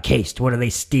got them cased. What are they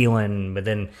stealing? But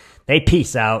then they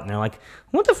peace out and they're like,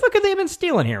 what the fuck have they been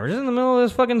stealing here? We're just in the middle of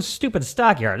this fucking stupid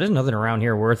stockyard. There's nothing around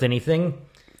here worth anything.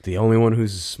 The only one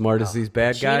who's as smart as these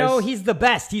bad guys. Pacino, he's the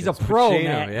best. He's a pro, Pacino,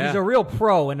 man. yeah. He's a real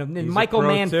pro in Michael pro,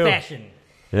 Mann too. fashion.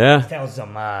 Yeah. Tells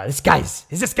them, is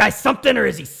this guy something or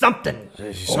is he something?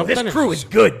 something This crew is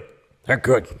good. They're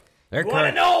good. They're You want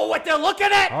to know what they're looking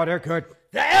at? Oh, they're good.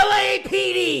 The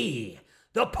LAPD,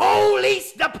 the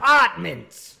police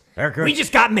department. They're good. We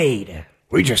just got made.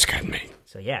 We just got me.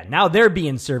 So yeah, now they're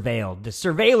being surveilled. The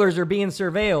surveillors are being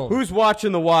surveilled. Who's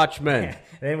watching the Watchmen?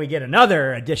 Then we get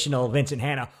another additional Vincent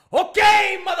Hanna.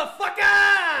 Okay, motherfucker!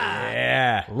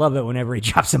 Yeah. Love it whenever he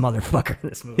drops a motherfucker in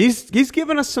this movie. He's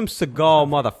giving us some Seagal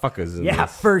motherfuckers in Yeah,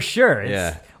 this. for sure. It's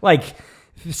Yeah. like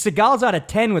Seagal's on a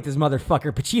 10 with his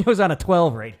motherfucker. Pacino's on a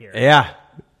 12 right here. Yeah.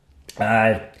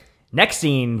 Next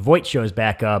scene, Voight shows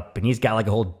back up, and he's got like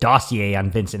a whole dossier on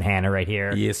Vincent Hanna right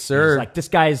here. Yes, sir. He's like, this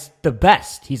guy's the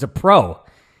best. He's a pro.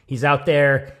 He's out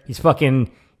there. He's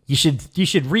fucking. You should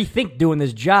rethink doing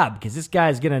this job because this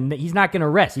guy's he's not gonna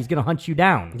rest. He's gonna hunt you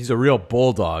down. He's a real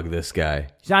bulldog, this guy.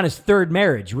 He's on his third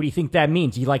marriage. What do you think that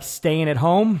means? He likes staying at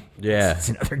home? Yeah. That's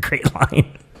another great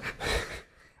line.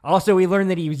 Also, we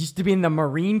learned that he used to be in the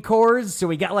Marine Corps, so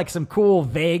we got like some cool,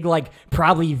 vague, like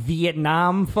probably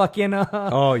Vietnam fucking.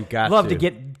 Oh, you got love to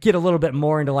to. get a little bit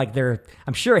more into like their.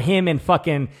 I'm sure him and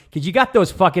fucking because you got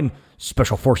those fucking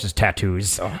special forces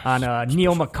tattoos on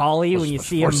Neil McCauley when you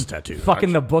see him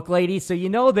fucking the book lady, so you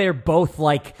know they're both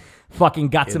like fucking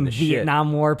got some the shit.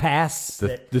 Vietnam War pass.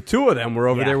 The two of them were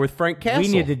over Yeah. there with Frank Castle. We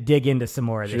need to dig into some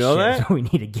more of this you know shit. that? That's what we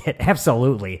need to get.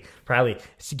 Absolutely. Probably.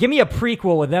 So give me a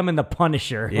prequel with them and the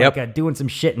Punisher. Yep. Like doing some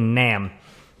shit in Nam.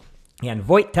 Yeah, and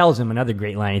Voight tells him another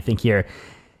great line, I think, here.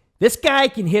 This guy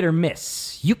can hit or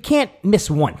miss. You can't miss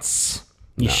once.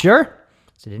 You sure?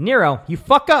 So De Niro, you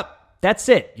fuck up. That's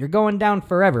it. You're going down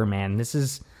forever, man. This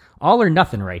is all or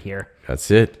nothing right here.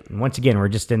 That's it. And once again, we're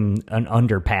just in an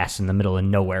underpass in the middle of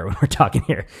nowhere when we're talking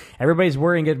here. Everybody's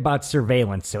worrying about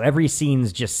surveillance, so every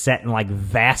scene's just set in like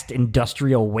vast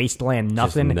industrial wasteland.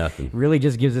 Nothing. nothing. Really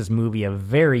just gives this movie a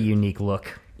very unique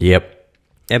look. Yep.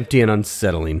 Empty and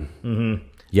unsettling. Mm-hmm.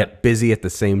 Yet busy at the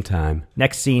same time.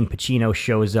 Next scene, Pacino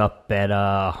shows up at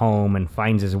home and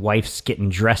finds his wife's getting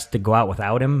dressed to go out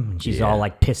without him. And she's all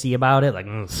like pissy about it,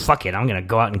 like, fuck it, I'm going to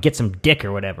go out and get some dick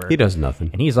or whatever. He does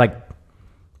nothing. And he's like,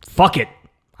 fuck it.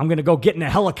 I'm going to go get in a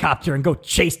helicopter and go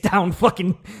chase down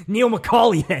fucking Neil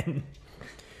McCauley then.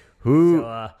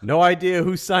 No idea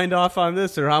who signed off on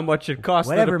this or how much it cost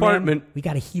Whatever, the department. man. We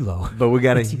got a helo. But we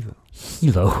got a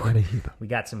Helo. We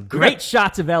got some great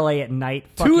shots of LA at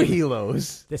night. two Fucking-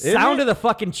 helos. The sound of the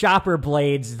fucking chopper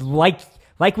blades, like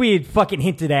we had fucking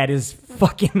hinted at, is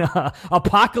fucking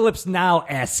Apocalypse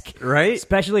Now-esque. Right?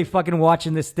 Especially fucking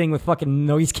watching this thing with fucking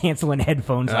noise-canceling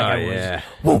headphones like Oh, I yeah.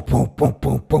 was. Boom, boom, boom,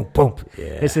 boom, boom, boom.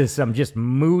 Yeah. This is some just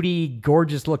moody,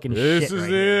 gorgeous-looking shit This is right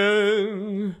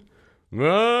here. it. My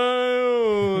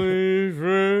only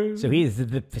friend. So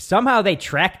somehow they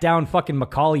track down fucking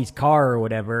Macaulay's car or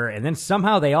whatever, and then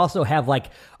somehow they also have like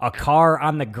a car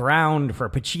on the ground for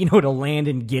Pacino to land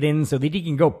and get in so that he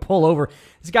can go pull over.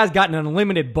 This guy's got an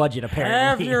unlimited budget apparently.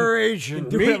 Have your agent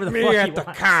Do meet whatever the me fuck at he the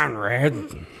wants.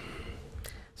 Conrad.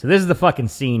 So this is the fucking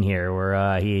scene here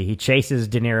where he chases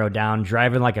De Niro down,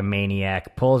 driving like a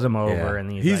maniac, pulls him over,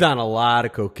 and he's like, on a lot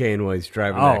of cocaine while he's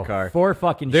driving that car. for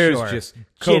fucking There's sure. just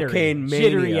Jittery, cocaine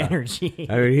jittery mania. energy.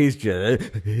 I mean, he's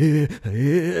just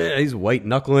he's white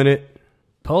knuckling it.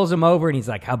 Pulls him over, and he's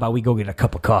like, "How about we go get a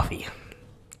cup of coffee?"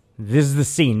 This is the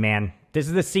scene, man. This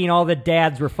is the scene all the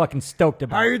dads were fucking stoked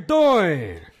about. How you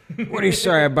doing? What do you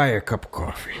say I buy you a cup of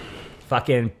coffee?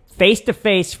 Fucking face to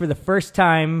face for the first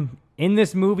time in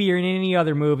this movie or in any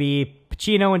other movie,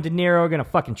 Pacino and De Niro are going to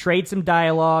fucking trade some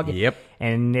dialogue. Yep.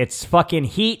 And it's fucking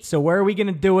heat, so where are we going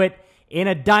to do it? In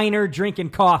a diner drinking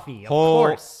coffee, of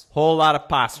course. Whole lot of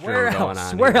posturing going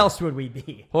on. Where else would we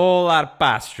be? Whole lot of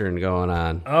posturing going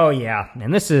on. Oh, yeah.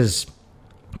 And this is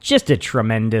just a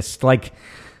tremendous, like,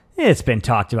 it's been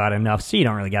talked about enough, so you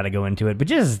don't really got to go into it. But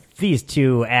just these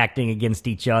two acting against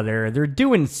each other. They're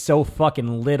doing so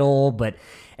fucking little, but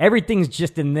everything's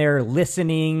just in their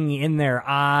listening, in their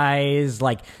eyes.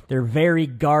 Like, they're very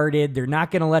guarded. They're not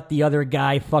going to let the other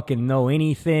guy fucking know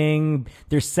anything.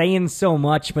 They're saying so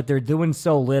much, but they're doing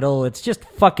so little. It's just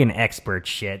fucking expert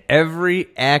shit. Every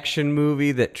action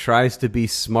movie that tries to be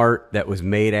smart that was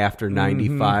made after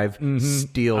 95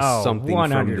 steals something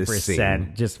 100%. From this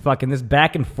scene. Just fucking this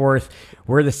back and forth.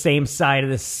 We're the same side of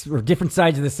this, or different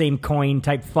sides of the same coin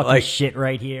type fucking shit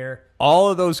right here.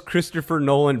 All of those Christopher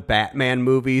Nolan Batman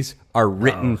movies are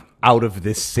written out of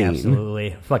this scene.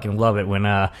 Absolutely. Fucking love it when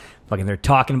fucking they're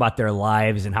talking about their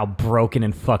lives and how broken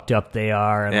and fucked up they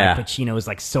are. And like Pacino's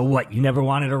like, so what? You never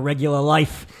wanted a regular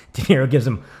life? De Niro gives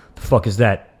him, the fuck is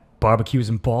that? Barbecues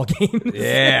and ball games?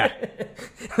 Yeah.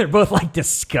 They're both like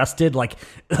disgusted. Like,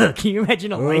 ugh, can you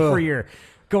imagine a life where you're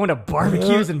going to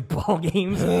barbecues and ball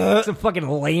games? Some fucking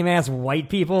lame-ass white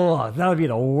people? Oh, that would be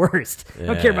the worst. I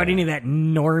don't care about any of that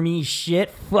normie shit.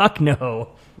 Fuck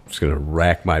no. I'm just going to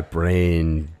rack my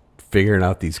brain figuring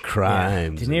out these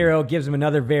crimes. De Niro gives him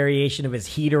another variation of his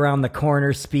heat around the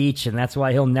corner speech, and that's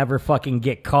why he'll never fucking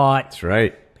get caught. That's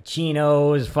right.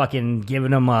 Pacino is fucking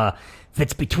giving him a, if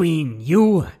it's between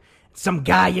you and some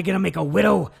guy you're going to make a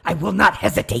widow, I will not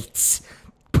hesitate.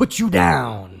 Put you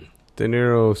down. De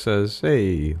Niro says,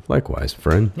 hey, likewise,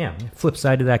 friend. Yeah, flip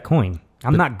side of that coin.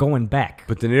 I'm not going back.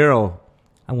 But De Niro...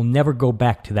 I will never go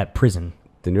back to that prison.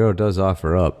 De Niro does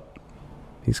offer up.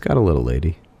 He's got a little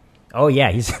lady. Oh,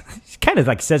 yeah, he's kind of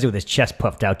like says it with his chest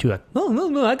puffed out, too. Like,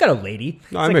 no, I got a lady.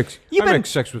 No, I make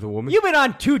sex with a woman. You've been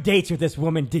on 2 dates with this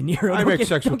woman, De Niro. I make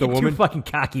sex with a woman. Don't get too fucking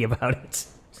cocky about it.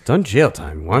 It's done jail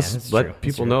time. He wants to let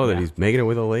people know that he's making it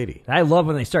with a lady. I love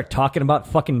when they start talking about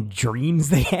fucking dreams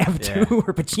they have, too,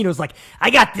 where Pacino's like,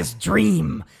 I got this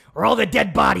dream where all the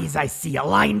dead bodies I see are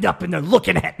lined up and they're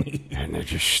looking at me. And they're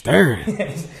just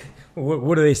staring.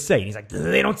 What do they say? He's like,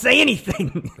 they don't say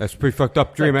anything. That's a pretty fucked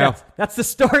up dream, Al. That's the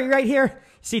story right here.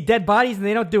 See dead bodies and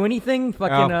they don't do anything?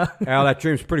 Fucking, Al, that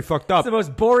dream's pretty fucked up. It's the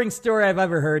most boring story I've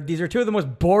ever heard. These are two of the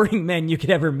most boring men you could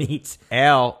ever meet.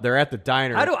 Al, they're at the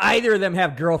diner. How do either of them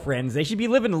have girlfriends? They should be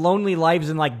living lonely lives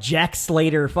in like Jack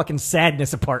Slater fucking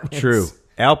sadness apartments. True.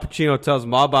 Al Pacino tells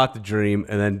him all about the dream,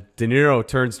 and then De Niro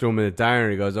turns to him in the diner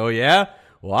and he goes, oh yeah?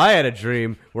 Well, I had a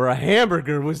dream where a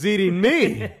hamburger was eating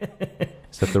me.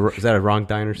 Is that a wrong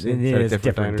diner scene? It is a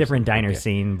different diner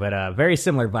scene, but very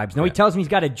similar vibes. No, he tells him he's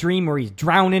got a dream where he's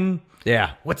drowning.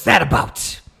 Yeah. What's that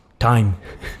about? Time.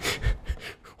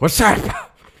 What's that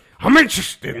about? I'm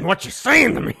interested in what you're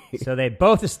saying to me. So they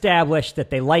both establish that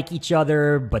they like each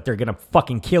other, but they're going to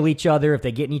fucking kill each other if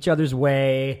they get in each other's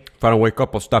way. If I don't wake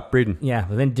up, I'll stop breathing. Yeah,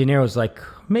 but then De Niro's like,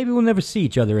 maybe we'll never see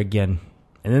each other again.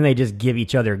 And then they just give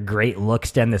each other great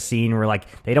looks to end the scene where, like,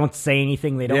 they don't say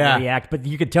anything, they don't react, but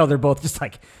you could tell they're both just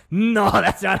like, no,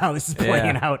 that's not how this is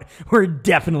playing out. We're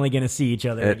definitely going to see each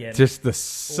other again. Just the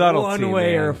subtlety, one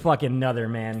way man. or fucking another,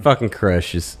 man. Fucking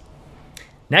crushes.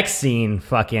 Next scene,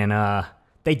 fucking,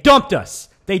 they dumped us.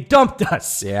 They dumped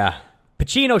us. Yeah.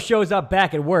 Pacino shows up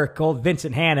back at work, old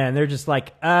Vincent Hanna, and they're just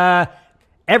like,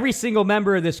 every single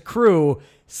member of this crew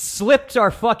slipped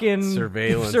our fucking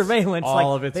surveillance. All like,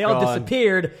 of it's they all gone.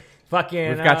 disappeared. Fucking,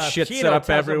 we've got shit Pacino set up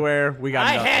tells everywhere. Him, we got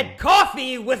I nothing. had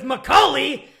coffee with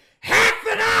Macaulay half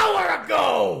an hour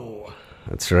ago.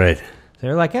 That's right.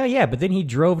 They're like, oh yeah, but then he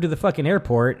drove to the fucking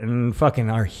airport and fucking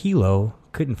our helo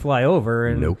couldn't fly over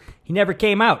and he never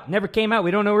came out.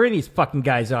 We don't know where these fucking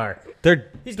guys are.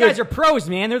 These guys are pros,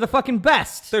 man. They're the fucking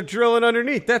best. They're drilling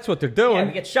underneath. That's what they're doing. Yeah,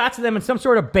 we get shots of them in some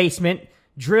sort of basement,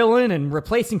 drilling and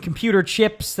replacing computer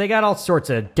chips. They got all sorts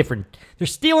of different... They're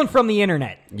stealing from the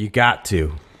internet. You got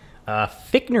to.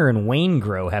 Fichtner and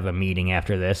Waingro have a meeting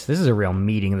after this. This is a real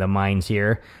meeting of the minds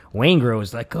here. Waingro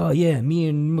is like, oh yeah, me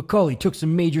and Macaulay took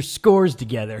some major scores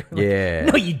together. Like, yeah.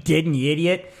 No, you didn't, you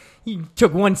idiot. You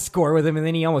took one score with him and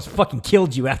then he almost fucking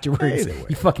killed you afterwards.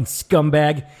 You fucking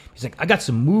scumbag. He's like, I got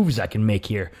some moves I can make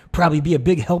here. Probably be a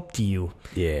big help to you.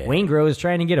 Yeah. Waingro is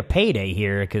trying to get a payday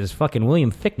here because fucking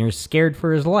William Fichtner's scared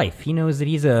for his life. He knows that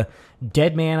he's a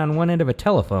dead man on one end of a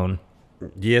telephone.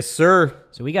 Yes, sir.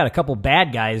 So we got a couple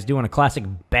bad guys doing a classic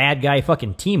bad guy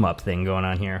fucking team-up thing going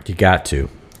on here. You got to.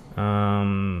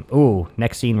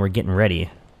 Next scene, we're getting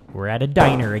ready. We're at a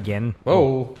diner again.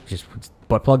 Whoa. Just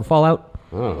butt plug fallout?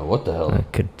 I don't know what the hell.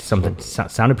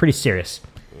 Sounded pretty serious.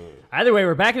 Either way,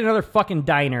 we're back at another fucking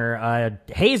diner.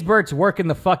 Haysbert's working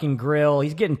the fucking grill.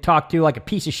 He's getting talked to like a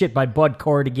piece of shit by Bud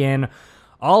Cord again.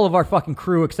 All of our fucking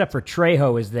crew, except for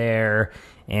Trejo, is there.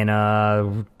 And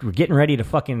we're getting ready to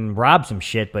fucking rob some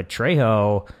shit, but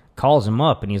Trejo calls him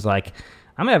up, and he's like,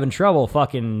 I'm having trouble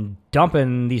fucking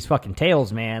dumping these fucking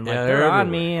tails, man. Like, they're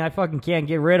on me. I fucking can't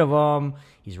get rid of them.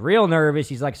 He's real nervous.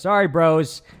 He's like, sorry,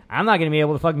 bros. I'm not going to be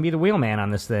able to fucking be the wheelman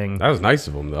on this thing. That was nice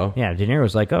of him, though. Yeah, De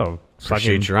Niro's like, oh,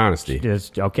 appreciate your honesty.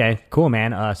 Okay, cool,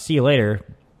 man. See you later.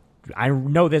 I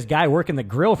know this guy working the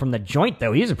grill from the joint,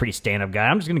 though. He's a pretty stand-up guy.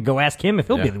 I'm just going to go ask him if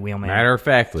he'll be the wheelman. Matter of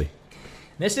factly.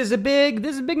 This is a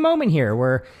big moment here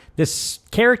where this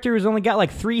character who's only got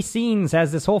like 3 scenes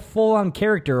has this whole full-on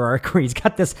character arc where he's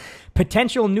got this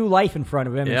potential new life in front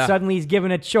of him, and suddenly he's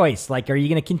given a choice. Like, are you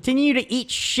going to continue to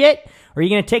eat shit, or are you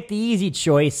going to take the easy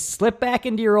choice, slip back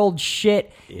into your old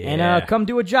shit, and come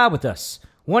do a job with us?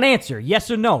 One answer, yes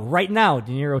or no, right now,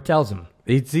 De Niro tells him.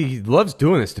 He loves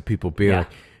doing this to people, being like,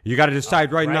 you got to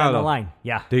decide right now, on the though. line.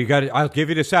 Yeah. I'll give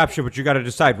you this option, but you got to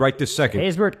decide right this second.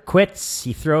 Haysbert quits.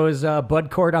 He throws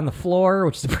Bud Cord on the floor,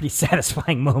 which is a pretty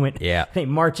satisfying moment. Yeah. They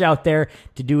march out there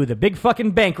to do the big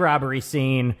fucking bank robbery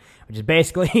scene, which is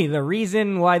basically the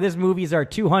reason why this movie's our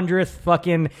 200th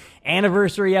fucking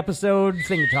anniversary episode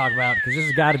thing to talk about, because this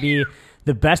has got to be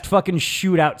the best fucking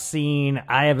shootout scene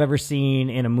I have ever seen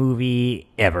in a movie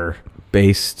ever.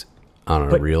 Based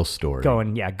on a real story.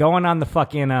 Going on the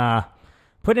fucking...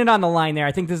 Putting it on the line there,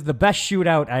 I think this is the best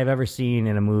shootout I've ever seen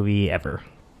in a movie ever.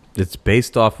 It's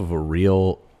based off of a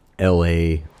real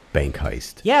L.A. bank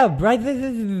heist. Yeah, right.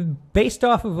 Based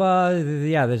off of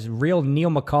there's real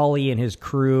Neil McCauley and his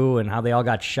crew and how they all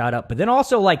got shot up. But then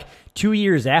also, like, 2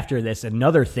 years after this,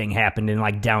 another thing happened in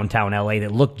like downtown LA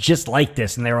that looked just like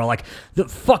this, and they were like, the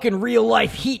fucking real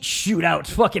life heat shootout's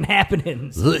fucking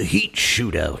happening. The heat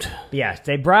shootout. Yeah,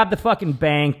 they robbed the fucking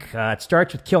bank. It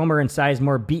starts with Kilmer and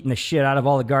Sizemore beating the shit out of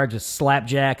all the guards with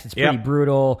slapjacks. It's pretty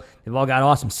brutal. They've all got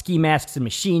awesome ski masks and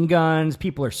machine guns.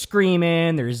 People are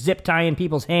screaming. They're zip tying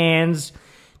people's hands.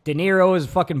 De Niro is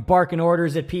fucking barking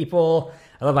orders at people.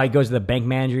 I love how he goes to the bank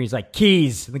manager. He's like,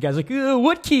 keys. And the guy's like,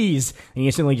 what keys? And he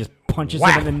instantly just punches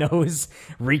him in the nose,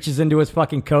 reaches into his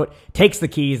fucking coat, takes the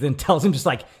keys, then tells him just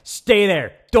like, stay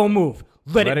there. Don't move.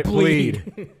 Let it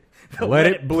bleed. Let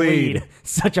it bleed.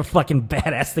 Such a fucking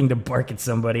badass thing to bark at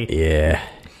somebody. Yeah.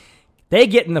 They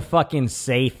get in the fucking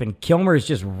safe, and Kilmer's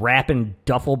just wrapping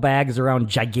duffel bags around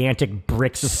gigantic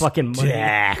bricks of fucking money.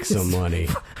 Stacks of money.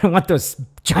 I want those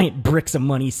giant bricks of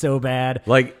money so bad.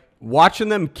 Like, watching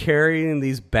them carrying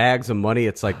these bags of money,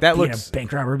 it's like, that looks... a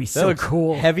bank robber would be so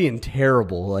cool. Heavy and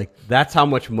terrible. Like, that's how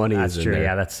much money is in there.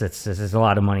 Yeah, that's a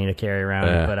lot of money to carry around.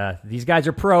 Yeah. But these guys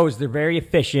are pros. They're very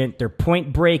efficient. They're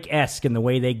Point Break-esque in the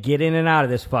way they get in and out of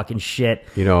this fucking shit.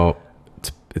 You know,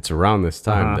 it's around this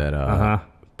time that...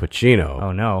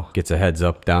 Pacino gets a heads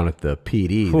up down at the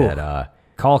PD that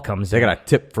call comes they got a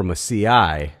tip from a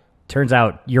CI. Turns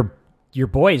out your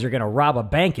boys are going to rob a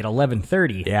bank at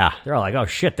 11:30. Yeah. They're all like, oh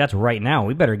shit, that's right now.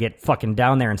 We better get fucking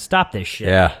down there and stop this shit.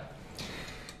 Yeah.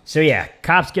 So yeah,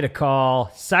 cops get a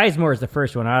call. Sizemore is the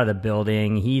first one out of the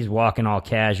building. He's walking all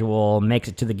casual, makes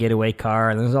it to the getaway car,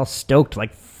 and then he's all stoked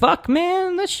like, fuck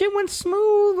man, that shit went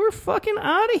smooth. We're fucking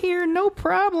out of here, no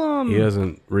problem. He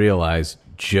doesn't realize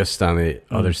just on the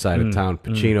other side of town,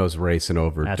 Pacino's racing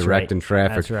over, directing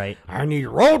traffic. That's right. I need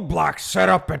roadblocks set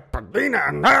up at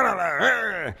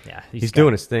Padina. Yeah, he's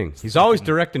doing his thing. He's always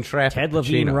directing traffic. Ted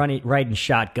Levine riding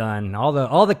shotgun.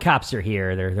 All the cops are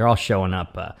here. They're all showing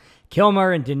up.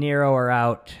 Kilmer and De Niro are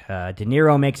out. De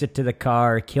Niro makes it to the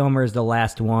car. Kilmer's the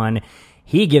last one.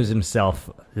 He gives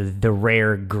himself the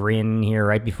rare grin here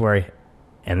right before...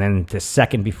 And then the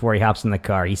second before he hops in the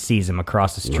car, he sees him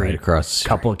across the street. Right across the street. A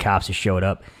couple of cops have showed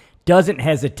up. Doesn't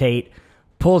hesitate.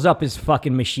 Pulls up his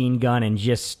fucking machine gun and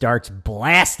just starts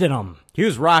blasting them. He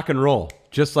was rock and roll.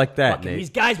 Just like that, Nate. These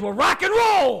guys will rock and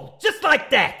roll. Just like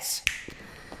that.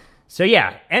 So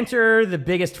yeah, enter the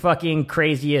biggest fucking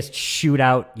craziest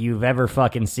shootout you've ever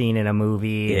fucking seen in a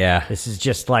movie. Yeah. This is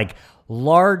just like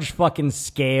large fucking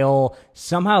scale.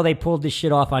 Somehow they pulled this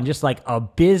shit off on just like a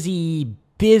busy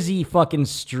fucking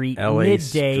street, LA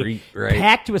midday, street, right.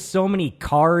 Packed with so many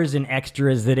cars and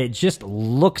extras that it just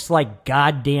looks like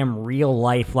goddamn real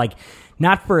life. Like,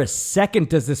 not for a second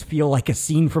does this feel like a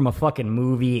scene from a fucking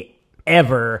movie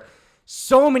ever.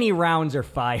 So many rounds are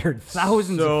fired,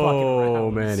 thousands of fucking rounds.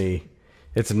 So many.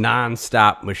 It's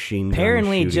nonstop machine gun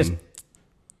Apparently, shooting.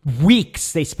 just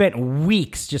weeks. They spent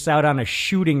weeks just out on a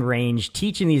shooting range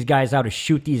teaching these guys how to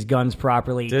shoot these guns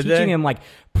properly. Teaching them like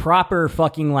proper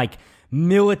fucking like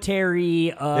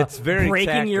military. It's very breaking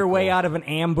tactical. your way out of an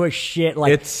ambush shit.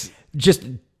 Like It's just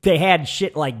they had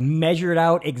shit like measured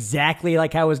out exactly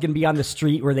like how it was going to be on the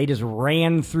street, where they just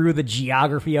ran through the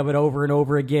geography of it over and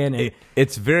over again. And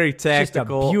it's very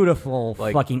tactical. Just a beautiful,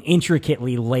 fucking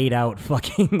intricately laid out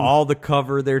fucking... All the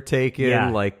cover they're taking.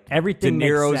 Like, everything De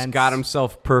Niro's makes sense. got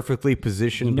himself perfectly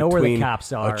positioned You know where between the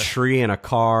cops are. a tree and a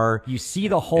car. You see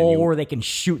the hole where they can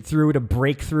shoot through to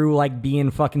break through, like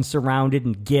being fucking surrounded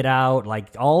and get out.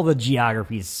 Like, all the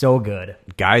geography is so good.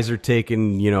 Guys are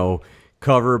taking,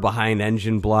 cover behind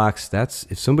engine blocks. That's,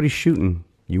 if somebody's shooting,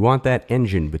 you want that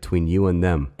engine between you and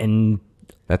them. And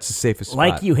that's the safest spot.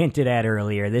 like you hinted at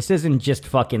earlier, this isn't just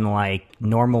fucking like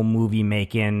normal movie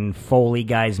making, Foley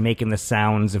guys making the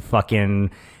sounds of fucking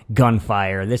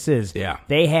gunfire. This is,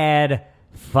 they had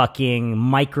fucking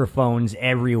microphones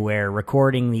everywhere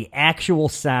recording the actual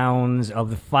sounds of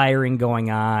the firing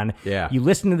going on. Yeah. You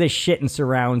listen to this shit in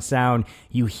surround sound.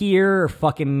 You hear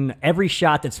fucking every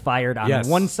shot that's fired on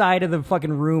one side of the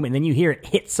fucking room, and then you hear it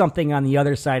hit something on the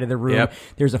other side of the room. Yep.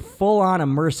 There's a full-on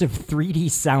immersive 3D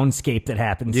soundscape that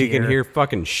happens You here. can hear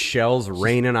fucking shells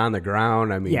raining on the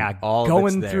ground. I mean, all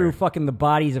going of it's through there. fucking the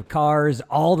bodies of cars,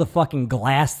 all the fucking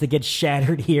glass that gets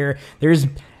shattered here.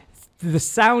 The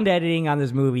sound editing on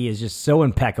this movie is just so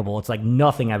impeccable. It's like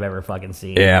nothing I've ever fucking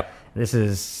seen. Yep. This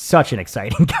is such an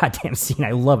exciting goddamn scene.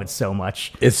 I love it so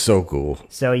much. It's so cool.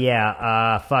 So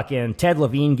fucking Ted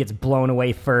Levine gets blown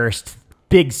away first.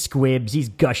 Big squibs. He's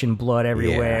gushing blood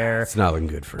everywhere. Yeah, it's not looking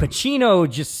good for him. Pacino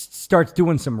just starts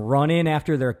doing some running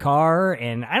after their car,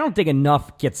 and I don't think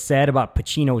enough gets said about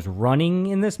Pacino's running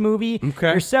in this movie. Okay.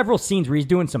 There's several scenes where he's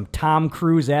doing some Tom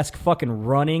Cruise-esque fucking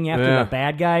running after the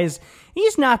bad guys.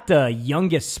 He's not the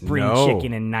youngest spring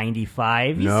chicken in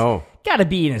 95. He's got to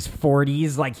be in his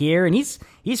 40s like here, and he's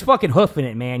fucking hoofing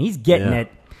it, man. He's getting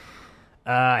it.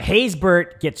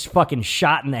 Haysbert gets fucking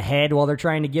shot in the head while they're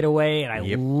trying to get away, and I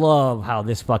love how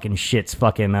this fucking shit's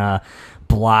fucking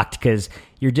blocked, because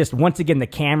you're just, once again, the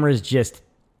camera's just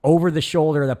over the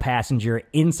shoulder of the passenger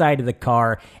inside of the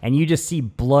car, and you just see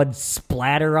blood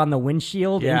splatter on the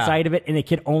windshield inside of it, and it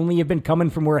could only have been coming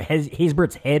from where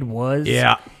Haysbert's head was.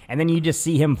 Yeah. And then you just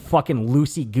see him fucking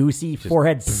loosey-goosey,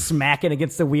 forehead smacking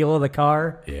against the wheel of the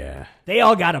car. Yeah. They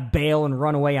all got to bail and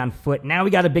run away on foot. Now we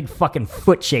got a big fucking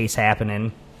foot chase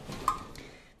happening.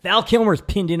 Val Kilmer's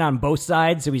pinned in on both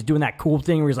sides, so he's doing that cool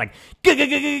thing where he's like,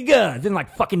 gah, then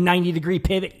like fucking 90-degree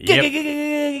pivot.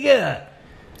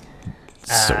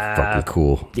 So fucking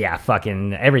cool. Yeah,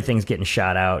 fucking everything's getting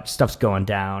shot out. Stuff's going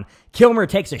down. Kilmer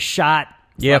takes a shot.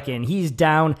 Fucking, he's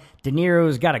down. De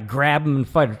Niro's got to grab him and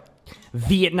fight.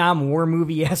 Vietnam War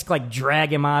movie-esque, like,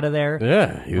 drag him out of there.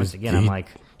 Yeah. Once again, I'm like,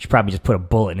 should probably just put a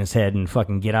bullet in his head and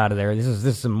fucking get out of there. This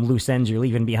is some loose ends you're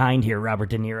leaving behind here, Robert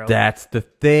De Niro. That's the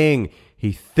thing.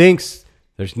 He thinks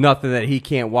there's nothing that he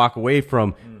can't walk away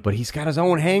from, but he's got his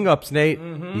own hang-ups, Nate.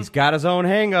 Mm-hmm. He's got his own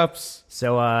hang-ups.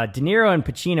 So De Niro and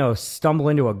Pacino stumble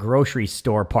into a grocery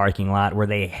store parking lot where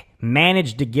they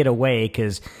manage to get away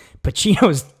because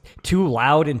Pacino's too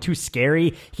loud and too scary.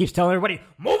 He keeps telling everybody,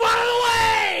 move out of the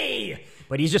way!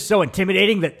 But he's just so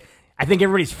intimidating that I think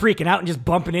everybody's freaking out and just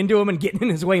bumping into him and getting in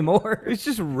his way more. He's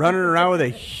just running around with a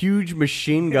huge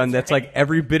machine gun that's like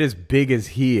every bit as big as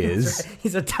he is.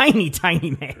 He's a tiny,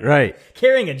 tiny man. Right.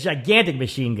 Carrying a gigantic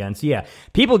machine gun. So yeah,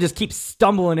 people just keep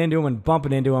stumbling into him and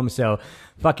bumping into him. So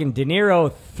fucking De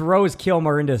Niro throws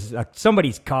Kilmer into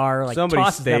somebody's car. Like somebody's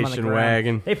tosses them on the station ground.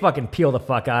 wagon. They fucking peel the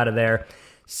fuck out of there.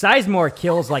 Sizemore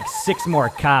kills like 6 more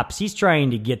cops. He's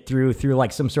trying to get through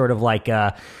like some sort of like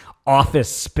office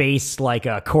space, like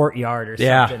a courtyard or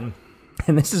something.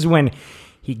 And this is when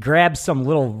he grabs some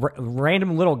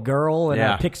random little girl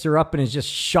and picks her up and is just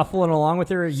shuffling along with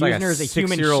her, using like her as a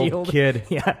human 6-year-old shield. kid.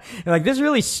 Yeah. And like this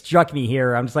really struck me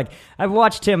here. I'm just like, I've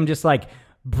watched him just like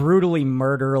brutally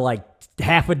murder like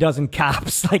half a dozen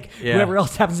cops, like whoever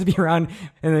else happens to be around,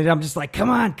 and then I'm just like, come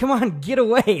on, get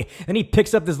away. And he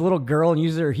picks up this little girl and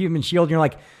uses her human shield, and you're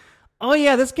like, oh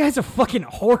yeah, this guy's a fucking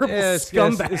horrible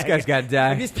scumbag. This guy's got to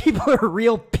die. These people are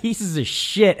real pieces of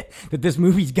shit that this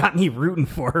movie's got me rooting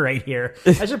for right here.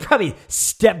 I should probably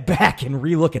step back and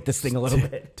relook at this thing a little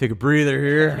bit. Take a breather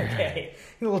here. Okay,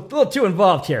 a little too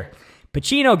involved here.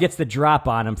 Pacino gets the drop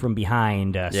on him from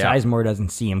behind. Sizemore doesn't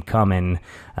see him coming.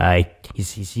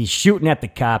 He's shooting at the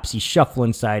cops. He's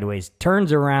shuffling sideways.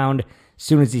 Turns around. As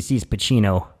soon as he sees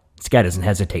Pacino, this guy doesn't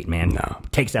hesitate, man. No.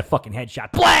 Takes that fucking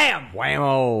headshot. Blam!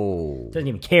 Whammo! Doesn't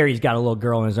even care he's got a little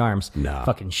girl in his arms. No.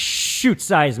 Fucking shoots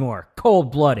Sizemore.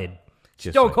 Cold-blooded.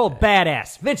 Stone Cold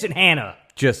badass. Vincent Hanna.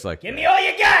 Just like Give me all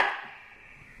you got!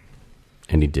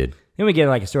 And he did. Then we get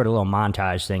like a sort of little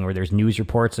montage thing where there's news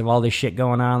reports of all this shit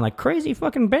going on, like crazy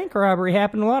fucking bank robbery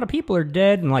happened, a lot of people are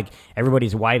dead, and like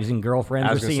everybody's wives and girlfriends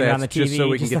are seeing it on the TV. Just so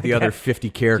we can get the other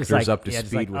 50 characters up to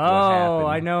speed with what happened. Oh,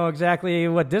 I know exactly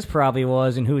what this probably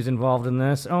was and who's involved in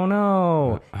this. Oh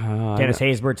no. Dennis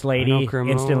Haysbert's lady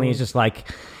instantly is just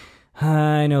like,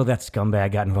 I know that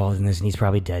scumbag got involved in this and he's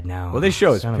probably dead now. Well, they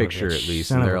show his picture at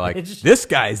least, and they're like, this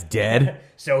guy's dead.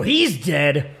 So he's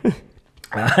dead.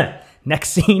 Next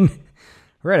scene,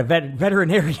 we're at a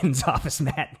veterinarian's office,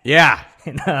 Matt. Yeah.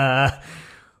 And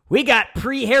we got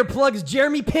pre-hair plugs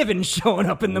Jeremy Piven showing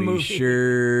up in the movie.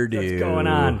 Sure do. What's going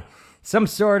on? Some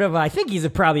sort of, I think he's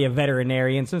probably a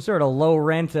veterinarian, some sort of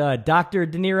low-rent Dr.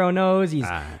 De Niro knows. He's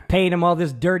paying him all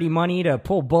this dirty money to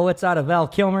pull bullets out of Val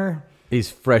Kilmer. He's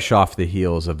fresh off the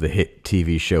heels of the hit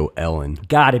TV show Ellen.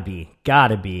 Gotta be. De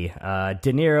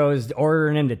Niro's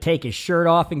ordering him to take his shirt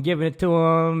off and giving it to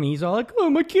him. He's all like, oh,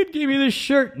 my kid gave me this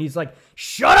shirt. And he's like,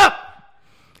 shut up!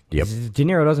 Yep. De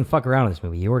Niro doesn't fuck around in this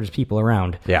movie. He orders people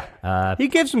around. Yeah. He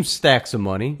gives him stacks of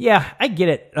money. Yeah, I get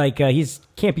it. Like, he's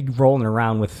can't be rolling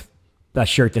around with a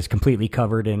shirt that's completely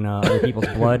covered in other people's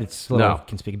blood. It's a little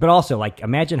conspicuous. But also, like,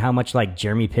 imagine how much, like,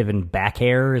 Jeremy Piven back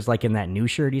hair is, like, in that new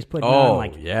shirt he's putting on.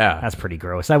 Like, yeah. That's pretty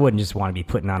gross. I wouldn't just want to be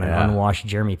putting on an unwashed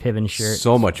Jeremy Piven shirt.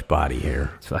 So much body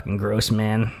hair. It's fucking gross,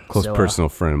 man. Close personal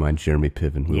friend of mine, Jeremy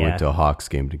Piven. We went to a Hawks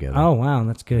game together. Oh, wow.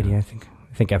 That's good. Yeah, I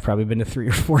think I've probably been to 3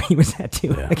 or 4 he was at,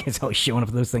 too. Yeah. I guess always showing up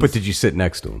for those things. But did you sit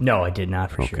next to him? No, I did not,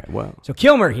 for sure. Well. So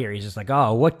Kilmer here, he's just like,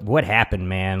 oh, what happened,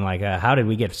 man? Like, how did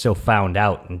we get so found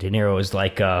out? And De Niro is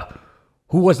like,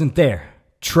 who wasn't there?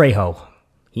 Trejo.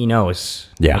 He knows.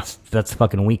 Yeah. That's the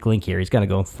fucking weak link here. He's got to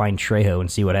go find Trejo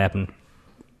and see what happened.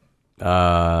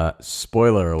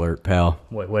 Spoiler alert, pal.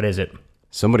 What is it?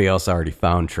 Somebody else already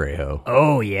found Trejo.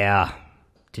 Oh, yeah.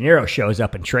 De Niro shows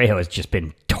up and Trejo has just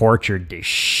been tortured to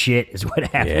shit is what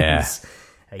happens.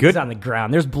 Yeah. He's on the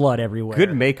ground. There's blood everywhere.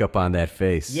 Good makeup on that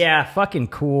face. Yeah, fucking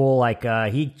cool. Like,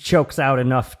 he chokes out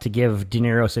enough to give De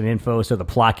Niro some info so the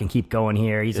plot can keep going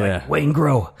here. He's like,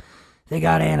 Waingro, they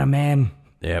got Anna, man.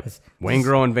 Yep.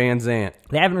 Waingro and Van Zant.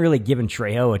 They haven't really given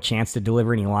Trejo a chance to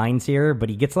deliver any lines here, but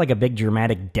he gets like a big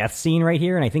dramatic death scene right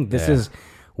here, and I think this is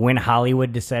when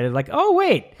Hollywood decided, like, oh,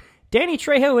 wait, Danny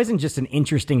Trejo isn't just an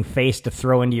interesting face to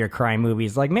throw into your crime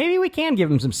movies. Like, maybe we can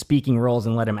give him some speaking roles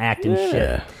and let him act and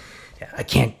shit.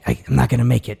 I'm not going to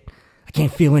make it. I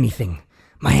can't feel anything.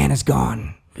 My Anna's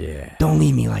gone. Yeah. Don't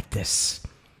leave me like this.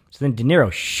 So then De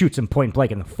Niro shoots him point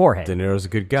blank in the forehead. De Niro's a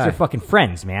good guy. They're fucking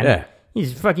friends, man. Yeah.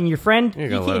 He's fucking your friend. You're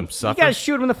going to let him suffer? You got to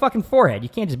shoot him in the fucking forehead. You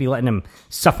can't just be letting him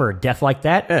suffer a death like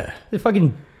that. Yeah.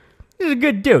 He's a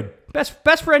good dude.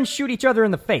 Best friends shoot each other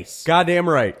in the face. Goddamn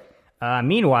right.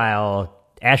 Meanwhile,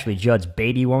 Ashley Judd's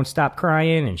baby won't stop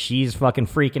crying, and she's fucking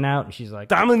freaking out. And she's like,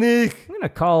 Dominique! I'm going to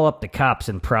call up the cops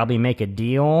and probably make a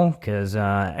deal, because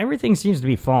everything seems to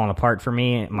be falling apart for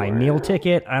me. My meal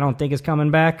ticket, I don't think is coming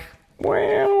back.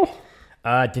 Well.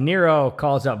 De Niro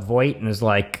calls up Voight and is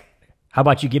like, how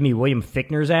about you give me William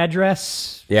Fichtner's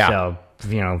address? Yeah.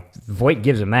 So, Voight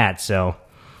gives him that, so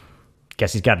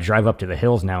guess he's got to drive up to the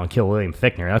hills now and kill William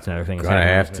Fichtner. That's another thing. Gonna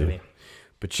have to.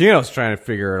 Pacino's trying to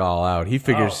figure it all out. He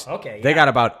figures they got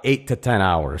about 8 to 10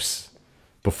 hours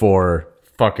before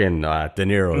fucking De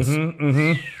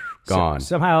Niro's gone.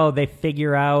 Somehow they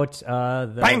figure out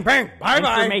the bang,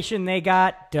 bye-bye. information they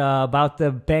got about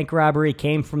the bank robbery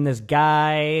came from this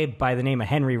guy by the name of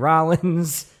Henry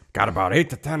Rollins. Got about 8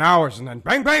 to 10 hours, and then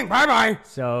bang, bye-bye.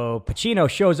 So Pacino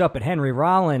shows up at Henry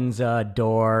Rollins'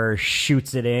 door,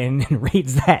 shoots it in, and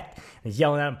reads that. He's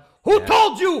yelling at him, who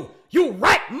told you, you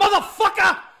rat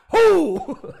motherfucker?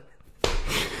 Who?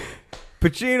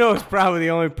 Pacino is probably the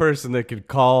only person that could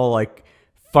call, like,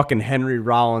 fucking Henry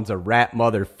Rollins a rat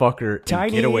motherfucker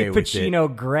and get away with it.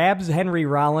 Pacino grabs Henry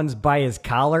Rollins by his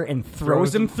collar and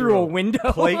throws him through a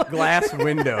window. Plate glass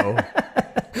window.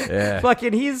 Yeah.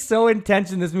 Fucking, he's so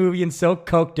intense in this movie and so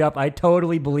coked up. I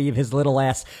totally believe his little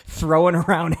ass throwing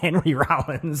around Henry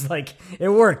Rollins. Like, it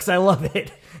works. I love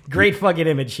it. Great fucking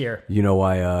image here. You know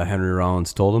why Henry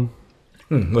Rollins told him?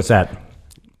 What's that?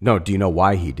 No, do you know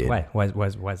why he did? Why's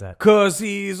that? Because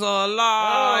he's a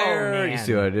liar. Oh, you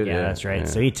see what I did? Yeah, that's right. Yeah.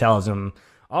 So he tells him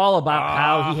all about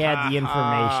how he had the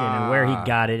information and where he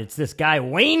got it. It's this guy,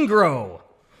 Waingro.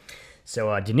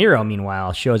 So De Niro,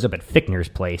 meanwhile, shows up at Fichtner's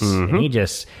place, and he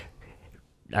just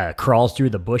crawls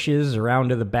through the bushes around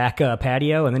to the back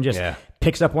patio and then just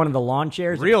picks up one of the lawn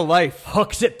chairs. Real life.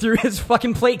 Hooks it through his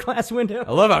fucking plate glass window.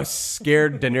 I love how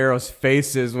scared De Niro's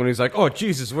face is when he's like, oh,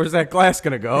 Jesus, where's that glass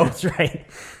going to go? That's right.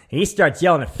 He starts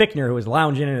yelling at Fichtner, who was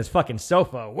lounging in his fucking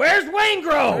sofa. Where's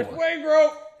Waingro? Where's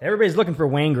Waingro? Everybody's looking for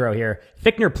Waingro here.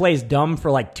 Fichtner plays dumb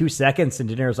for like 2 seconds, and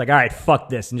De Niro's like, all right, fuck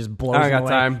this, and just blows him away.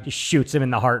 Time. Just shoots him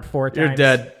in the heart 4 times. You're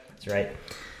dead. That's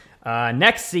right.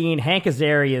 Next scene, Hank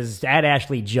Azaria is at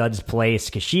Ashley Judd's place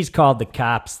because she's called the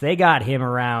cops. They got him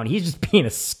around. He's just being a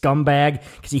scumbag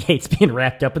because he hates being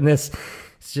wrapped up in this.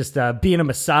 It's just being a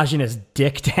misogynist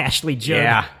dick to Ashley Judd.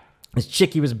 Yeah. This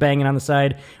chick he was banging on the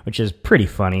side, which is pretty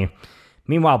funny.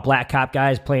 Meanwhile, black cop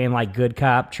guy's playing like good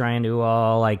cop, trying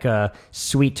to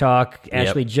sweet talk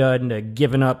Ashley Judd into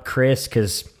giving up Chris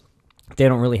because they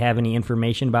don't really have any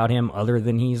information about him other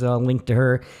than he's linked to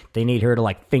her. They need her to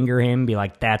like finger him, be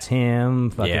like, that's him,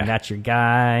 fucking that's your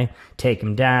guy, take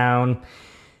him down.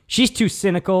 She's too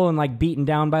cynical and like beaten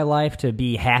down by life to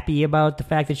be happy about the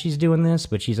fact that she's doing this,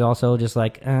 but she's also just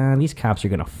like, these cops are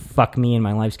gonna fuck me and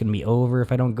my life's gonna be over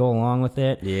if I don't go along with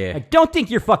it. Yeah. I don't think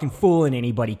you're fucking fooling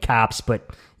anybody, cops,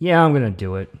 but yeah, I'm gonna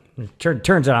do it.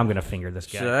 Turns out I'm gonna finger this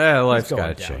guy. Life's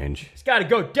gotta change. It's gotta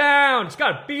go down. It's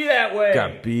gotta be that way.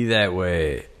 Gotta be that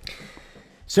way.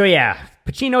 So yeah,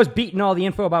 Pacino's beating all the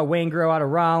info about Waingro out of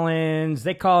Rollins.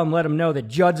 They call him, let him know that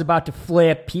Judd's about to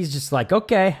flip. He's just like,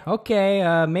 okay,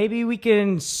 maybe we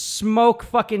can smoke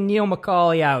fucking Neil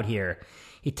McCauley out here.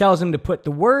 He tells him to put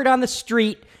the word on the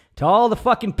street to all the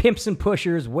fucking pimps and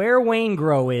pushers where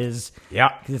Waingro is.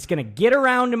 Yeah. Because it's going to get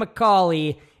around to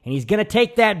McCauley, and he's going to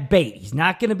take that bait. He's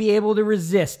not going to be able to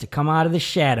resist to come out of the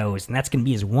shadows, and that's going to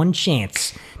be his one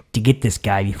chance to get this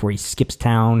guy before he skips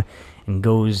town and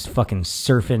goes fucking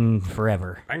surfing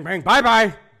forever. Bang, bang,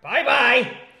 bye-bye.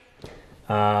 Bye-bye.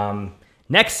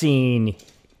 Next scene,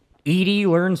 Edie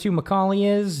learns who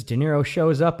McCauley is. De Niro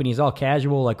shows up, and he's all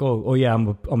casual, like, oh yeah,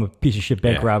 I'm a piece of shit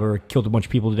bank robber. Killed a bunch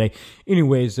of people today.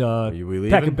 Anyways,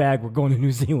 pack a bag. We're going to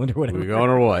New Zealand or whatever. We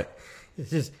going or what? It's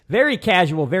just very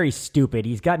casual, very stupid.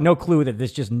 He's got no clue that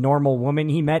this just normal woman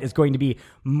he met is going to be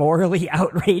morally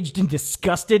outraged and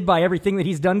disgusted by everything that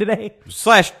he's done today.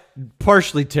 /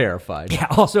 partially terrified. Yeah,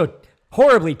 also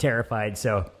horribly terrified,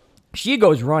 so she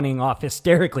goes running off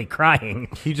hysterically crying.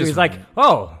 He's like,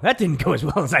 oh, that didn't go as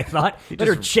well as I thought.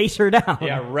 Better chase her down.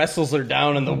 Yeah, wrestles her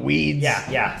down in the weeds.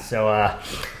 Yeah. So,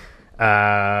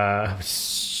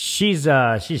 she's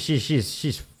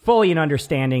fully in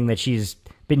understanding that she's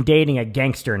been dating a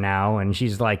gangster now, and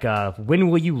she's like, when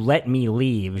will you let me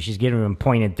leave? She's giving him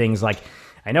pointed things like,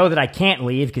 I know that I can't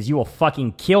leave because you will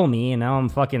fucking kill me, and now I'm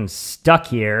fucking stuck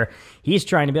here. He's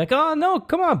trying to be like, oh, no,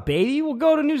 come on, baby, we'll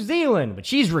go to New Zealand. But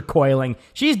she's recoiling.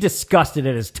 She's disgusted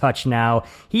at his touch now.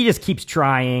 He just keeps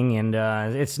trying, and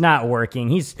it's not working.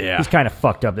 He's kind of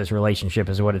fucked up this relationship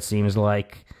is what it seems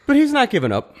like. But he's not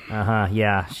giving up.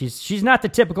 Yeah. She's not the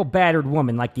typical battered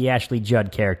woman like the Ashley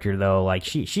Judd character, though. Like,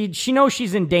 she knows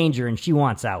she's in danger, and she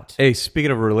wants out. Hey,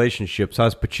 speaking of relationships,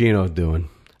 how's Pacino doing?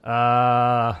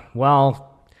 Well,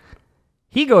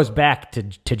 he goes back to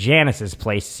Janice's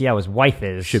place to see how his wife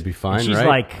is. Should be fine, and she's right?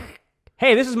 like,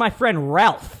 hey, this is my friend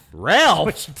Ralph. Ralph?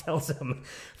 That's what she tells him.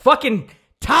 Fucking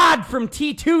Todd from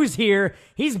T2's here.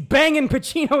 He's banging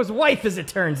Pacino's wife, as it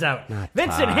turns out.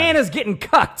 Vincent Todd. Hanna's getting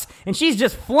cucked, and she's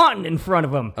just flaunting in front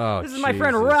of him. Oh, this is my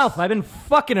friend Jesus. Ralph. I've been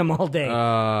fucking him all day.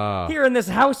 Here in this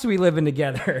house we live in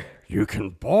together. You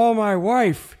can ball my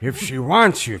wife if she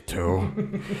wants you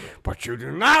to, but you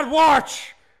do not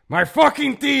watch my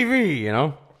fucking TV, you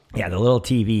know? Yeah, the little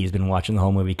TV he's been watching the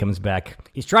whole movie comes back.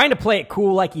 He's trying to play it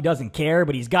cool like he doesn't care,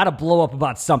 but he's got to blow up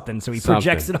about something, so he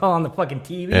projects it all on the fucking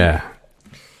TV. Yeah.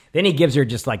 Then he gives her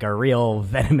just like a real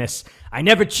venomous, I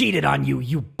never cheated on you,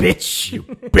 you bitch. You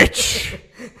bitch.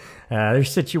 Their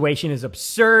situation is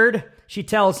absurd, she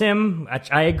tells him.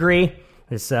 I agree.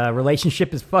 This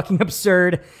relationship is fucking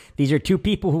absurd. These are two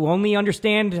people who only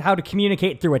understand how to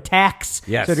communicate through attacks.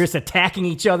 Yes. So they're just attacking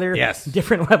each other. Yes.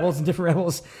 Different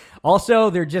levels. Also,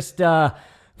 they're just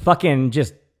fucking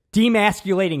just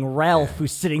demasculating Ralph,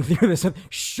 who's sitting through this.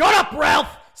 Shut up,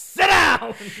 Ralph! Sit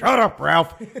down! Shut up,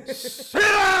 Ralph. Sit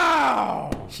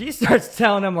down! She starts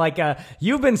telling him, like,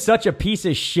 you've been such a piece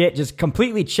of shit, just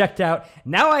completely checked out.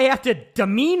 Now I have to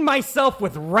demean myself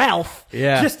with Ralph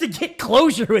just to get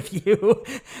closure with you.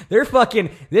 They're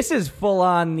fucking, this is full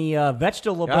on the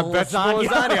vegetable lasagna.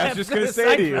 I was just going to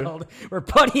say to you. Where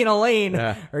Buddy and Elaine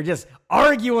are just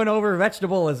arguing over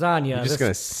vegetable lasagna. You're just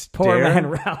going to stare? Poor man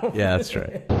Ralph. Yeah, that's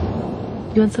right.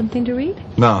 You want something to read?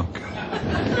 No, I'm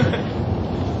good.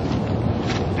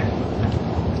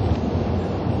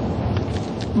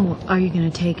 Well, are you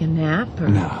going to take a nap? Or...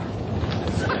 No.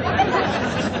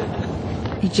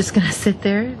 You just going to sit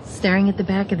there staring at the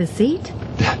back of the seat?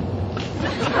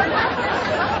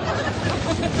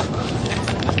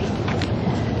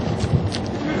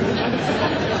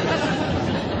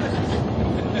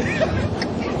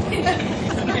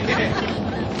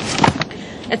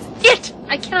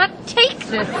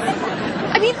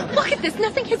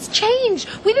 has changed.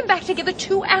 We've been back together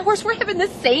 2 hours. We're having the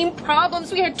same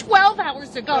problems we had 12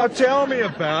 hours ago. Now tell me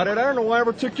about it. I don't know why I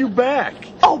ever took you back.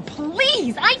 Oh,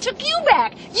 please. I took you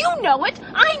back. You know it.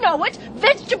 I know it.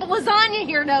 Vegetable lasagna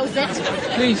here knows it.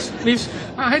 Please.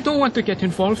 I don't want to get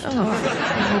involved. Oh,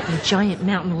 I hope a giant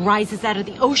mountain rises out of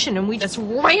the ocean and we just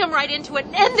ram right into it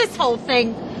and end this whole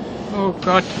thing. Oh,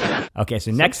 God. Okay,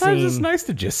 so next Sometimes scene. it's nice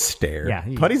to just stare. Yeah,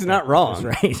 Putty's not wrong.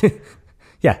 That's right.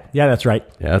 yeah, that's right.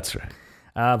 Yeah, that's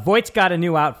right. Voight's got a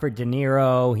new out for De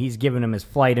Niro. He's giving him his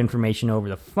flight information over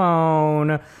the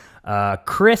phone.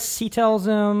 Chris, he tells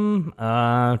him,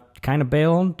 kind of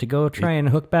bailed to go try and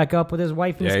hook back up with his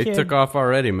wife and his kid. Yeah, he took off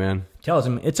already, man. Tells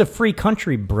him, it's a free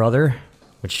country, brother.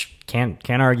 Which can't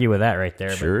argue with that right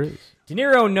there. Sure is. De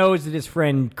Niro knows that his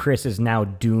friend Chris is now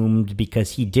doomed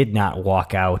because he did not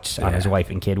walk out on his wife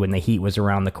and kid when the heat was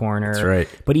around the corner. That's right.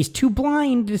 But he's too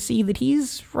blind to see that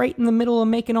he's right in the middle of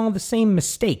making all the same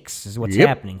mistakes is what's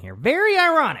happening here. Very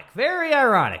ironic. Very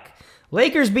ironic.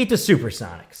 Lakers beat the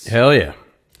Supersonics. Hell yeah.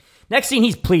 Next scene,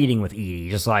 he's pleading with Edie.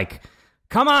 Just like,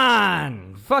 come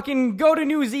on, fucking go to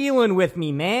New Zealand with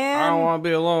me, man. I don't want to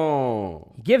be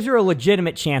alone. He gives her a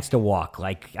legitimate chance to walk.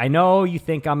 Like, I know you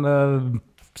think I'm a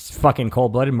fucking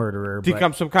cold-blooded murderer. Think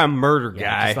I'm some kind of murder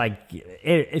guy. Just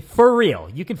like, for real,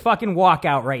 you can fucking walk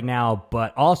out right now,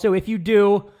 but also if you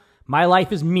do, my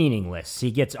life is meaningless. He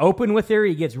gets open with her,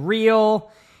 he gets real,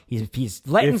 he's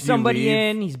letting somebody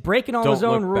in, he's breaking all his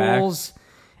own rules,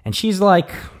 and she's like,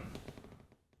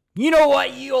 you know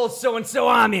what, you old so-and-so,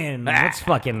 I'm in.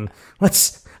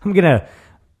 I'm gonna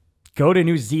go to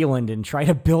New Zealand and try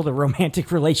to build a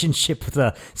romantic relationship with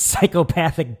a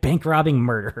psychopathic bank-robbing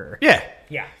murderer. Yeah.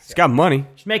 Yeah. He's got money.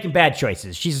 She's making bad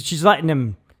choices. She's letting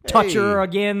him touch her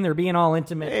again. They're being all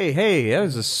intimate. Hey, that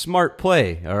was a smart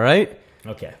play, all right?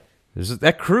 Okay.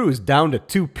 That crew is down to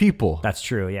 2 people. That's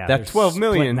true, yeah. That They're $12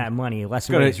 million. splitting that money less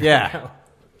Gonna- ways right yeah. now.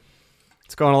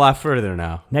 It's going a lot further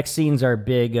now. Next scene's our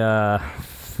big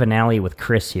finale with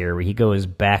Chris here, where he goes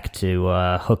back to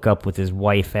hook up with his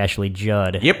wife, Ashley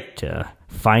Judd. Yep. To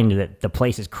find that the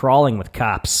place is crawling with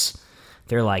cops.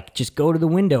 They're like, just go to the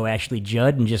window, Ashley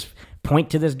Judd, and just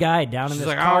point to this guy down in this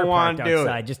like, I car don't wanna parked do it.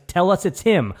 outside. Just tell us it's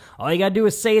him. All you gotta do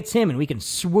is say it's him, and we can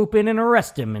swoop in and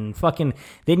arrest him, and fucking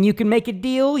then you can make a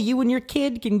deal. You and your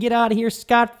kid can get out of here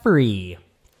scot-free.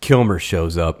 Kilmer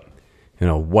shows up in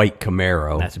a white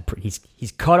Camaro.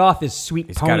 He's cut off his sweet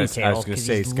He's got his- ponytail because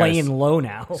he's laying low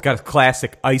now. He's got his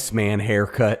classic Iceman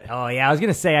haircut. Oh yeah, I was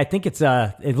gonna say I think it's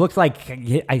it looked like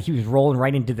he was rolling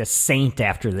right into the Saint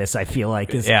after this. I feel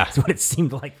like is what it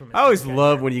seemed like from. I always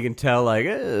love when you can tell, like,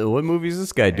 what movie is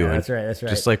this guy doing? That's right.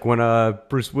 Just like when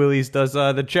Bruce Willis does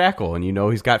The Jackal, and you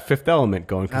know he's got Fifth Element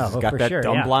going because he's got that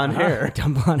dumb blonde hair.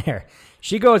 Dumb blonde hair.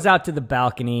 She goes out to the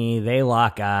balcony. They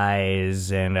lock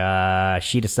eyes, and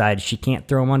she decides she can't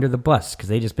throw him under the bus because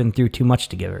they just been through too much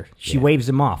together. She waves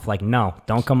him off, like, "No,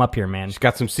 don't come up here, man." She's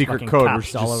got some secret Fucking code where cops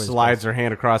she all over just his slides place. her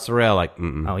hand across the rail, like,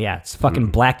 Oh yeah, it's fucking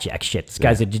blackjack shit. This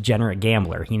guy's a degenerate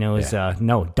gambler. He knows,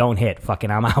 no, don't hit. Fucking,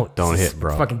 I'm out. Don't hit,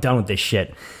 bro. Fucking done with this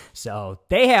shit. So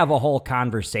they have a whole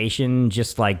conversation,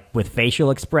 just like with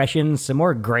facial expressions. Some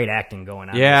more great acting going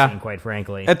on. in Yeah. the scene, quite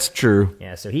frankly. That's true.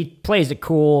 Yeah, so he plays it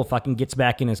cool, fucking gets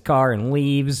back in his car and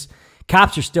leaves.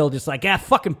 Cops are still just like,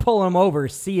 fucking pull him over,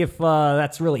 see if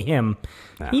that's really him.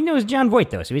 He knows John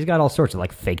Voight, though, so he's got all sorts of,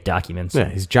 like, fake documents. Yeah,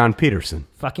 he's John Peterson.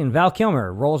 Fucking Val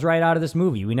Kilmer rolls right out of this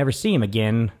movie. We never see him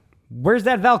again. Where's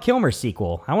that Val Kilmer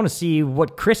sequel? I want to see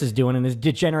what Chris is doing in his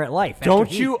degenerate life.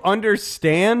 Don't you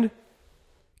understand?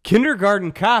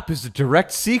 Kindergarten Cop is a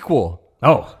direct sequel.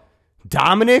 Oh.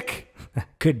 Dominic?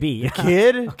 Could be. The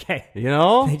kid? Okay. You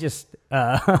know? They just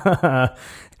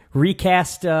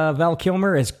recast Val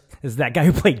Kilmer as that guy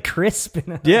who played Crisp.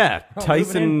 Yeah,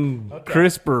 Tyson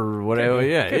Crisp or whatever. Could be,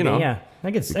 yeah.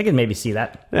 I could maybe see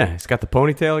that. Yeah, he's got the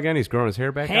ponytail again. He's growing his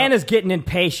hair back out. Hannah's getting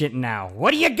impatient now.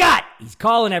 What do you got? He's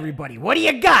calling everybody. What do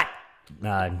you got?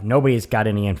 Nobody's got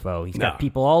any info. He's got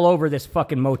people all over this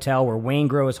fucking motel where Wayne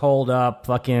Grows holed up.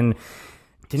 Fucking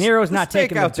De Niro's not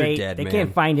taking the stakeouts are bait. dead, They man.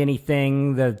 can't find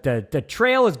anything. The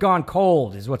trail has gone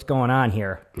cold is what's going on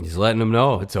here. He's letting them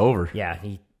know it's over. Yeah,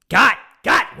 he got.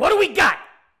 What do we got?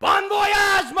 Bon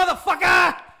voyage,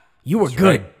 motherfucker! You were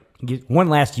good. One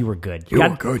last, you were good. You were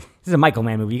good. This is a Michael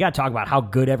Mann movie. You got to talk about how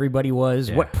good everybody was,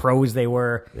 what pros they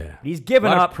were. Yeah. He's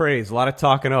given a lot up. of praise, a lot of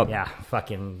talking up. Yeah,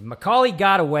 fucking Macaulay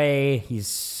got away.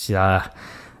 He's gonna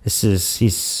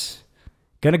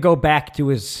go back to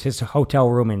his hotel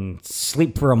room and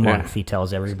sleep for a month. He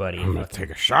tells everybody. I'm gonna take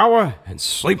a shower and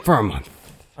sleep for a month.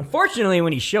 Unfortunately,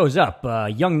 when he shows up,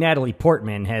 young Natalie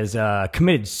Portman has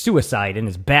committed suicide in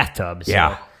his bathtub. So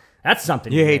Yeah. that's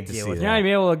something You you hate hate to deal see with. that. You're not gonna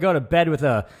be able to go to bed with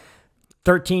a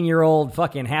 13-year-old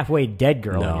fucking halfway dead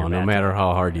girl. No, no matter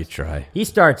how hard you try. He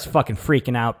starts fucking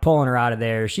freaking out, pulling her out of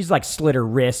there. She's like slit her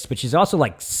wrist, but she's also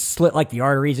like slit like the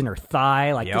arteries in her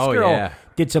thigh. Like this girl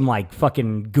did some like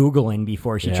fucking Googling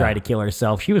before she tried to kill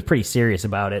herself. She was pretty serious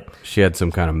about it. She had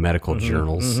some kind of medical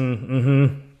journals.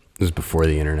 It was before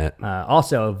the internet.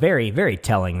 Also, very, very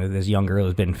telling that this young girl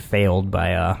has been failed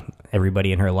by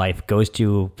everybody in her life. Goes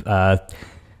to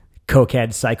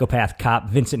cokehead psychopath cop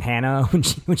Vincent Hanna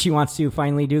when she wants to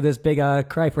finally do this big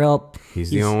cry for help.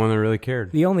 He's the only one that really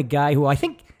cared. The only guy who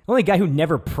who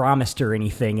never promised her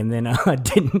anything and then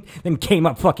then came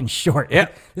up fucking short. Yeah.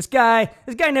 This guy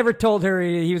never told her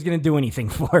he was going to do anything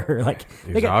for her. Like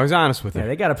he was always honest with her.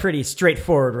 They got a pretty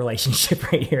straightforward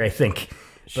relationship right here, I think.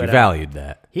 She valued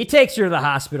that. He takes her to the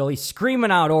hospital. He's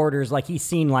screaming out orders like he's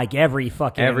seen like every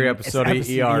episode of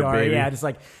ER, baby. Yeah, just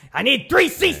like, I need 3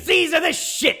 cc's of this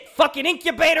shit. Fucking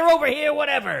incubator over here,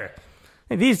 whatever.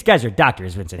 And these guys are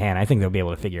doctors, Vincent Hanna. I think they'll be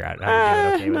able to figure out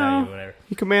how to do it. Okay, whatever.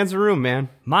 He commands the room, man.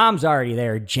 Mom's already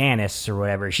there, Janice or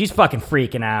whatever. She's fucking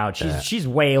freaking out. She's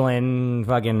wailing.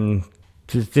 Fucking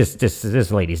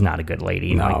this lady's not a good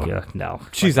lady. No, no.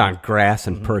 She's on grass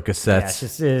and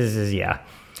Percocets. Yeah.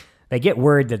 They get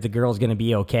word that the girl's going to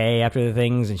be okay after the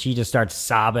things, and she just starts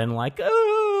sobbing like,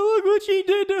 oh, look what she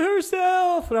did to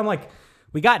herself. And I'm like,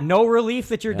 we got no relief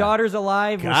that your daughter's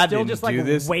alive. We're still just like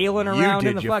wailing around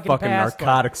in the fucking past.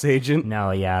 Narcotics agent.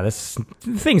 No, yeah,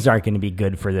 things aren't going to be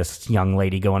good for this young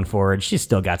lady going forward. She's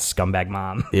still got scumbag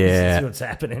mom. Yeah. This is what's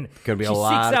happening. Could be she a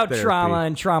lot seeks out therapy. trauma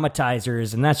and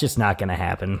traumatizers, and that's just not going to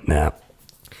happen. No.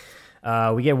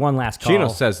 We get one last call. Chino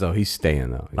says, though, he's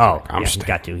staying, though. I'm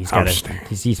staying. He's got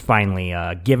to. He's finally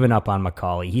given up on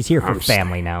Macaulay. He's here for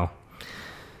family now.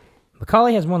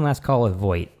 Macaulay has one last call with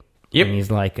Voight. Yep. And he's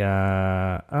like,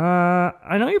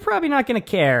 I know you're probably not going to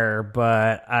care,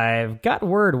 but I've got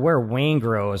word where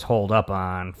Waingro is holed up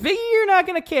on. Figure you're not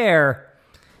going to care.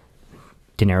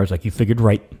 De Niro's like, you figured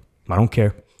right. I don't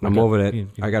care. I'm over that.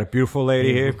 I got a beautiful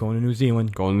lady here. Going to New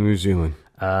Zealand.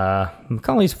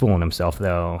 Macaulay's fooling himself,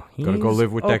 though. Gonna go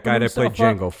live with that guy that played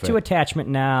Django Fett. To attachment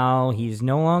now. He's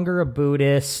no longer a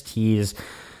Buddhist. He's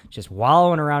just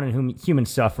wallowing around in human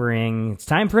suffering. It's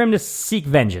time for him to seek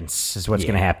vengeance, is what's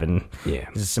going to happen. Yeah.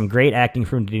 This is some great acting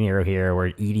from De Niro here, where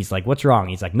Edie's like, what's wrong?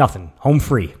 He's like, nothing. Home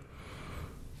free.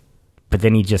 But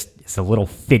then he just is a little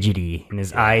fidgety, and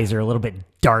his eyes are a little bit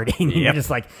darting. You're just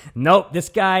like, nope, this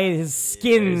guy, his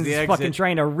skin's fucking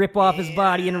trying to rip off his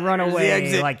body and run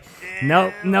away. Like,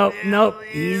 nope.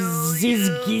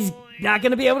 He's not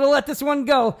going to be able to let this one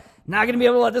go.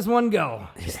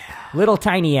 Little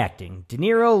tiny acting. De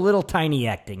Niro, little tiny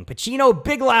acting. Pacino,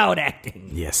 big loud acting.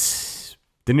 Yes.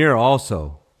 De Niro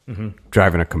also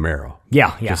driving a Camaro.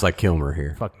 Yeah. Just like Kilmer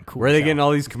here. Fucking cool. Where are they getting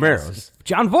all these Camaros?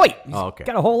 John Voight. Okay.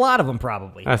 Got a whole lot of them,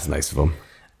 probably. That's nice of him.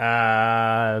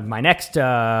 My next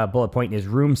bullet point is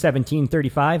room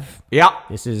 1735. Yeah.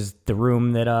 This is the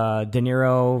room that De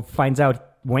Niro finds out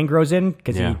Waingro's in,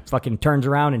 because he fucking turns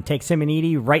around and takes him and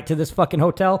Edie right to this fucking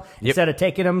hotel instead of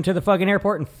taking them to the fucking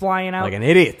airport and flying out like an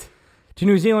idiot to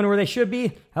New Zealand where they should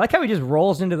be. I like how he just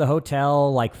rolls into the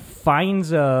hotel, like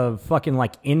finds a fucking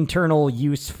like internal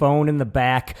use phone in the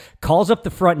back, calls up the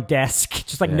front desk,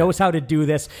 just like knows how to do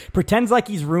this, pretends like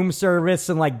he's room service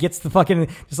and like gets the fucking,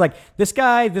 just like this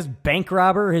guy, this bank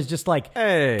robber has just like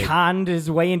conned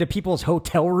his way into people's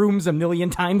hotel rooms a million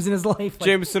times in his life. Like,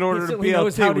 Jameson ordered a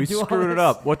BLT, we screwed it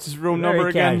up. What's his room number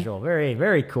again? Very casual, very,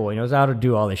 very cool. He knows how to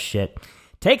do all this shit.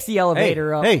 Takes the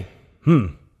elevator up.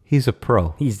 He's a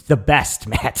pro. He's the best,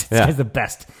 Matt. This guy's the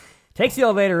best. Takes the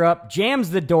elevator up, jams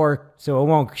the door so it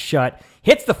won't shut,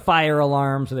 hits the fire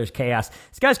alarm so there's chaos.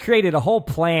 This guy's created a whole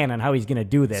plan on how he's going to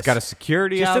do this. He's got a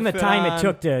security just in the outfit time on. It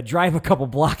took to drive a couple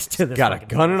blocks to this. Got a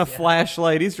gun and a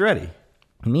flashlight. He's ready.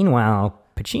 Meanwhile,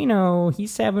 Pacino,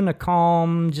 he's having a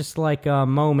calm, just like a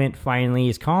moment finally.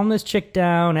 He's calmed this chick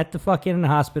down at the fucking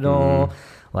hospital.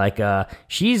 Like,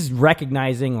 she's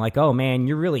recognizing, like, oh, man,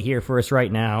 you're really here for us right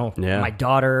now. Yeah. My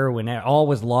daughter, when all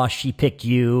was lost, she picked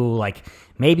you. Like,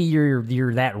 maybe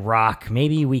you're that rock.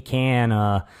 Maybe we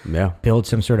can build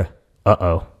some sort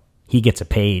of... He gets a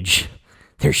page.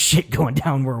 There's shit going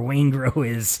down where Waingro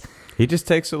is. He just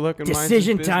takes a look and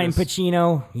Decision minds his time, business.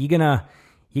 Pacino. You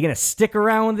gonna stick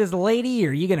around with this lady,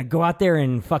 or you gonna go out there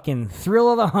and fucking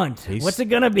thrill of the hunt? What's it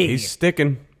gonna be? He's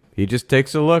sticking. He just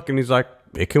takes a look and he's like,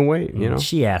 it can wait, you know?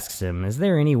 She asks him, is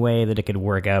there any way that it could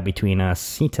work out between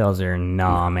us? He tells her,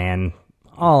 nah, man.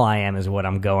 All I am is what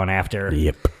I'm going after.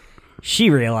 Yep. She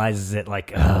realizes it,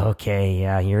 like, oh, okay,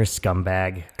 yeah, you're a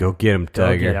scumbag. Go get him,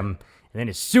 Tiger. Go get him. And then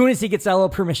as soon as he gets LO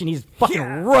permission, he's fucking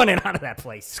running out of that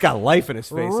place. He's got life in his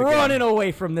face running again.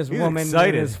 away from this He's woman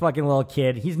excited. and this fucking little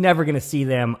kid. He's never going to see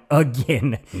them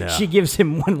again. No. She gives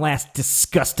him one last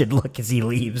disgusted look as he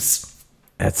leaves.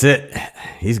 That's it.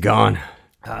 He's gone.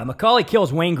 Macaulay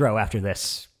kills Waingro after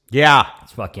this. Yeah.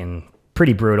 It's fucking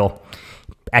pretty brutal.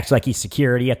 Acts like he's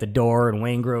security at the door, and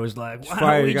Waingro's like, why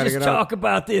Fire, don't we you gotta just get out." talk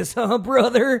about this, huh,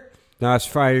 brother? No, it's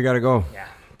fire. You got to go. Yeah.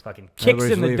 Fucking kicks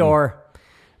Everybody's in the leaving. door.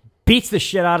 Beats the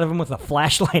shit out of him with a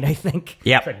flashlight, I think.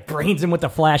 Yep. Like brains him with a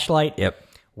flashlight. Yep.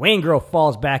 Waingro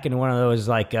falls back into one of those,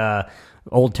 like,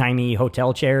 old-timey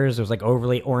hotel chairs. Those, like,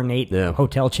 overly ornate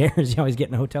hotel chairs you always get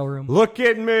in a hotel room. Look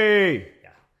at me.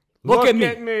 Look at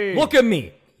me. Look at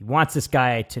me. He wants this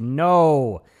guy to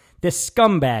know, this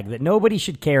scumbag that nobody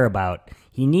should care about.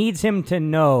 He needs him to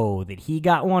know that he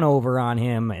got one over on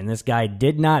him, and this guy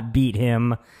did not beat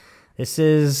him. This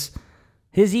is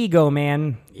his ego,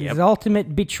 man. His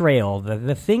ultimate betrayal.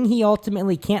 The thing he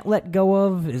ultimately can't let go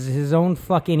of is his own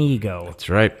fucking ego. That's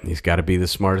right. He's got to be the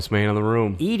smartest man in the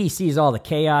room. Edie sees all the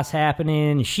chaos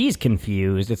happening. She's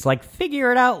confused. It's like,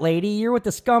 figure it out, lady. You're with the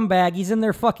scumbag. He's in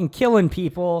there fucking killing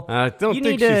people. I don't You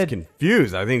think need she's to-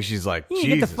 confused. I think she's like, You need to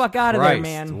get the Jesus fuck out of there, Christ,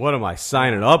 man. What am I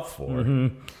signing up for?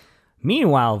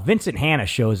 Meanwhile, Vincent Hanna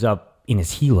shows up in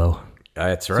his helo.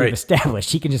 That's So we've right.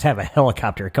 established he can just have a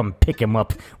helicopter come pick him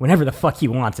up whenever the fuck he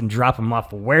wants and drop him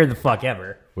off where the fuck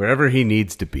ever. Wherever he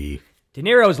needs to be. De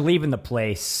Niro's leaving the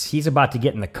place. He's about to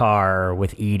get in the car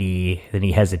with Edie. Then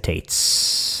he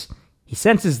hesitates. He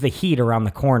senses the heat around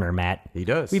the corner, Matt. He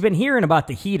does. We've been hearing about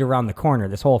the heat around the corner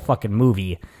this whole fucking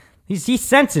movie. He's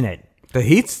sensing it. The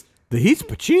heat's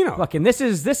Pacino. Fucking this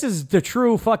is the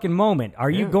true fucking moment. Are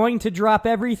you going to drop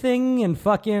everything and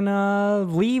fucking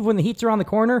leave when the heat's around the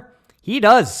corner? He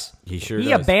does. He sure He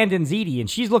does. abandons Edie, and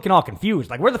she's looking all confused.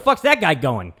 Like, where the fuck's that guy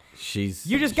going?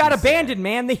 You just got abandoned,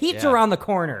 man. The heat's around the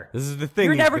corner. This is the thing.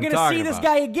 You're he's never been gonna see talking this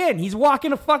about. guy again. He's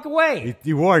walking the fuck away.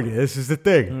 He warned you. This is the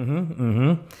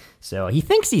thing. So he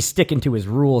thinks he's sticking to his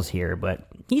rules here, but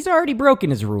he's already broken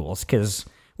his rules because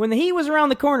when the heat was around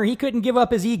the corner, he couldn't give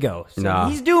up his ego. So Nah.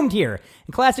 he's doomed here.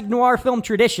 In classic noir film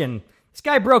tradition, this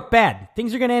guy broke bad.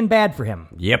 Things are gonna end bad for him.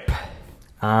 Yep.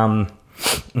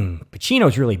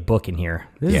 Pacino's really booking here.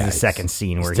 This Yeah, is the he's- second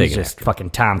scene where he's he's taking just after. fucking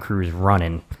Tom Cruise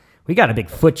running. We got a big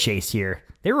foot chase here.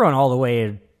 They run all the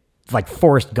way like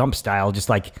Forrest Gump style, just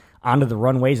like onto the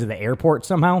runways of the airport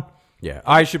somehow. Yeah.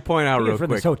 I should point out real From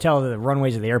quick. this hotel to the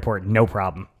runways of the airport, no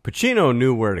problem. Pacino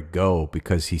knew where to go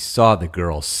because he saw the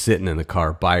girl sitting in the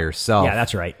car by herself. Yeah,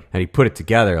 that's right. And he put it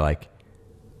together like,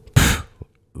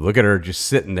 look at her just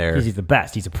sitting there. He's the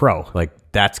best. He's a pro. Like,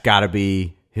 that's got to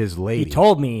be his lady. He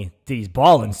told me that he's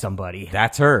balling somebody.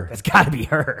 That's her. That's got to be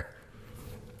her.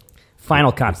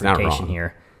 Final not confrontation wrong.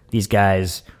 here. These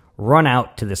guys run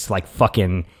out to this like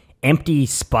fucking empty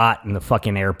spot in the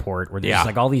fucking airport where there's Yeah.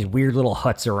 like all these weird little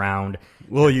huts around.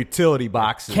 Little utility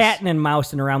boxes. Catting and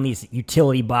mousing around these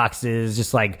utility boxes,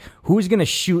 just like who's gonna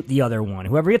shoot the other one?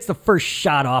 Whoever gets the first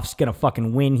shot off's gonna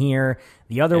fucking win here.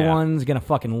 The other Yeah. one's gonna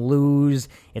fucking lose.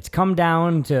 It's come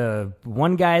down to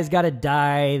one guy's gotta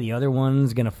die, the other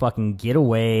one's gonna fucking get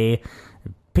away.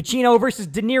 Pacino versus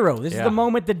De Niro. This is Yeah. the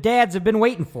moment the dads have been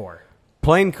waiting for.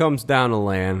 Plane comes down to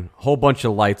land. Whole bunch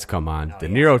of lights come on. De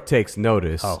Niro takes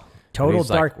notice. Oh, and total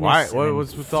he's like, darkness. Why? and What then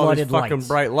was with all these flooded fucking lights.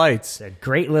 bright lights? A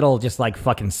great little just like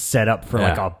fucking setup for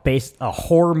like Yeah. a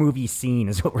horror movie scene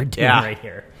is what we're doing Yeah. right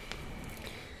here.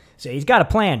 So he's got a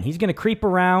plan. He's going to creep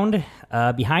around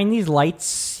behind these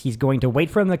lights. He's going to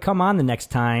wait for them to come on the next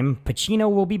time.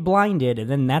 Pacino will be blinded, and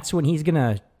then that's when he's going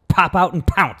to pop out and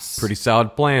pounce. Pretty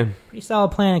solid plan. Pretty solid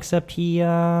plan, except he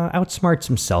outsmarts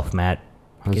himself, Matt.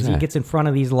 Because he that? gets in front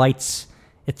of these lights.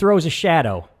 It throws a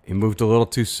shadow. He moved a little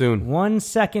too soon. 1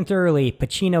 second early,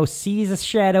 Pacino sees a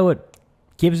shadow. It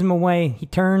gives him away. He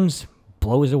turns,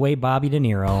 blows away Bobby De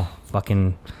Niro.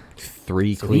 Fucking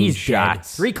Three so clean he's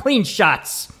shots. dead. 3 clean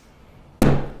shots.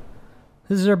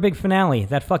 This is our big finale.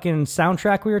 That fucking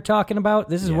soundtrack we were talking about.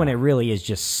 This is when it really is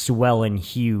just swelling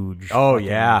huge. Oh, Fucking-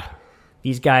 yeah.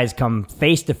 These guys come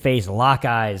face to face, lock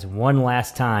eyes one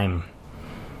last time.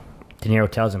 De Niro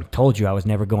tells him, "Told you I was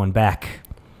never going back."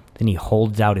 Then he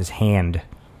holds out his hand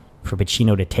for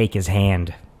Pacino to take his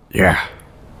hand. Yeah.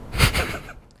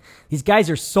 These guys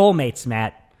are soulmates,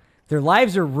 Matt. Their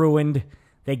lives are ruined.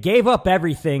 They gave up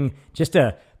everything just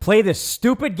to play this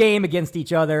stupid game against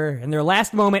each other. In their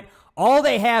last moment, all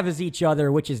they have is each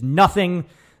other, which is nothing.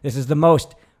 This is the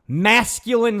most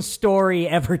masculine story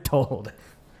ever told.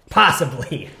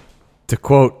 Possibly. To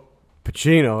quote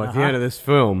Pacino at the end of this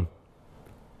film.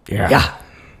 Yeah.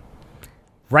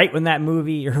 Right when that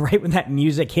movie, or right when that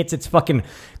music hits its fucking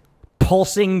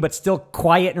pulsing but still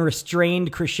quiet and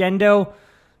restrained crescendo.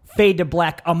 Fade to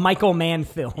black, a Michael Mann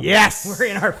film. Yes! We're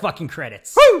in our fucking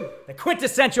credits. Woo! The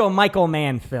quintessential Michael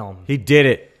Mann film. He did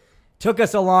it. Took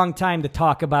us a long time to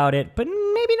talk about it, but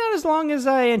maybe not as long as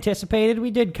I anticipated.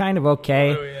 We did kind of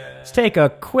okay. Oh, yeah. Let's take a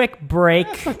quick break.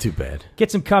 That's not too bad.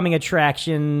 Get some coming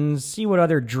attractions, see what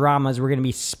other dramas we're going to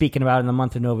be speaking about in the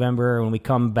month of November. When we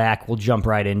come back, we'll jump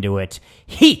right into it.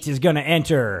 Heat is going to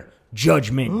enter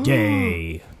Judgment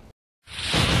Day.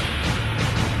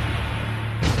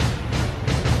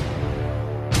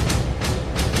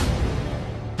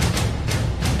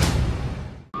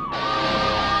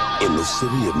 In the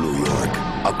city of New York,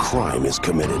 a crime is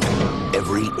committed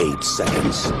every 8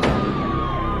 seconds.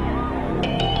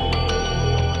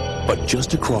 But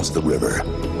just across the river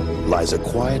lies a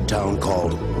quiet town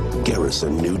called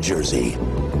Garrison, New Jersey,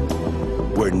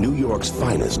 where New York's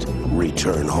finest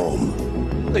return home.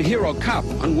 The hero cop,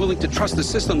 unwilling to trust the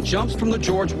system, jumps from the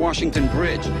George Washington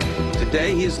Bridge.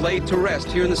 Today, he is laid to rest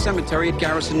here in the cemetery at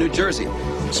Garrison, New Jersey.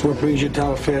 So what brings you to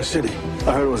our fair city?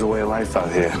 I heard it was a way of life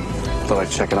out here. Thought I'd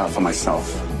check it out for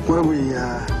myself. What are we,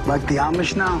 like the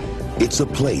Amish now? It's a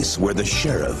place where the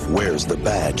sheriff wears the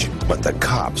badge, but the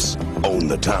cops own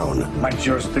the town. My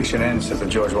jurisdiction ends at the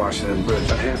George Washington Bridge.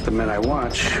 But half the men I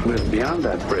watch live beyond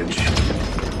that bridge,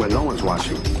 where no one's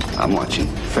watching. I'm watching.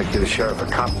 In fact, you're the sheriff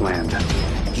of Copland.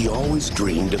 He always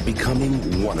dreamed of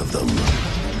becoming one of them.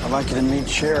 I'd like you to meet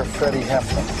Sheriff Freddie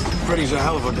Heflin. Freddie's a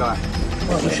hell of a guy.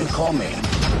 Well, you should call me.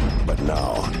 But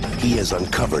now, he has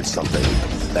uncovered something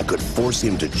that could force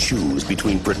him to choose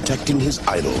between protecting his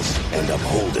idols and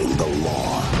upholding the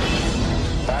law.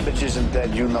 Babbage isn't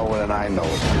dead, you know it, and I know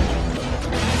it.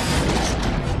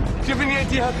 Do you have any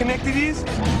idea how connected he is?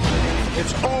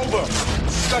 It's over.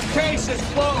 The case is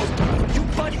closed. You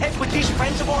butt heads with these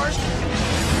friends of ours?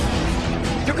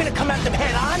 You're gonna come at them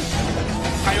head on?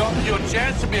 I offered you a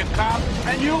chance to be a cop,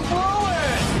 and you blew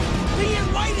it!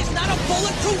 Being right is not a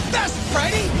bulletproof vest,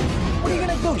 Freddie! What are you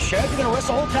gonna do, Sheriff? You gonna arrest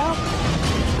the whole town?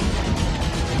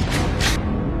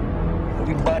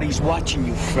 Everybody's watching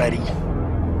you, Freddie.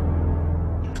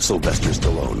 Sylvester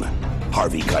Stallone,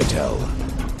 Harvey Keitel,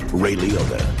 Ray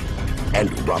Liotta, and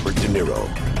Robert De Niro.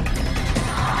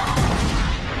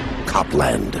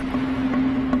 Copland.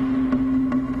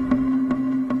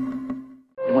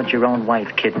 You want your own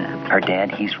wife kidnapped. Her dad,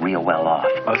 he's real well off.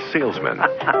 A salesman.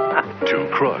 2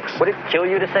 crooks. Would it kill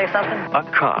you to say something? A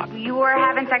cop. You were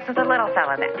having sex with a little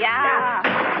fella then. Yeah.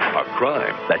 A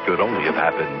crime that could only have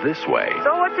happened this way.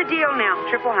 So what's the deal now?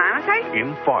 Triple homicide?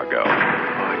 In Fargo.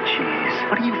 Oh, jeez.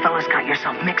 What do you fellas got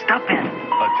yourself mixed up in?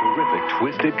 A terrific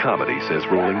twisted comedy, says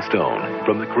Rolling Stone,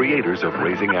 from the creators of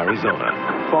Raising Arizona.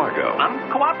 Fargo.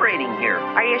 I'm cooperating here.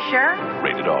 Are you sure?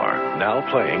 Rated R. Now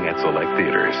playing at select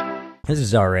theaters. This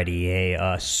is already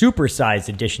a supersized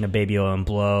edition of Baby Oil and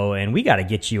Blow, and we got to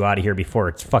get you out of here before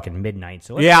it's fucking midnight.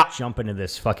 So let's jump into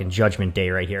this fucking Judgment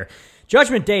Day right here.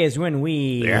 Judgment Day is when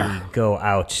we go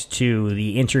out to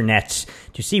the internet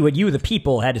to see what you, the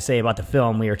people, had to say about the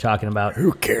film we were talking about.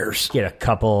 Who cares? Get a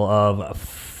couple of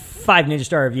 5 Ninja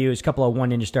Star reviews, a couple of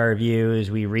 1 Ninja Star reviews.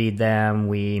 We read them,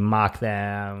 we mock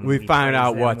them. We find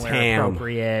out what's ham.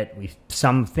 Appropriate.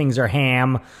 Some things are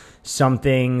ham, some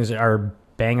things are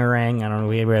bangarang. I don't know.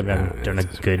 We haven't done a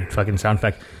good fucking sound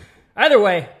effect. Either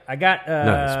way, I got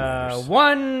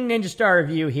 1 Ninja Star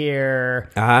review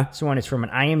here. This one is from an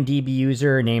IMDb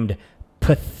user named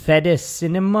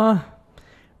Patheticinema,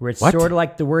 where it's sort of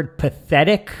like the word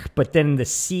pathetic, but then the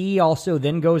C also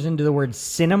then goes into the word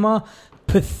cinema.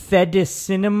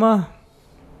 Patheticinema.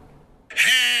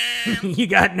 You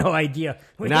got no idea.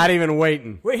 Not even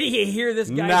waiting. Where do you hear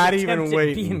this guy? Not even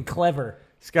waiting. Being clever.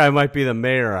 This guy might be the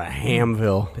mayor of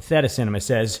Hamville. Patheticinema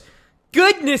says,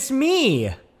 "Goodness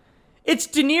me! It's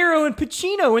De Niro and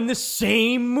Pacino in the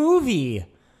same movie.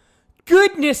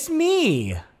 Goodness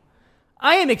me!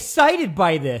 I am excited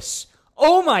by this.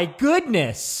 Oh my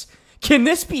goodness! Can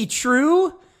this be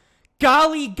true?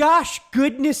 Golly gosh,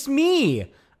 goodness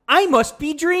me! I must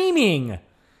be dreaming.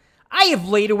 I have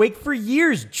laid awake for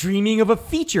years dreaming of a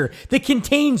feature that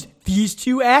contains these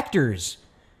 2 actors.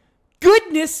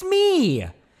 Goodness me!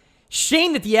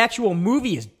 Shame that the actual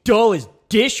movie is dull as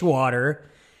dishwater.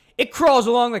 It crawls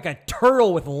along like a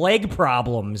turtle with leg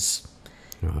problems.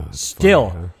 Still,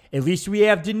 funny, huh? At least we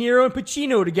have De Niro and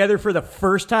Pacino together for the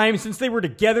first time since they were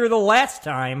together the last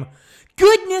time.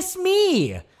 Goodness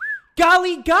me!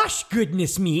 Golly gosh,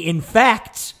 goodness me, in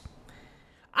fact.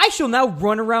 I shall now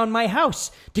run around my house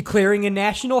declaring a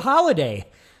national holiday.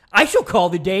 I shall call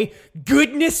the day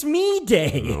Goodness Me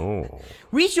Day. No.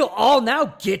 We shall all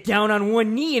now get down on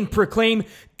one knee and proclaim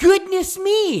Goodness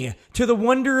Me to the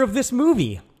wonder of this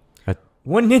movie.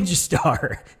 1 ninja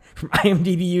star from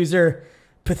IMDb user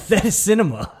Pathetic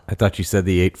Cinema. I thought you said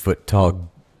the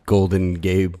 8-foot-tall golden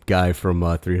gay guy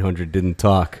from 300 didn't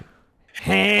talk.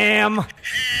 Ham.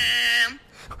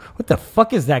 What the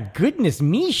fuck is that goodness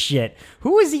me shit?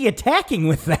 Who is he attacking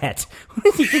with that? Who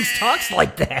does he think talks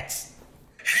like that?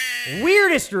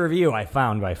 Weirdest review I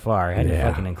found by far. I had to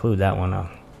fucking include that one.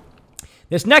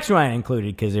 This next one I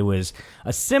included because it was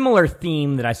a similar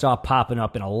theme that I saw popping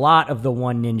up in a lot of the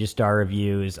 1 Ninja Star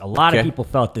reviews. A lot of people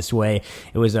felt this way.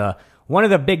 It was one of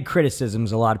the big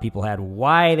criticisms a lot of people had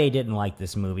why they didn't like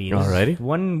this movie. Alrighty.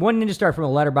 One Ninja Star from a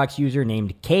Letterboxd user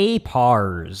named K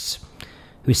Pars,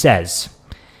 who says,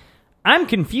 I'm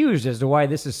confused as to why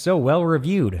this is so well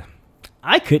reviewed.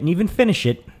 I couldn't even finish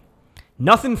it.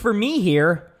 Nothing for me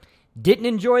here. Didn't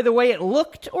enjoy the way it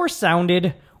looked or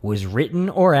sounded, was written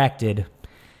or acted.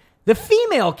 The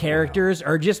female characters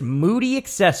are just moody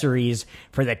accessories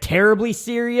for the terribly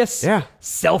serious,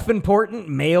 self-important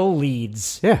male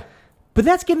leads. Yeah. But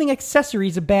that's giving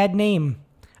accessories a bad name.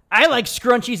 I like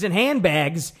scrunchies and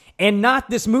handbags, and not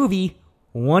this movie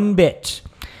one bit.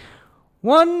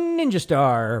 1 Ninja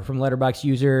Star from Letterboxd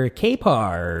user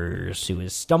K-Pars, who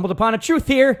has stumbled upon a truth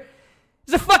here.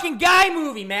 It's a fucking guy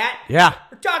movie, Matt. Yeah.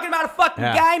 We're talking about a fucking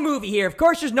guy movie here. Of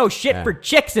course there's no shit for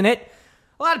chicks in it.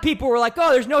 A lot of people were like,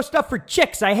 oh, there's no stuff for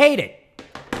chicks. I hate it.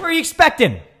 What are you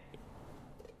expecting?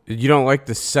 You don't like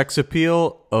the sex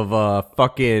appeal of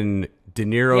fucking De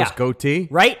Niro's goatee?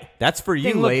 Right? That's for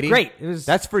you, Thing lady. Great. It was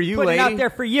That's for you, putting lady. it out there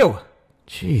for you.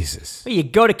 Jesus. Well, you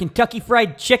go to Kentucky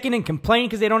Fried Chicken and complain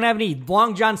because they don't have any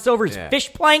Long John Silver's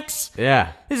fish planks?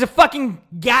 Yeah. This is a fucking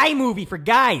guy movie for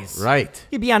guys. Right.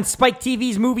 You'd be on Spike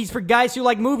TV's movies for guys who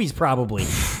like movies, probably.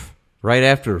 Right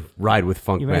after Ride with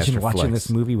Funk You Master imagine watching Flex. this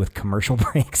movie with commercial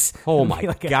breaks? Oh, It'd my be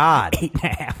like God.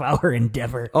 8.5-hour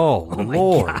endeavor. Oh my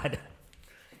Lord. God.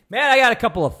 Man, I got a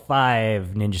couple of 5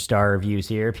 Ninja Star reviews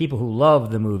here. People who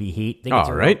love the movie Heat. Think it's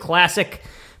a real classic.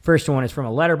 First one is from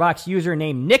a Letterboxd user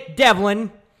named Nick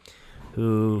Devlin,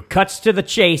 who cuts to the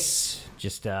chase.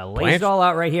 Just lays it all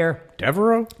out right here.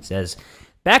 Devereaux? Says,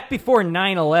 back before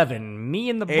 9/11, me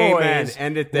and the boys Amen.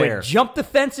 End it there. would jump the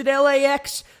fence at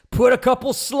LAX, put a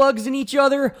couple slugs in each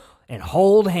other, and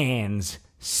hold hands.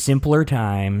 Simpler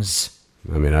times.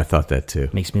 I mean, I thought that too.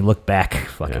 Makes me look back.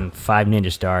 Fucking 5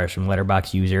 Ninja Stars from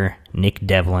Letterboxd user Nick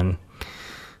Devlin.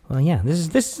 Well, yeah, this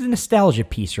is a nostalgia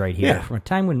piece right here. Yeah. From a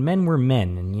time when men were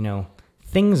men and, you know,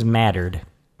 things mattered.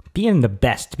 Being the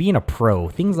best, being a pro,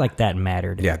 things like that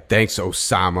mattered. Yeah, thanks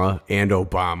Osama and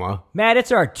Obama. Matt,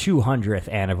 it's our 200th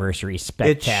anniversary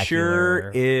spectacular. It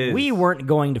sure is. We weren't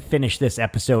going to finish this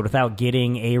episode without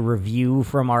getting a review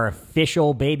from our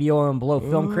official Baby Oil and Blow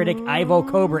film critic, Ivo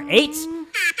Cobra 8,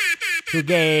 who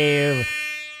gave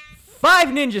 5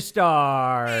 Ninja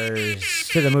Stars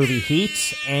to the movie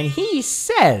Heat, and he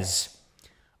says,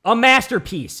 a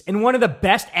masterpiece and one of the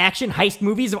best action heist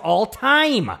movies of all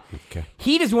time. Okay.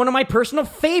 Heat is one of my personal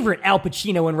favorite Al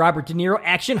Pacino and Robert De Niro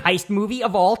action heist movie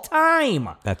of all time.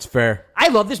 That's fair. I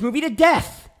love this movie to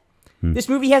death. This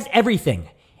movie has everything.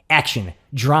 Action,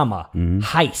 drama,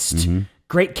 heist,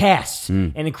 great cast,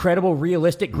 an incredible,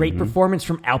 realistic, great performance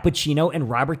from Al Pacino and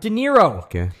Robert De Niro.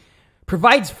 Okay.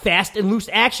 Provides fast and loose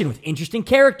action with interesting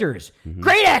characters.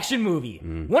 Great action movie.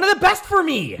 One of the best for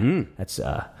me. That's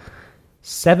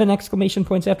 7 exclamation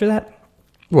points after that.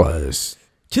 Was.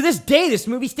 To this day, this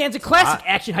movie stands a classic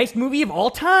action heist movie of all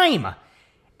time.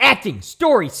 Acting,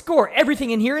 story, score,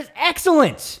 everything in here is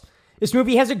excellent. This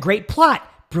movie has a great plot,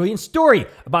 brilliant story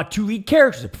about 2 lead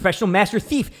characters, a professional master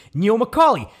thief, Neil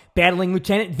McCauley, battling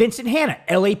Lieutenant Vincent Hanna,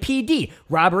 LAPD,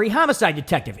 robbery homicide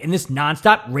detective, in this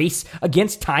nonstop race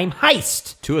against time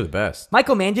heist. 2 of the best.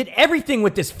 Michael Mann did everything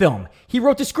with this film. He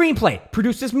wrote the screenplay,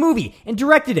 produced this movie, and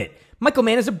directed it. Michael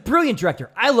Mann is a brilliant director.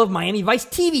 I love Miami Vice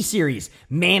TV series,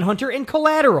 Manhunter and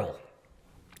Collateral.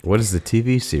 What does the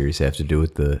TV series have to do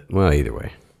with the... Well, either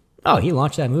way. Oh, he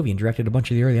launched that movie and directed a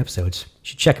bunch of the early episodes. You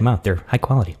should check them out. They're high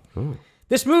quality. Oh.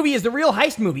 This movie is the real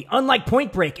heist movie, unlike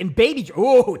Point Break and Baby...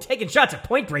 Oh, taking shots at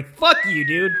Point Break. Fuck you,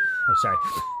 dude. Oh, sorry.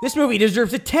 This movie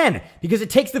deserves a 10 because it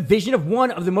takes the vision of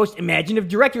one of the most imaginative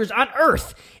directors on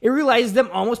Earth. It realizes them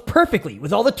almost perfectly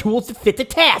with all the tools to fit the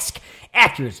task.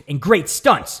 Actors and great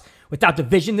stunts. Without the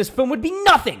vision, this film would be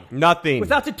nothing. Nothing.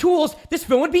 Without the tools, this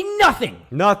film would be nothing.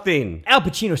 Nothing. Al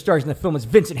Pacino stars in the film as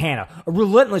Vincent Hanna, a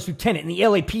relentless lieutenant in the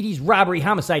LAPD's robbery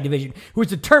homicide division who is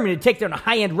determined to take down a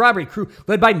high-end robbery crew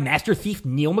led by master thief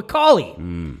Neil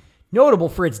McCauley. notable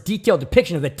for its detailed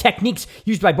depiction of the techniques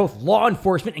used by both law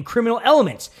enforcement and criminal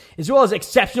elements, as well as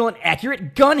exceptional and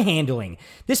accurate gun handling.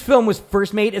 This film was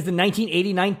first made as the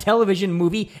 1989 television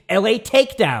movie L.A.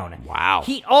 Takedown. Wow.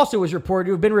 Heat also was reported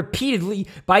to have been repeatedly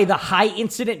by the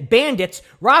high-incident bandits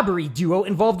robbery duo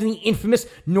involved in the infamous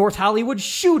North Hollywood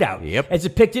Shootout, as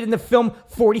depicted in the film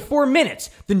 44 Minutes,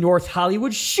 the North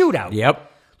Hollywood Shootout. Yep.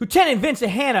 Lieutenant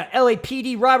Vincent Hanna,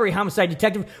 LAPD robbery homicide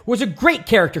detective, was a great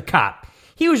character cop.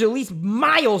 He was at least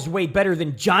miles way better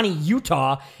than Johnny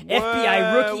Utah,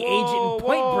 FBI rookie agent in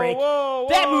Point Break.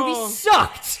 That movie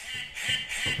sucked.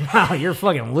 Wow, you're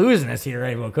fucking losing us here,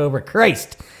 Ivo Cobra.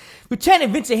 Christ.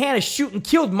 Lieutenant Vincent Hanna shoot and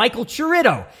killed Michael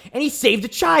Chirito, and he saved a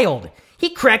child.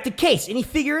 He cracked the case, and he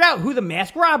figured out who the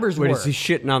masked robbers were. Wait, is he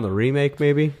shitting on the remake,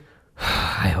 maybe?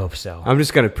 I hope so. I'm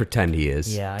just going to pretend he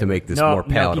is to make this more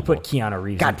palatable. No, you put Keanu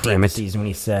Reeves in parentheses when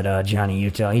he said Johnny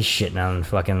Utah. He's shitting on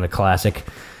fucking the classic.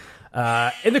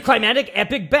 In the climactic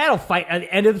epic battle fight at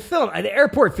the end of the film at the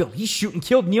airport field, he shoot and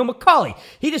killed Neil McCauley.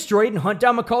 He destroyed and hunt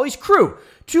down McCauley's crew.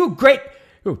 Two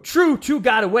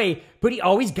got away, but he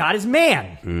always got his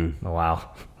man. Oh, wow.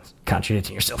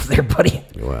 Contradicting yourself there, buddy.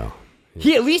 Wow.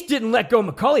 He at least didn't let go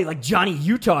McCauley like Johnny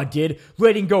Utah did,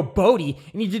 letting go Bodie,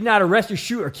 and he did not arrest or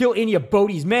shoot or kill any of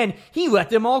Bodie's men. He let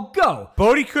them all go.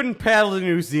 Bodie couldn't paddle to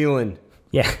New Zealand.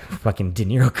 Yeah, fucking De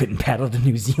Niro couldn't paddle to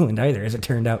New Zealand either, as it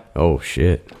turned out. Oh,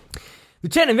 shit.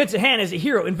 Lieutenant Vincent Hanna is a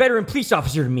hero and veteran police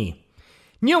officer to me.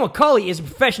 Neil McCauley is a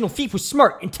professional thief who's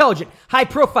smart, intelligent,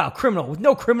 high-profile criminal with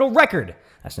no criminal record.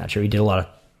 That's not true. He did a lot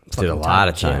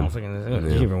of time.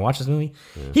 Did you even watch this movie?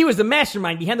 Yeah. He was the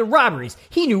mastermind behind the robberies.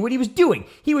 He knew what he was doing.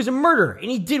 He was a murderer, and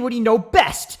he did what he knew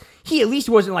best. He at least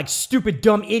wasn't like stupid,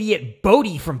 dumb idiot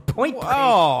Bodie from Point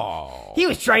Break. He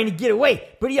was trying to get away,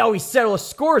 but he always settled a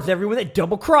score with everyone that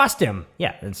double-crossed him.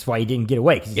 Yeah, that's why he didn't get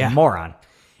away, because he's a moron.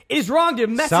 It is wrong to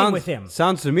messing with him.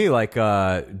 Sounds to me like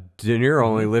De Niro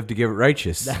only lived to give it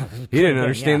righteous. He didn't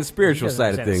understand the spiritual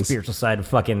side of things. The spiritual side of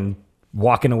fucking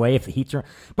walking away if the heat's around.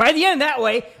 By the end, that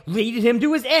way, leaded him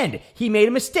to his end. He made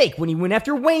a mistake when he went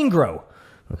after Waingro.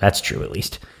 Well, that's true, at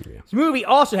least. Yeah. This movie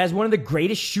also has one of the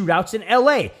greatest shootouts in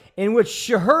L.A., in which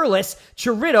Shirless,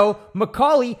 Chirito,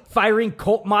 McCauley firing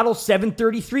Colt Model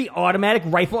 733 automatic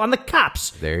rifle on the cops.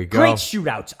 There you go. Great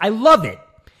shootouts. I love it.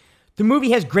 The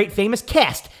movie has great famous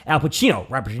cast. Al Pacino,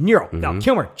 Robert De Niro, Val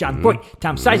Kilmer, John Voight,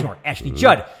 Tom Sizemore, Ashley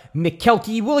Judd,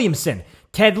 McKelty Williamson,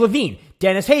 Ted Levine,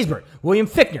 Dennis Haysbert, William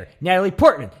Fichtner, Natalie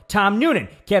Portman, Tom Noonan,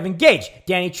 Kevin Gage,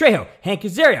 Danny Trejo, Hank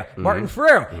Azaria, Martin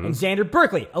Ferrero, and Xander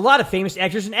Berkeley. A lot of famous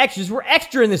actors and actresses were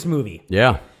extra in this movie.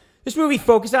 Yeah. This movie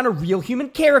focused on real human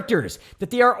characters, that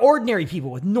they are ordinary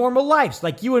people with normal lives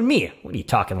like you and me. What are you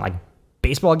talking, like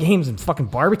baseball games and fucking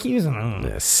barbecues?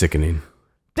 Yeah, sickening.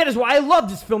 That is why I love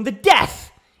this film to death.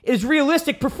 It is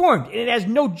realistic performed, and it has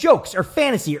no jokes or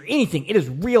fantasy or anything. It is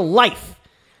real life.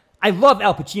 I love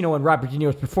Al Pacino and Robert De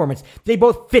Niro's performance. They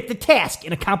both fit the task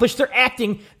and accomplish their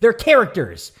acting, their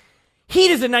characters. Heat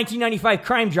is a 1995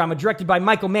 crime drama directed by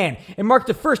Michael Mann and marked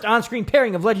the first on-screen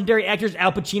pairing of legendary actors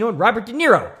Al Pacino and Robert De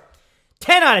Niro.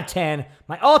 10 out of 10.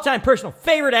 My all-time personal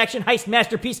favorite action heist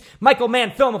masterpiece, Michael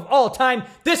Mann film of all time.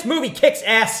 This movie kicks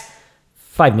ass.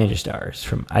 5 ninja stars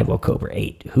from Ivo Cobra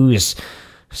 8, who's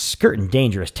skirting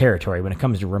dangerous territory when it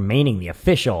comes to remaining the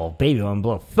official Baby One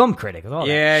Blow film critic with all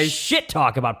that shit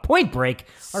talk about Point Break,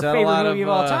 our favorite movie of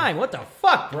all time. What the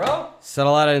fuck, bro? Said a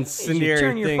lot of incendiary things,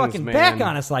 turn your fucking back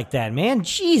on us like that, man.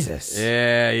 Jesus.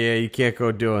 Yeah, you can't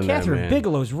go doing that, man. Catherine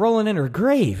Bigelow's rolling in her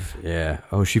grave. Yeah.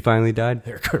 Oh, she finally died?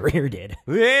 Her career did.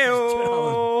 All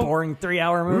those boring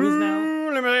 3-hour movies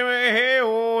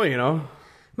now. You know.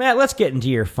 Matt, let's get into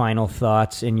your final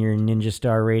thoughts and your Ninja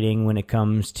Star rating when it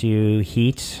comes to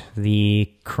Heat, the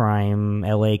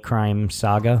LA crime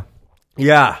saga.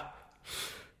 Yeah.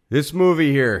 This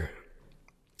movie here,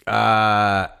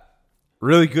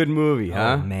 really good movie,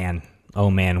 huh? Oh,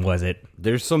 man, was it.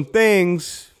 There's some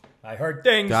things. I heard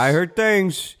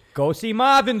things. Go see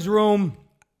Marvin's Room.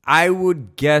 I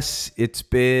would guess it's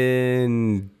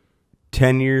been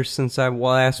 10 years since I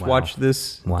last watched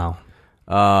this. Wow.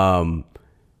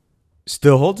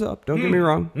 Still holds up, don't get me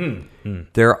wrong.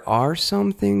 There are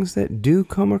some things that do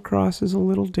come across as a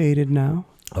little dated now.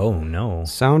 Oh, no.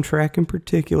 Soundtrack in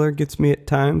particular gets me at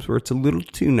times where it's a little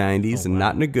too 90s and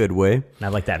not in a good way.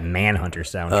 Not like that Manhunter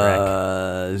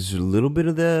soundtrack. There's a little bit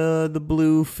of the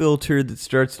blue filter that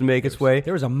starts to make its way.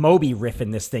 There was a Moby riff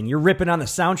in this thing. You're ripping on the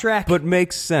soundtrack? But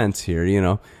makes sense here, you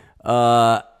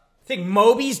know. Think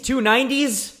Moby's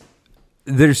 290s?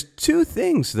 There's two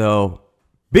things, though.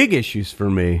 Big issues for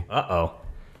me. Uh-oh.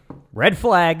 Red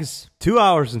flags. 2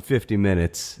 hours and 50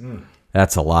 minutes.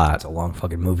 That's a lot. That's a long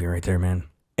fucking movie right there, man.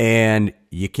 and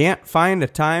you can't find a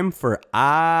time for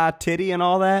titty and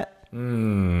all that.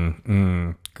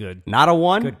 Good. Not a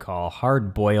one? Good call.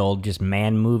 Hard-boiled, just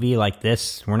man movie like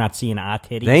this. We're not seeing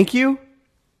titty. Thank you.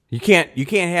 You can't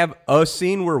have a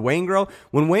scene where when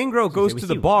Waingro goes to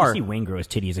the bar. We see Waingro's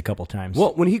titties a couple times.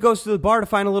 Well, when he goes to the bar to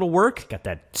find a little work, got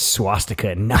that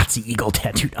swastika and Nazi eagle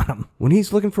tattooed on him. When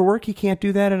he's looking for work, he can't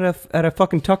do that at a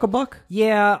fucking Tuck-a-Buck.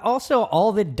 Yeah. Also,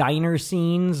 all the diner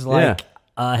scenes, like.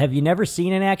 Have you never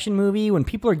seen an action movie? When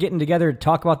people are getting together to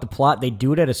talk about the plot, they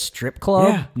do it at a strip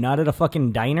club, not at a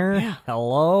fucking diner. Yeah.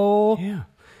 Hello? Yeah.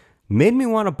 Made me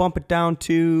want to bump it down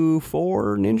to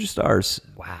 4 ninja stars.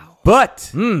 Wow. But,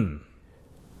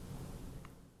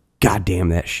 goddamn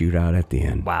that shootout at the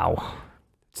end. Wow.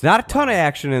 It's not a ton of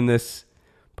action in this,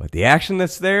 but the action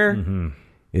that's there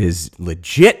is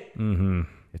legit.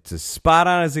 It's as spot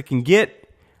on as it can get.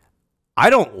 I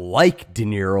don't like De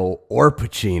Niro or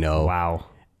Pacino. Wow.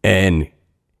 And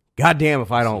goddamn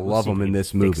if I don't love them in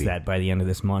this movie. Fix that by the end of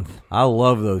this month. I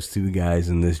love those two guys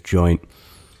in this joint.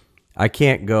 I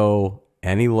can't go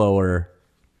any lower.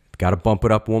 Got to bump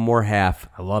it up one more half.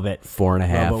 I love it.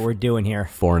 4.5. Love what we're doing here.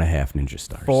 4.5 ninja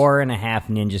stars. 4.5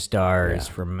 ninja stars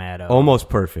from Maddo. Almost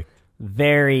perfect.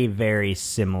 Very, very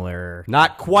similar.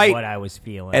 Not quite what I was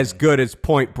feeling. as good as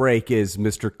Point Break is,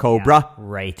 Mr. Cobra. Yeah,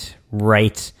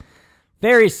 right.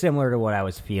 Very similar to what I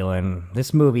was feeling.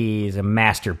 This movie is a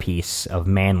masterpiece of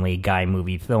manly guy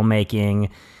movie filmmaking.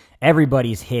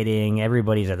 Everybody's hitting.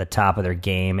 Everybody's at the top of their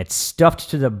game. It's stuffed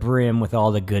to the brim with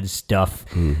all the good stuff.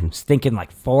 I was thinking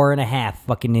like 4.5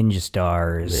 fucking ninja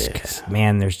stars. Yeah.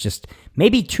 Man, there's just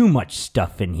maybe too much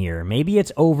stuff in here. Maybe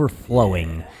it's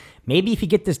overflowing. Yeah. Maybe if you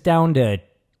get this down to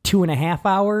 2.5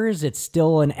 hours, it's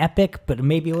still an epic, but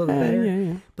maybe a little better.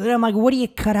 Yeah. But then I'm like, what do you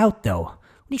cut out, though?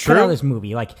 What do you cut out of this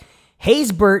movie? Like,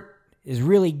 Haysbert is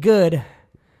really good,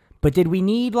 but did we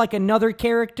need like another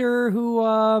character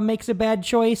who makes a bad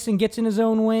choice and gets in his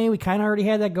own way? We kind of already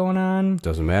had that going on.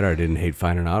 Doesn't matter. I didn't hate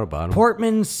finding out about him.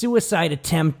 Portman's suicide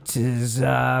attempt is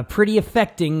pretty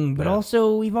affecting, but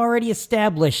also we've already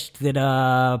established that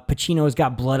Pacino's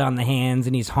got blood on the hands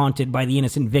and he's haunted by the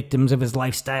innocent victims of his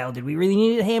lifestyle. Did we really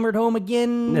need it hammered home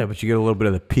again? Yeah, but you get a little bit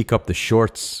of the peek up the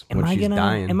shorts when she's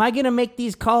dying. Am I going to make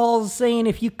these calls saying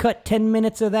if you cut 10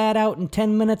 minutes of that out and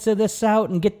 10 minutes of this out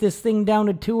and get this thing down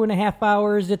to 2.5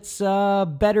 hours, it's a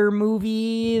better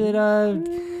movie that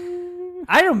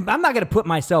I'm not going to put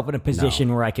myself in a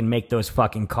position where I can make those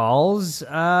fucking calls. Who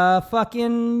am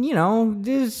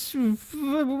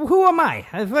I?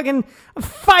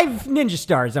 5 ninja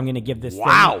stars I'm going to give this thing.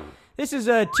 Wow. This is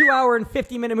a 2 hour and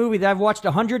 50-minute movie that I've watched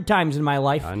 100 times in my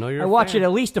life. I know you're I watch it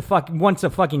at least once a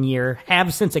fucking year.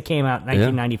 Have since it came out in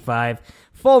 1995.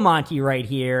 Full Monty right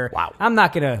here. Wow. I'm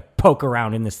not going to poke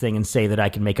around in this thing and say that I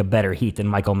can make a better Heat than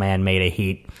Michael Mann made a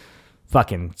Heat.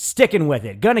 Fucking sticking with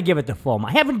it. Gonna give it the full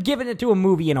Monty. I haven't given it to a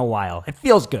movie in a while. It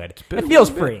feels good. It feels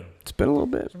free. It's been a little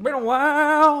bit. It's been a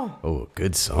while. Oh,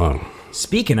 good song.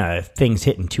 Speaking of things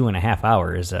hitting 2.5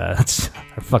 hours, that's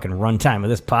our fucking runtime of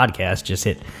this podcast. Just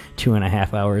hit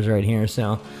 2.5 hours right here.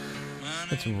 So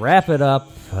let's wrap it up.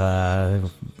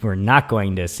 We're not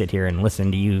going to sit here and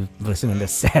listen to you listening to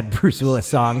sad Bruce Willis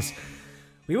songs.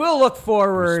 We will look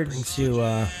forward to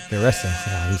the rest of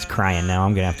this. He's crying now.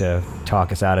 I'm going to have to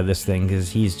talk us out of this thing because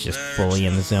he's just fully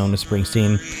in the zone with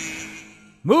Springsteen.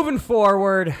 Moving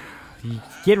forward,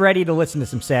 get ready to listen to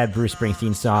some sad Bruce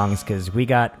Springsteen songs because we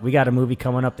got a movie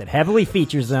coming up that heavily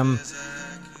features them.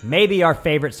 Maybe our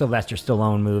favorite Sylvester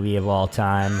Stallone movie of all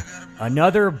time.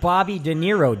 Another Bobby De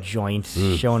Niro joint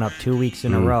showing up 2 weeks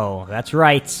in a row. That's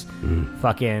right.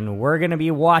 Fucking, we're going to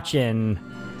be watching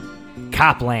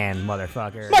Copland,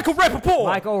 motherfucker. Michael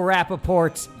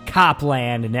Rappaport's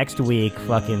Copland next week.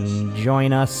 Fucking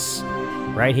join us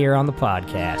right here on the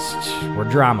podcast. We're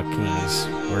drama kings.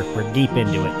 We're deep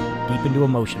into it. Deep into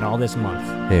emotion all this month.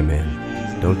 Hey,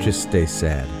 man. Don't just stay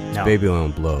sad. No. Baby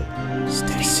won't blow.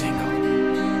 Stay single.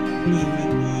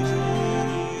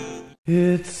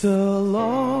 It's a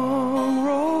long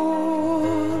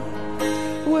road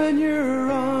when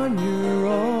you're on your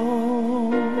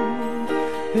own,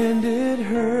 and it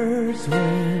hurts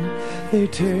when they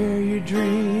tear your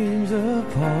dreams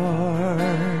apart.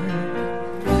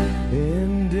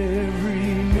 And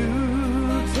every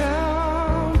new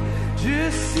town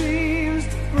just seems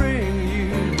to bring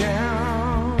you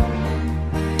down,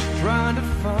 trying to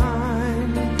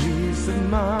find peace of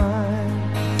mind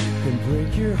and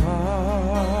break your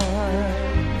heart.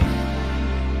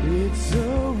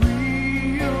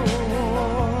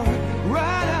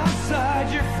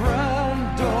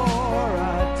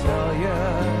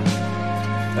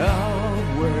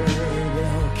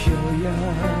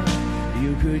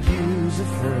 lose a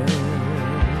friend.